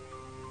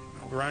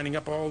 Grinding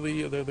up all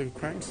the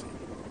crime scene.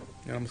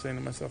 You know, I'm saying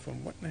to myself, well,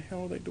 what in the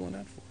hell are they doing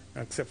that for?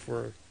 Except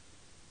for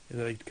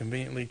they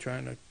conveniently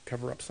trying to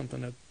cover up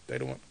something that they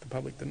don't want the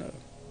public to know.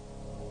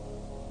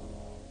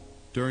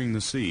 During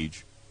the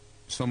siege,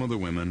 some of the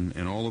women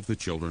and all of the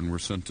children were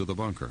sent to the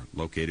bunker,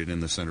 located in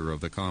the center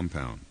of the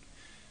compound.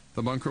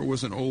 The bunker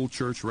was an old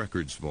church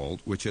records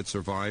vault which had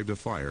survived a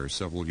fire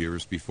several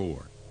years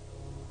before.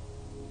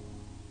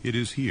 It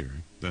is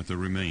here that the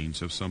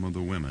remains of some of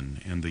the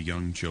women and the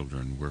young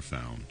children were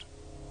found.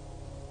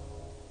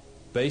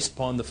 Based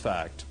upon the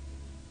fact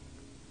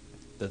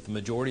that the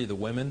majority of the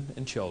women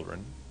and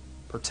children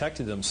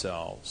protected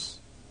themselves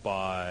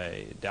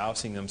by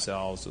dousing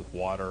themselves with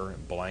water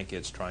and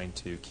blankets, trying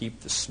to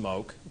keep the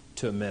smoke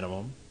to a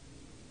minimum,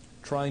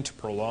 trying to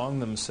prolong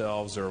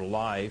themselves, their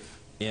life,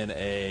 in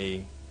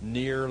a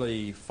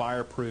nearly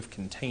fireproof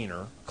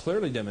container,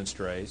 clearly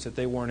demonstrates that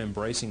they weren't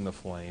embracing the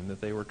flame,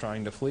 that they were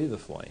trying to flee the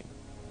flame.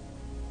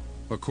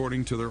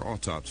 According to their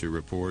autopsy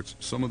reports,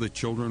 some of the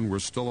children were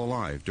still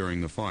alive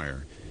during the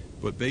fire,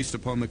 but based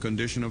upon the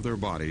condition of their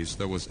bodies,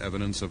 there was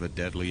evidence of a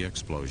deadly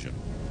explosion.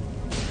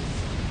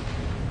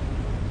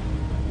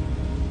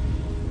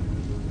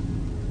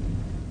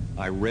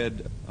 I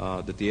read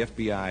that the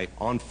FBI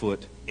on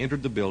foot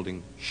entered the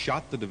building,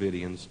 shot the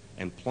Davidians,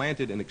 and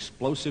planted an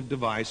explosive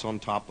device on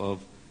top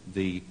of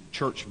the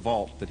church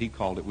vault that he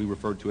called it. We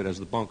referred to it as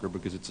the bunker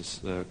because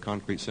it's a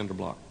concrete cinder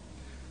block.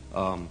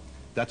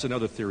 That's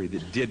another theory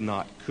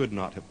that could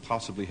not have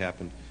possibly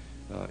happened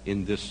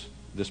in this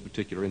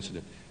particular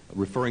incident.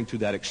 Referring to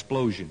that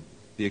explosion.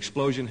 The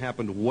explosion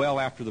happened well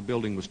after the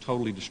building was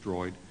totally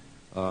destroyed.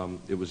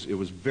 It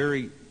was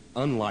very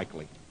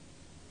unlikely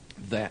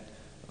that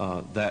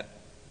that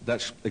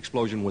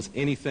explosion was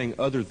anything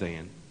other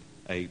than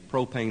a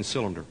propane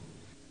cylinder.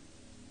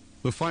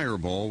 The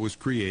fireball was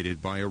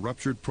created by a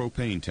ruptured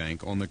propane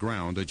tank on the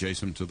ground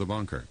adjacent to the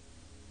bunker.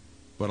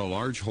 But a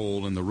large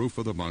hole in the roof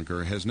of the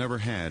bunker has never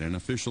had an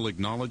official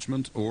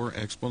acknowledgement or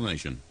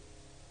explanation.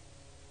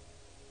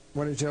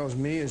 What it tells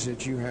me is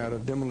that you had a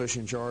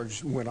demolition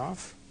charge went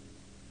off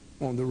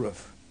on the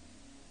roof.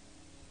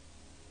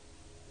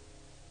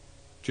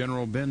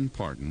 General Ben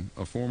Parton,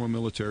 a former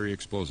military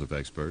explosive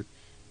expert,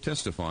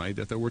 testified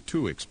that there were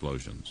 2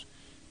 explosions.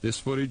 This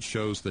footage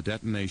shows the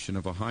detonation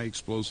of a high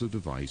explosive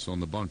device on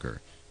the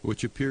bunker,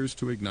 which appears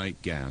to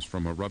ignite gas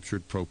from a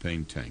ruptured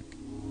propane tank.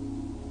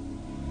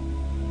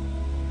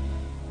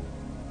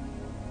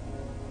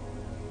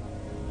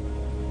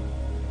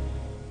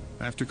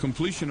 After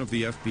completion of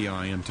the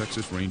FBI and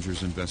Texas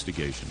Rangers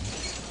investigation,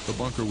 the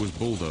bunker was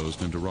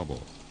bulldozed into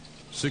rubble.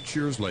 6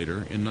 years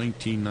later, in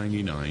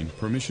 1999,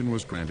 permission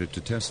was granted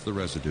to test the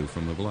residue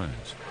from the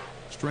blast.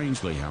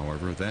 Strangely,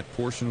 however, that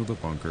portion of the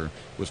bunker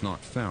was not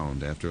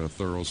found after a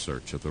thorough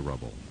search of the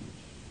rubble.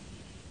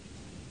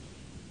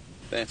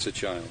 That's a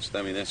child's.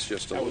 I mean, that's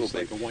just a that little was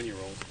bit. like a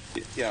 1-year-old.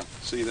 Yeah,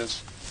 see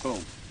this?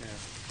 Boom.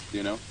 Yeah.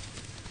 You know?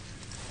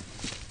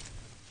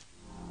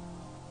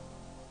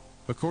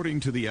 According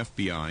to the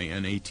FBI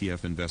and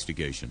ATF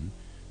investigation,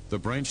 the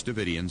Branch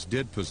Davidians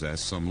did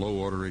possess some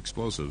low-order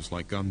explosives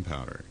like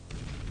gunpowder.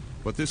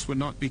 But this would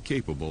not be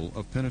capable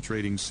of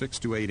penetrating 6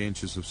 to 8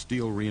 inches of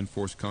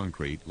steel-reinforced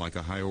concrete like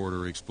a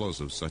high-order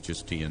explosive such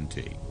as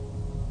TNT.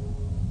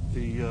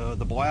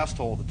 The blast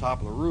hole at the top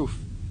of the roof,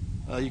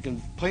 you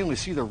can plainly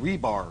see the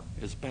rebar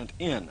is bent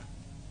in.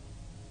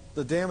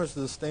 The damage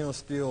to the stainless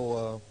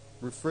steel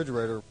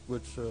refrigerator,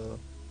 which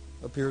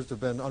appears to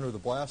have been under the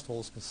blast hole,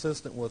 is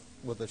consistent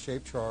with a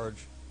shape charge.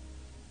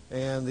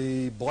 And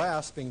the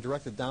blast being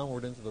directed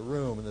downward into the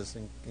room, in this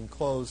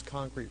enclosed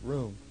concrete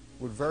room,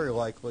 would very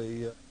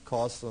likely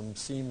cause some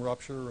seam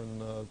rupture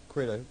and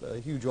create a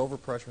huge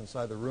overpressure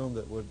inside the room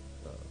that would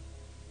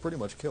pretty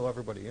much kill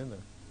everybody in there.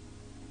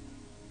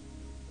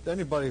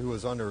 Anybody who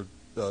was under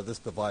this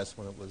device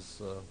when it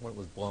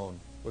was blown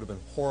would have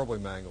been horribly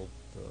mangled,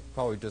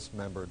 probably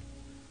dismembered,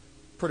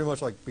 pretty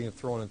much like being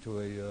thrown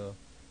into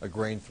a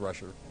grain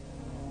thresher.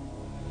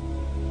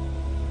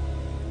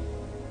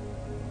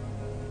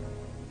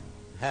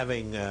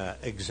 Having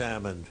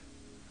examined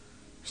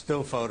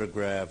still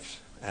photographs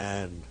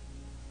and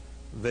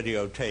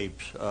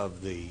videotapes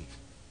of the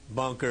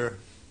bunker,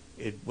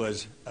 it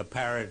was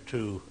apparent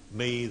to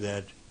me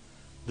that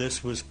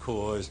this was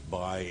caused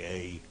by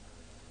a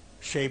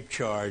shape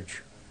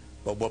charge.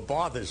 But what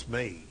bothers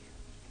me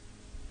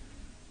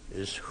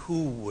is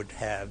who would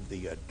have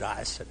the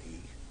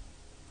audacity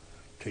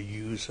to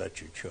use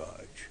such a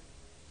charge.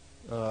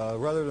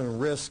 Rather than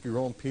risk your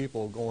own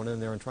people going in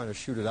there and trying to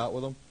shoot it out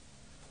with them,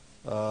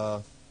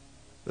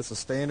 it's a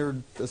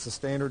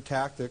standard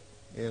tactic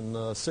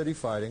in city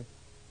fighting,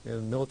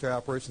 in military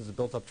operations of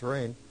built-up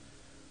terrain,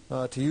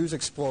 to use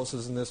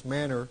explosives in this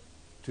manner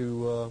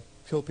to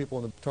kill people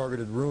in the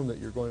targeted room that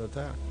you're going to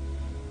attack.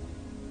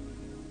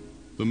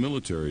 The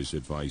military's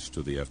advice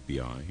to the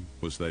FBI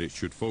was that it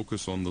should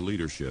focus on the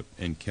leadership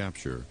and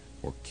capture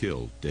or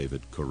kill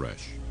David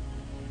Koresh.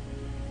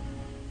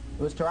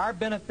 It was to our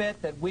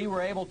benefit that we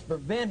were able to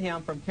prevent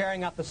him from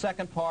carrying out the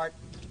second part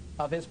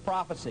of his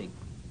prophecy,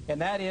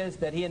 and that is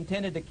that he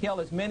intended to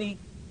kill as many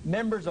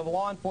members of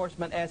law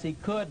enforcement as he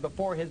could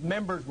before his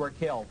members were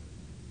killed.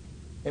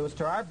 It was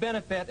to our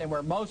benefit, and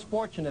we're most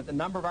fortunate that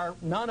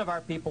none of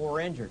our people were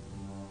injured.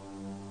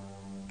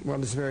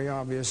 Well, it's very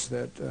obvious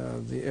that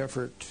the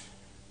effort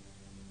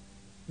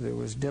that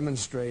was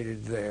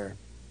demonstrated there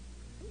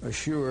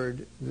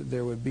assured that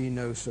there would be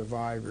no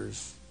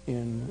survivors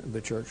in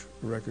the church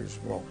records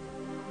vault.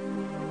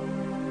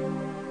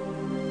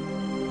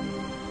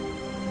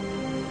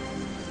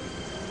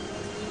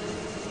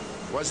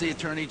 Was the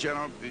Attorney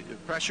General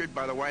pressured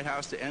by the White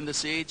House to end the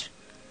siege?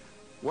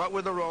 What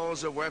were the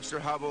roles of Webster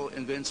Hubbell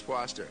and Vince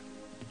Foster?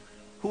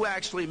 Who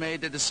actually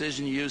made the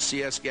decision to use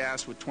CS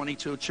gas with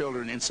 22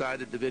 children inside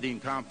the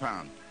Davidian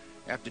compound?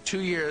 After 2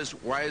 years,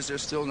 why is there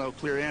still no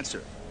clear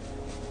answer?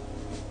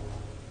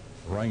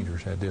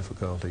 Rangers had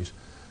difficulties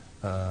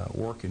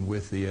working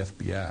with the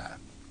FBI.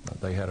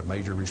 They had a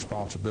major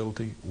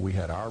responsibility. We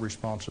had our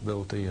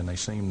responsibility, and they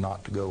seemed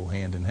not to go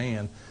hand in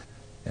hand.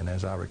 And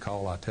as I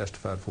recall, I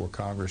testified before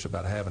Congress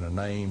about having a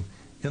name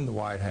in the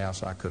White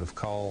House I could have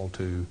called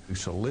to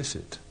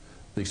solicit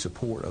the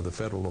support of the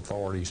federal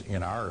authorities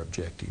in our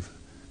objective.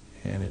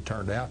 And it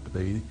turned out to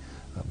be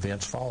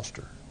Vince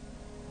Foster.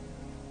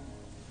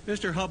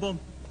 Mr. Hubbell,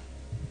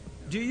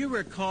 do you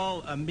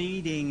recall a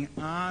meeting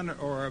on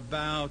or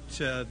about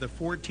the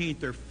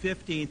 14th or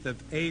 15th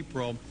of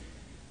April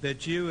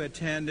that you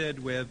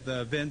attended with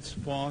Vince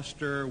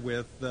Foster,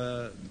 with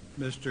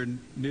Mr.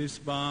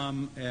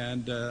 Nussbaum,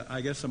 and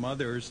I guess some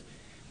others,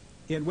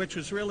 in which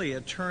was really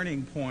a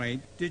turning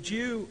point? Did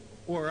you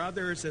or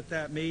others at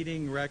that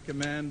meeting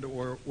recommend,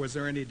 or was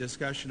there any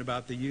discussion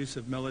about the use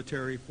of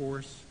military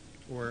force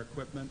or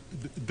equipment?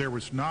 There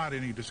was not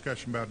any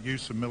discussion about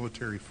use of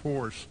military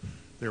force.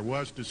 There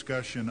was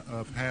discussion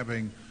of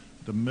having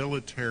the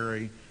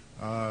military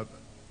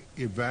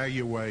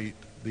evaluate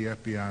the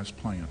FBI's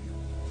plan.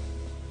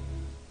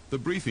 The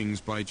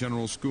briefings by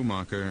General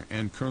Schumacher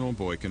and Colonel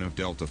Boykin of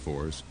Delta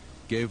Force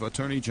gave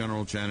Attorney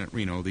General Janet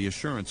Reno the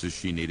assurances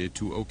she needed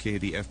to okay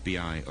the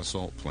FBI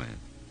assault plan.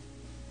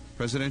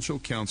 Presidential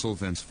counsel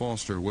Vince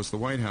Foster was the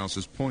White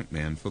House's point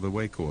man for the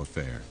WACO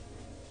affair.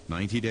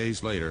 90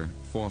 days later,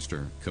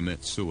 Foster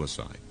commits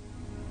suicide.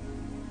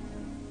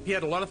 He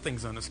had a lot of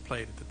things on his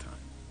plate at the time,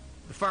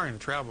 the firing the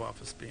travel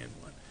office being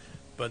one,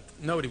 but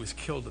nobody was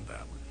killed in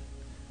that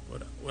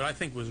one. What I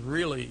think was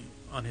really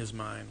on his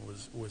mind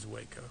was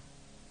WACO.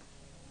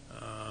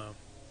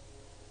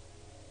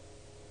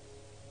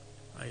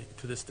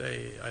 To this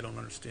day, I don't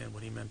understand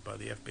what he meant by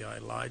the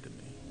FBI lied to me.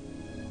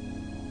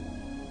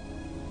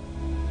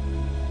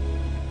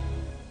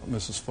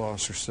 Mrs.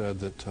 Foster said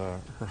that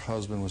her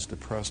husband was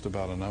depressed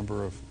about a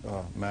number of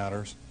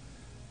matters,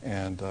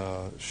 and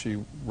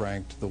she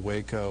ranked the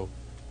WACO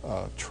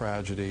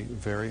tragedy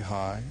very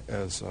high,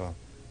 as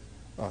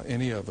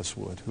any of us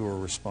would who are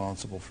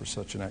responsible for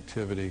such an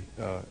activity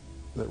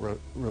that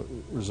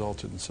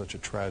resulted in such a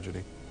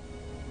tragedy.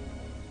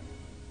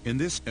 In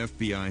this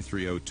FBI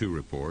 302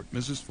 report,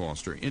 Mrs.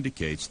 Foster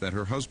indicates that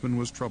her husband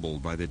was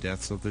troubled by the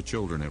deaths of the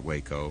children at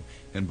WACO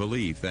and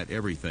believed that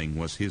everything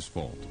was his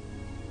fault.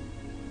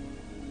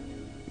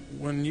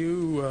 When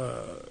you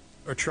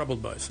are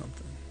troubled by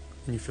something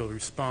and you feel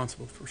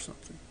responsible for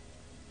something,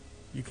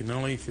 you can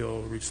only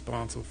feel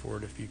responsible for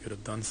it if you could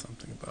have done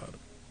something about it.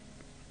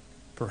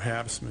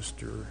 Perhaps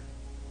Mr.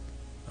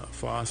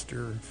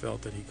 Foster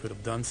felt that he could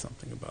have done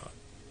something about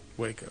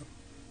WACO,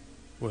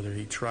 whether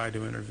he tried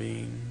to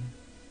intervene,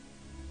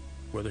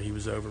 whether he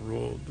was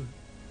overruled.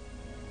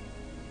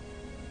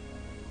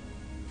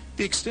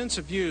 The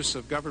extensive use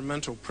of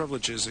governmental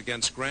privileges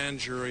against grand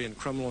jury and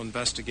criminal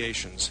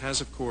investigations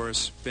has, of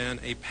course, been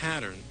a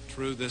pattern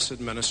through this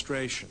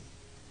administration.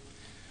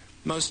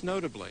 Most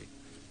notably,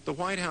 the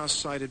White House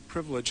cited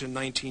privilege in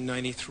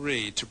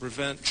 1993 to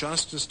prevent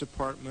Justice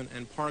Department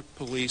and Park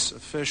Police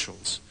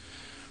officials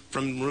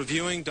from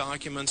reviewing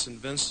documents in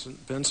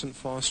Vincent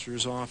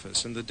Foster's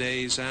office in the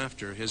days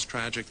after his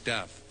tragic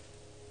death.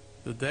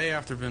 The day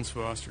after Vince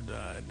Foster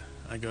died,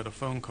 I got a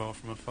phone call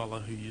from a fellow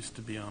who used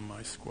to be on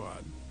my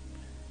squad,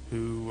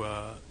 who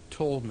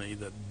told me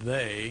that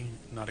they,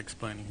 not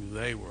explaining who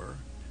they were,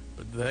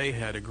 but they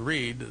had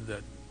agreed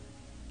that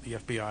the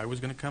FBI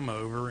was going to come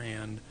over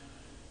and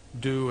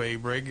do a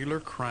regular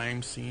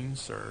crime scene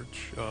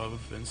search of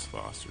Vince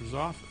Foster's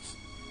office.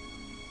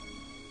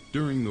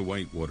 During the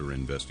Whitewater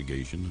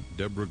investigation,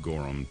 Deborah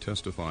Gorham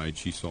testified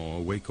she saw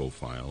a WACO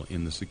file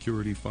in the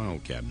security file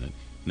cabinet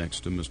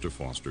next to Mr.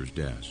 Foster's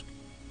desk.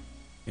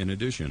 In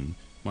addition,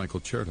 Michael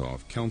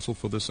Chertoff, counsel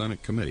for the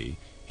Senate committee,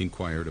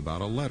 inquired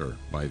about a letter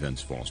by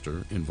Vince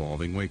Foster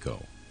involving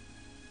WACO.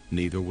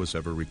 Neither was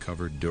ever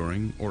recovered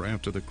during or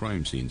after the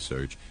crime scene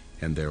search,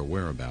 and their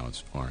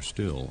whereabouts are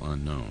still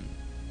unknown.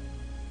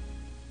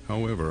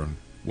 However,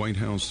 White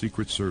House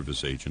Secret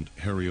Service agent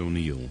Harry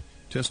O'Neill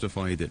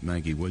testified that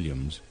Maggie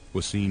Williams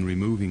was seen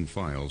removing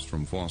files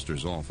from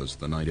Foster's office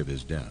the night of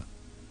his death.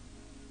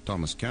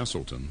 Thomas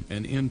Castleton,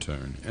 an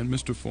intern and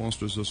Mr.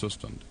 Foster's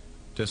assistant,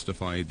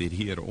 testified that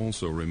he had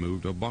also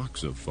removed a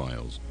box of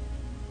files.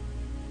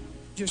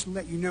 Just to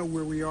let you know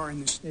where we are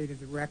in the state of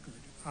the record.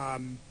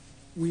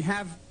 We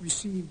have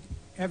received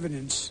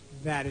evidence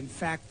that, in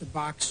fact, the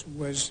box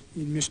was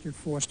in Mr.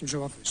 Foster's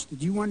office.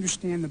 Did you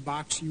understand the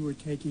box you were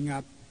taking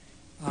up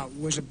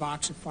was a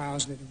box of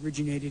files that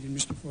originated in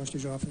Mr.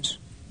 Foster's office?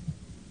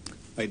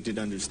 I did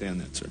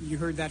understand that, sir. You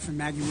heard that from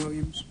Maggie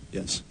Williams?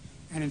 Yes.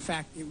 And in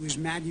fact, it was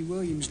Maggie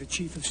Williams, the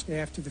Chief of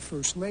Staff to the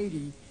First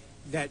Lady,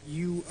 that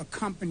you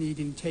accompanied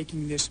in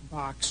taking this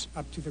box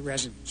up to the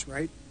residence,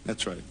 right?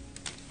 That's right.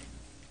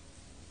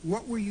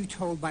 What were you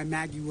told by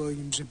Maggie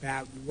Williams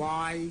about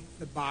why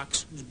the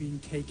box was being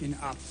taken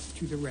up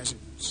to the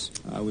residence?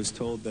 I was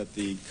told that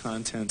the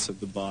contents of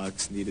the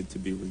box needed to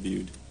be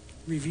reviewed.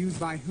 Reviewed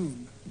by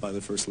whom? By the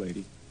First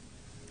Lady.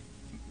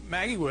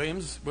 Maggie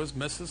Williams was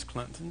Mrs.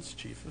 Clinton's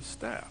chief of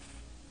staff.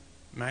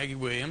 Maggie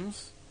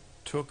Williams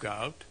took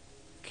out,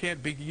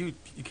 you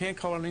can't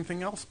call it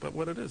anything else but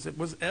what it is. It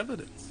was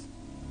evidence.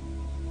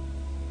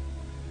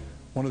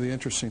 One of the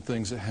interesting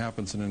things that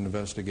happens in an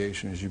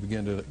investigation is you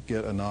begin to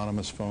get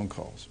anonymous phone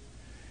calls.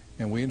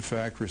 And we, in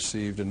fact,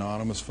 received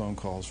anonymous phone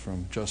calls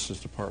from Justice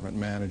Department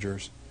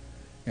managers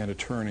and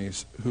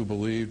attorneys who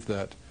believed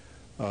that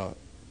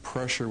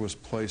pressure was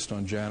placed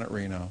on Janet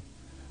Reno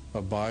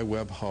by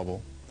Webb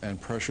Hubbell, and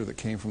pressure that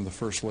came from the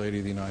First Lady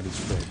of the United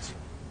States.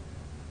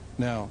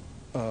 Now,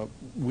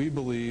 we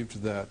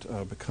believed that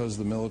because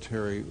the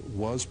military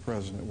was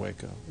present at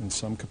WACO in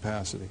some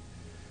capacity,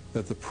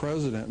 that the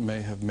President may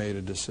have made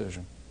a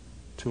decision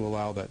to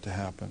allow that to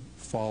happen,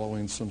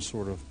 following some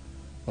sort of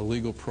a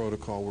legal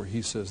protocol where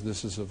he says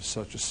this is of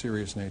such a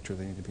serious nature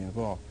they need to be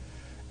involved.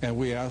 And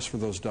we asked for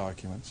those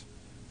documents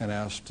and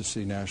asked to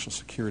see National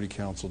Security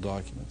Council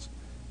documents.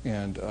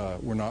 And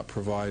were not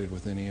provided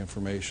with any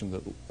information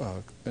that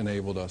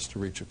enabled us to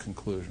reach a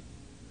conclusion.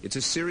 It's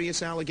a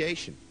serious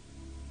allegation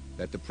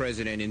that the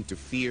President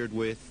interfered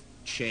with,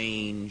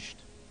 changed,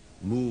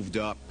 moved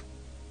up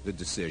the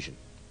decision.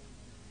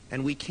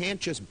 And we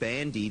can't just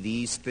bandy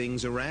these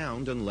things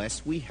around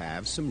unless we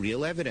have some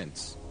real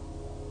evidence.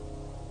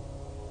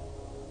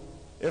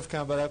 If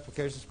Combat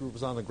Applications Group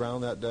was on the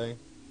ground that day,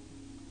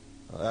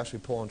 actually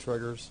pulling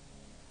triggers,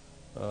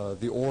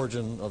 the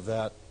origin of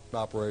that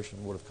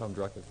operation would have come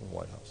directly from the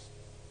White House.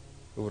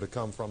 It would have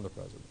come from the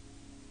President.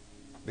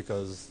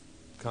 Because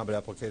Combat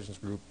Applications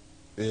Group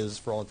is,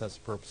 for all intents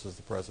and purposes,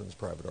 the President's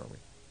private army.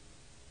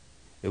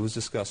 It was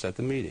discussed at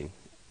the meeting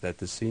that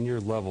the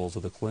senior levels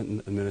of the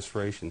Clinton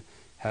administration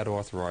had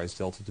authorized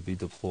Delta to be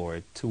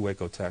deployed to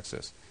Waco,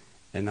 Texas,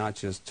 and not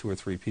just 2 or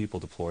 3 people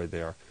deployed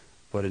there,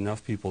 but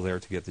enough people there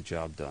to get the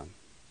job done.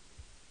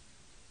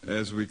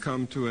 As we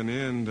come to an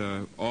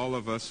end, all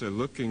of us are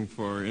looking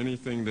for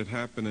anything that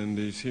happened in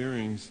these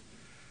hearings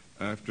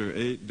after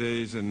 8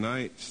 days and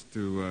nights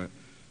to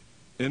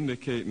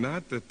indicate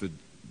not that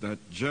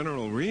that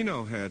General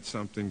Reno had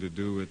something to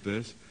do with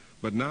this,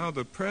 but now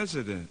the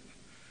President.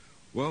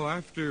 Well,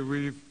 after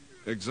we've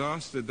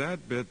exhausted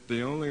that bit,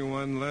 the only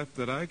one left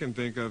that I can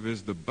think of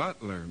is the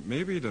butler.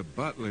 Maybe the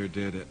butler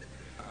did it.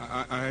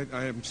 I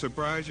am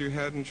surprised you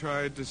hadn't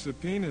tried to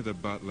subpoena the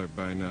butler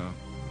by now.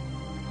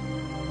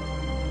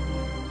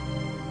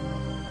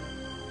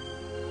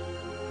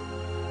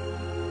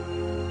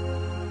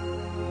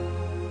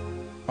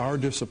 Our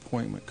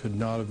disappointment could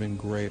not have been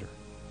greater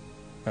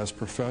as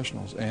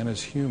professionals and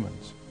as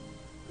humans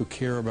who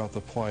care about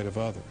the plight of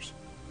others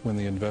when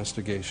the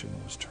investigation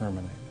was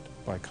terminated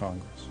by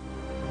Congress.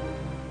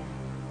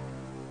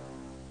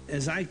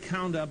 As I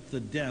count up the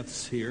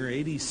deaths here,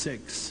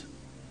 86,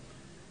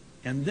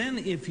 and then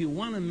if you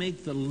want to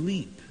make the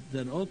leap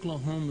that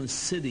Oklahoma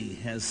City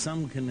has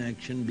some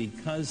connection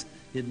because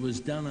it was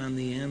done on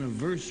the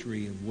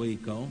anniversary of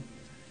Waco,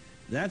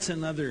 that's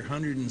another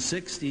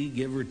 160,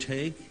 give or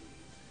take.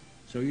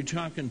 So you're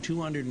talking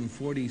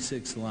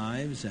 246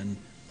 lives, and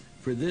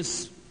for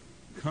this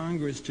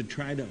Congress to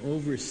try to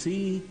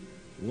oversee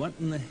what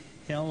in the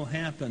hell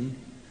happened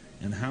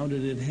and how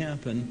did it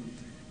happen,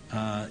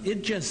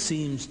 it just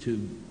seems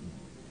to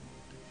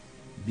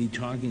be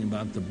talking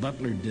about the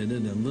butler did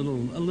it, a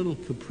little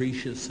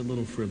capricious, a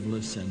little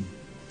frivolous, and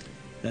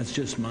that's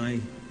just my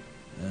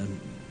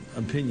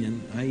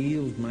opinion. I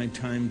yield my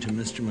time to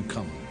Mr.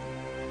 McCullum.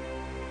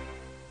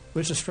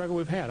 It's a struggle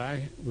we've had.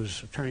 I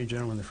was Attorney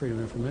General when the Freedom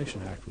of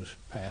Information Act was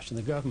passed, and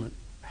the government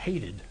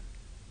hated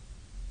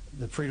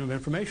the Freedom of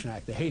Information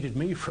Act. They hated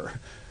me for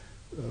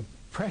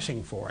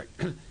pressing for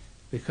it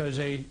because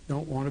they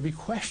don't want to be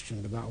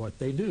questioned about what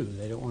they do.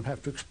 They don't want to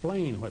have to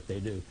explain what they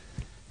do.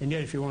 And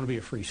yet, if you want to be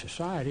a free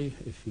society,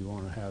 if you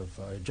want to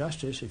have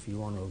justice, if you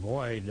want to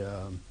avoid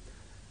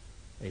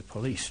a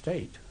police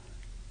state,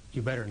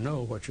 you better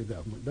know what your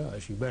government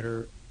does. You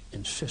better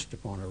insist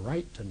upon a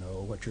right to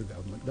know what your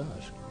government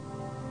does.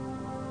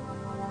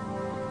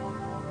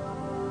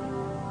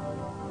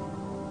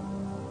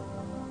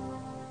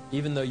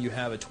 Even though you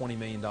have a $20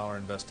 million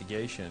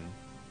investigation,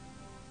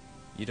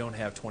 you don't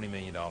have $20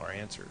 million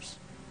answers.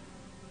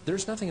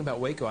 There's nothing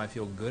about Waco I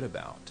feel good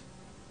about.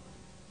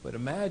 But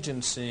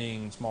imagine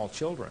seeing small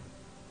children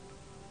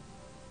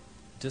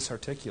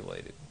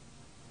disarticulated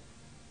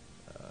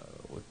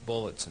with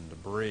bullets and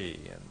debris,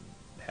 and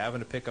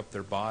having to pick up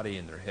their body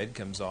and their head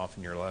comes off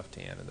in your left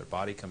hand and their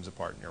body comes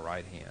apart in your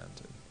right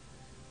hand.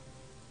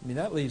 I mean,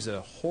 that leaves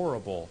a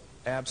horrible,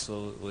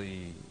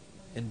 absolutely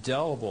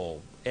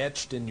indelible,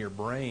 etched in your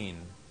brain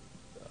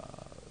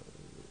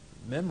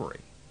memory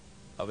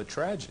of a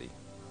tragedy.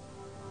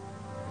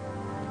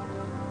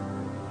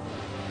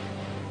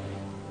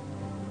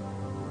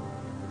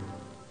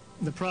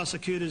 The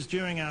prosecutors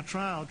during our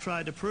trial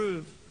tried to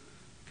prove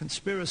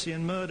conspiracy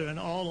and murder, and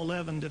all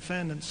 11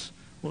 defendants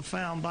were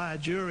found by a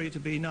jury to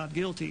be not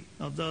guilty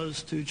of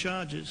those 2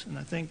 charges. And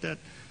I think that,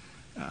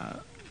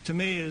 to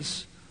me,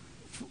 is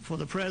for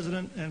the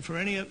President and for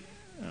any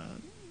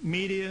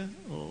media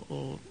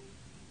or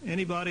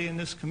anybody in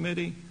this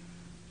committee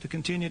to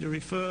continue to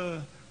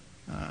refer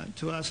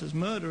to us as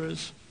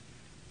murderers,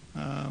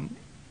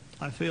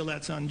 I feel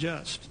that's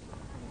unjust.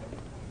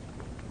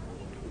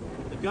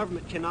 The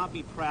government cannot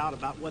be proud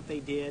about what they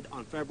did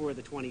on February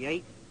the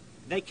 28th.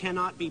 They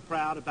cannot be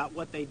proud about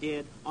what they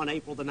did on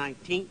April the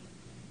 19th.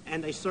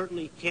 And they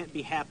certainly can't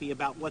be happy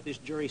about what this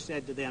jury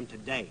said to them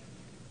today.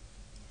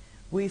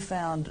 We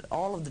found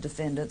all of the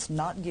defendants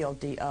not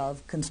guilty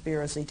of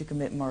conspiracy to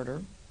commit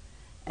murder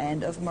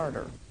and of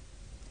murder.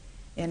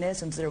 In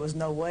essence, there was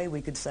no way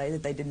we could say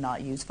that they did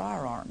not use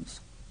firearms.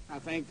 I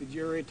think the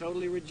jury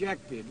totally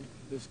rejected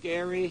the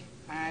scary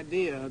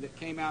idea that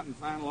came out in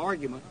final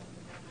argument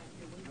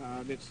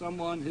that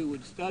someone who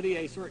would study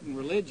a certain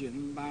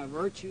religion by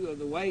virtue of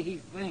the way he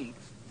thinks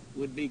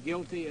would be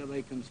guilty of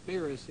a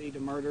conspiracy to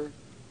murder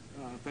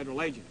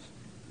federal agents.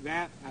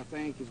 That, I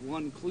think, is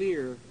one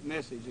clear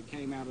message that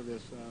came out of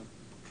this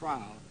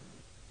trial.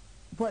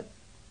 What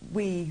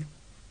we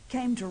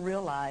came to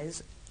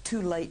realize,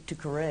 too late to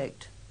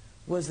correct,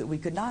 was that we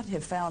could not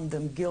have found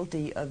them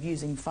guilty of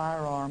using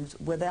firearms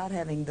without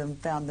having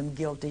found them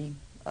guilty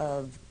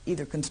of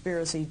either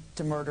conspiracy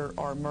to murder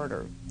or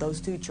murder. Those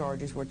 2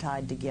 charges were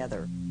tied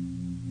together.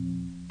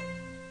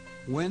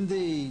 When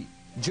the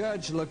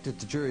judge looked at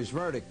the jury's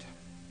verdict,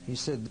 he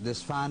said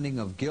this finding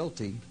of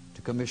guilty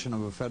to commission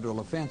of a federal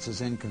offense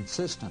is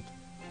inconsistent.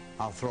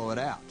 I'll throw it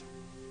out.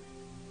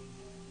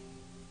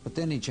 But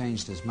then he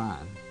changed his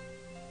mind,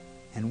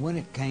 and when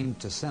it came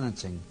to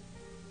sentencing,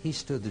 he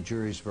stood the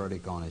jury's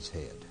verdict on its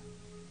head.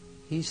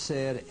 He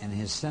said in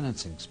his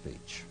sentencing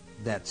speech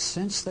that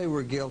since they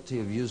were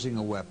guilty of using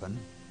a weapon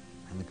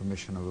in the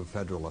commission of a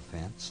federal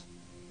offense,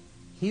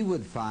 he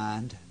would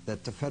find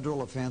that the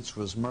federal offense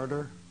was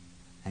murder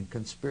and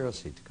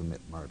conspiracy to commit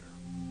murder.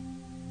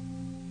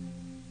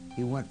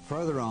 He went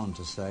further on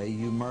to say,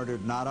 you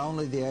murdered not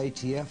only the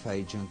ATF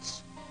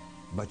agents,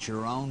 but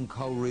your own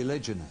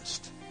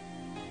co-religionist.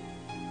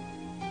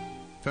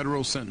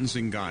 Federal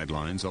sentencing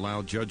guidelines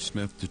allowed Judge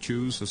Smith to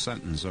choose a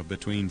sentence of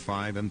between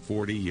 5 and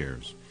 40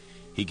 years.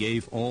 He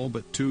gave all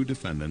but 2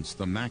 defendants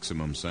the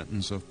maximum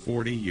sentence of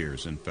 40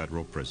 years in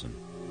federal prison.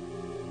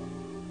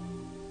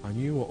 I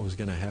knew what was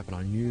going to happen.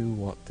 I knew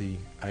what the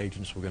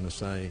agents were going to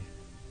say,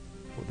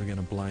 what they're going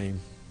to blame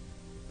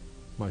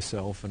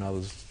myself and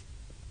others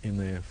in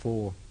there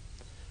for.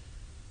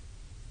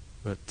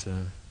 But,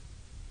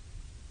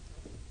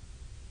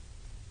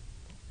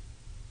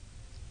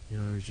 you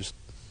know, it was just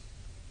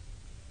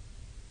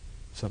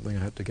something I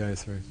had to go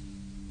through.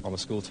 I'm a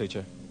school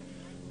teacher,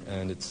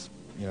 and it's,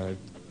 you know, a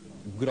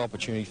good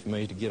opportunity for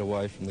me to get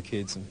away from the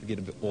kids and forget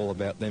all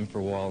about them for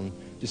a while and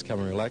just come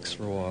and relax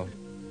for a while.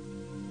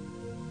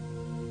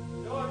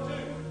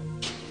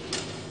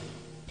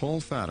 Paul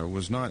Fatter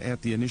was not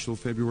at the initial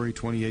February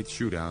 28th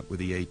shootout with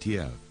the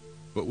ATF,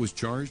 but was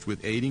charged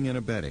with aiding and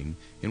abetting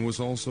and was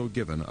also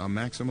given a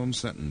maximum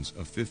sentence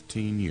of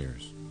 15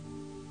 years.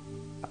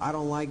 I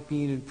don't like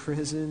being in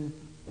prison.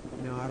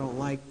 You know, I don't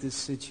like this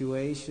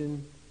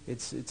situation.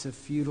 It's a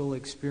futile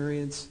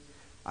experience.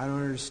 I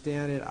don't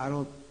understand it. I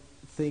don't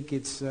think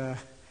it's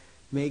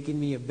making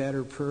me a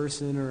better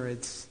person,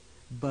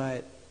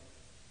 but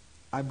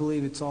I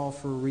believe it's all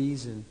for a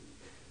reason.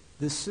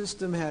 The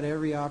system had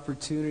every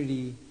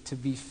opportunity to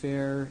be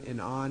fair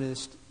and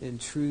honest and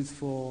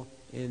truthful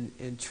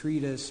and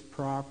treat us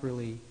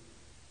properly,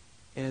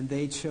 and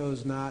they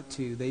chose not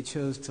to. They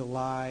chose to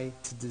lie,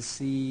 to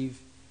deceive,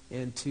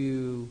 and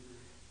to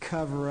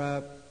cover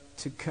up,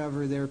 to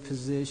cover their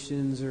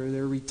positions or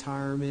their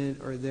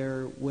retirement or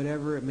their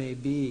whatever it may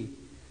be.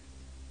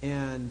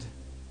 And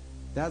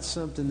that's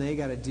something they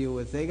got to deal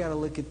with. They got to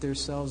look at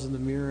themselves in the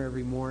mirror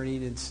every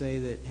morning and say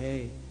that,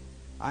 hey,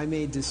 I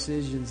made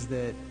decisions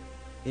that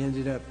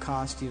ended up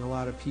costing a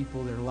lot of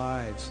people their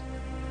lives.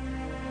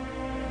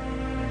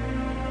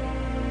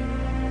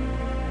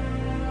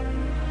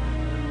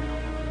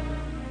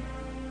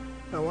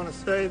 I want to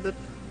say that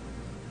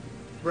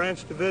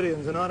Branch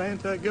Davidians are not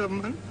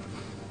anti-government.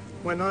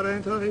 We're not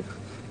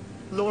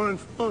anti-law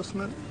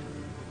enforcement.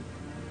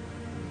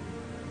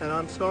 And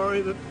I'm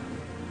sorry that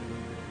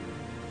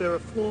there are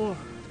 4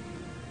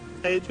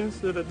 agents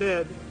that are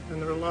dead,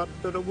 and there are a lot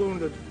that are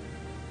wounded.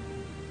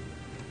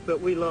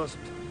 But we lost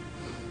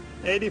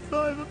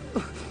 85 of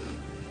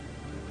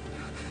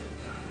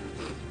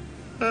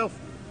our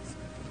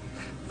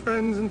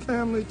friends and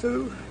family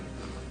too,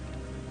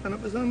 and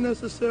it was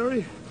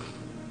unnecessary.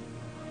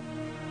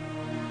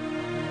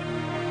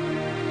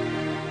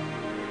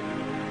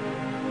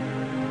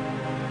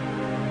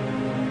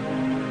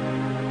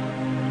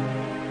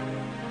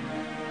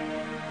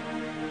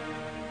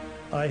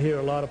 I hear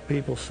a lot of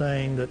people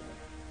saying that,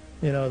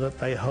 you know, that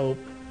they hope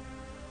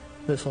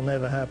this will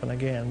never happen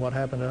again, what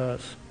happened to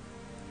us.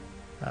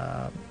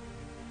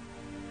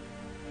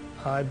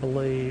 I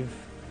believe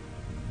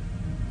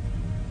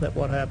that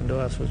what happened to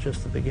us was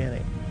just the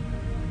beginning.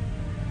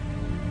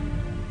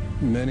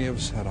 Many of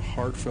us had a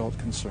heartfelt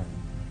concern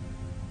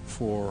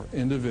for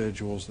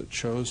individuals that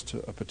chose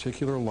a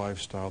particular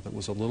lifestyle that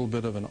was a little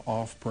bit of an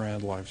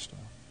off-brand lifestyle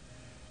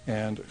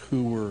and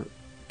who were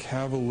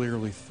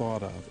cavalierly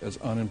thought of as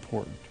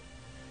unimportant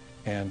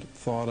and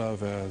thought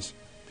of as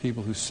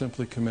people who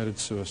simply committed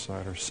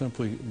suicide or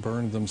simply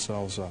burned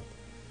themselves up.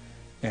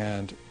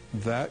 And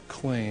that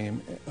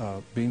claim,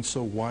 being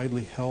so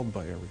widely held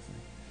by everything,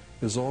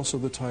 is also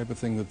the type of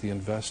thing that the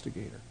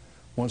investigator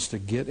wants to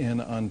get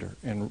in under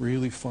and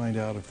really find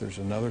out if there's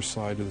another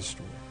side to the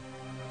story.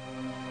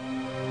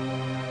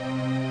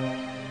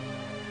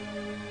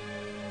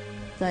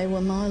 They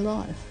were my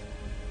life.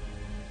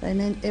 They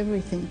meant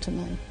everything to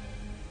me,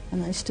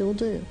 and they still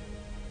do.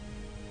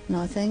 And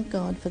I thank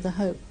God for the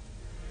hope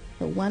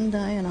that one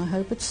day, and I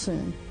hope it's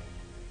soon,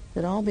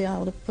 that I'll be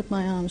able to put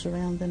my arms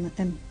around them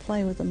and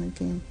play with them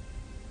again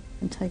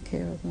and take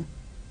care of them,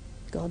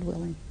 God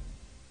willing.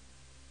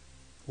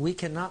 We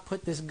cannot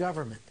put this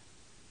government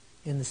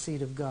in the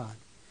seat of God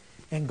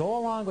and go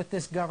along with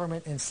this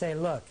government and say,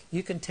 look,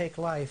 you can take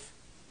life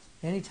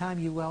anytime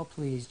you well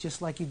please,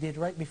 just like you did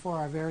right before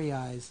our very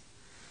eyes.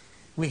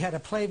 We had a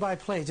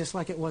play-by-play just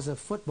like it was a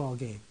football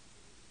game.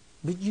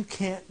 But you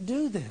can't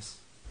do this.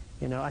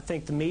 You know, I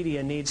think the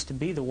media needs to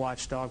be the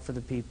watchdog for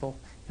the people.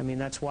 I mean,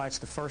 that's why it's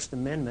the First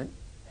Amendment.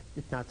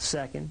 It's not the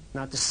Second,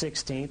 not the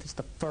 16th. It's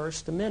the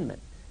First Amendment.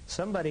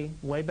 Somebody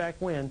way back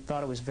when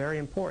thought it was very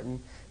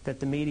important that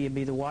the media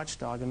be the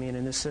watchdog. I mean,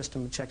 in this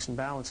system of checks and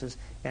balances.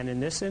 And in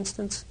this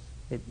instance,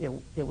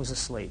 it was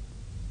asleep.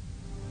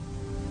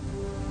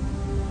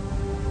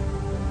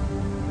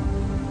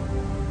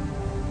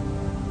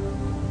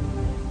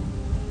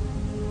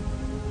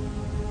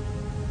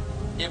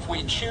 If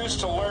we choose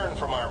to learn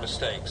from our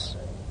mistakes,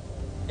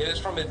 it is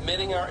from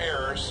admitting our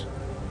errors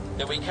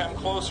that we come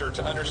closer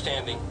to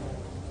understanding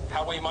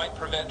how we might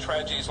prevent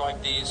tragedies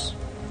like these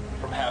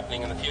from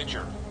happening in the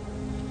future.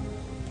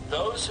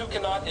 Those who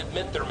cannot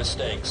admit their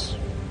mistakes,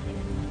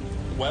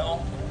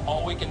 well,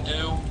 all we can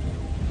do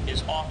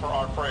is offer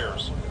our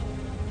prayers.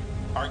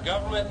 Our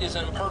government is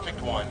an imperfect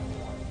one,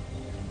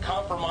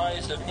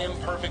 compromised of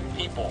imperfect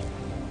people.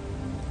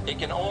 It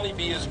can only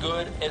be as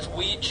good as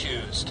we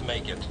choose to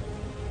make it.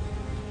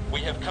 We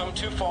have come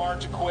too far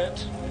to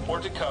quit or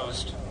to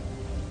coast.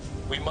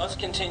 We must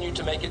continue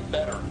to make it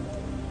better.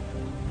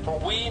 For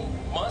we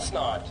must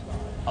not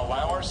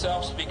allow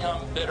ourselves to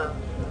become bitter,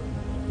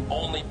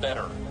 only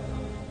better.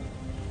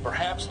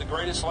 Perhaps the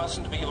greatest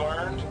lesson to be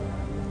learned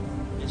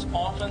is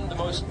often the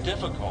most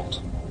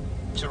difficult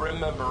to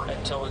remember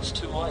until it's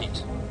too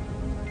late.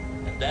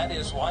 And that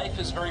is, life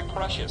is very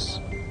precious.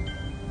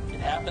 It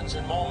happens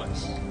in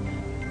moments,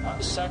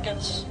 not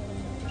seconds,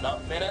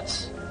 not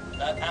minutes,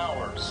 not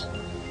hours,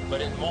 but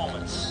in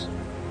moments.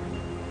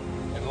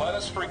 And let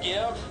us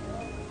forgive,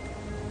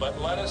 but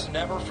let us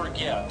never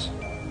forget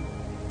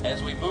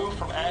as we move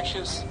from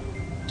ashes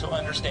to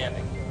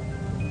understanding.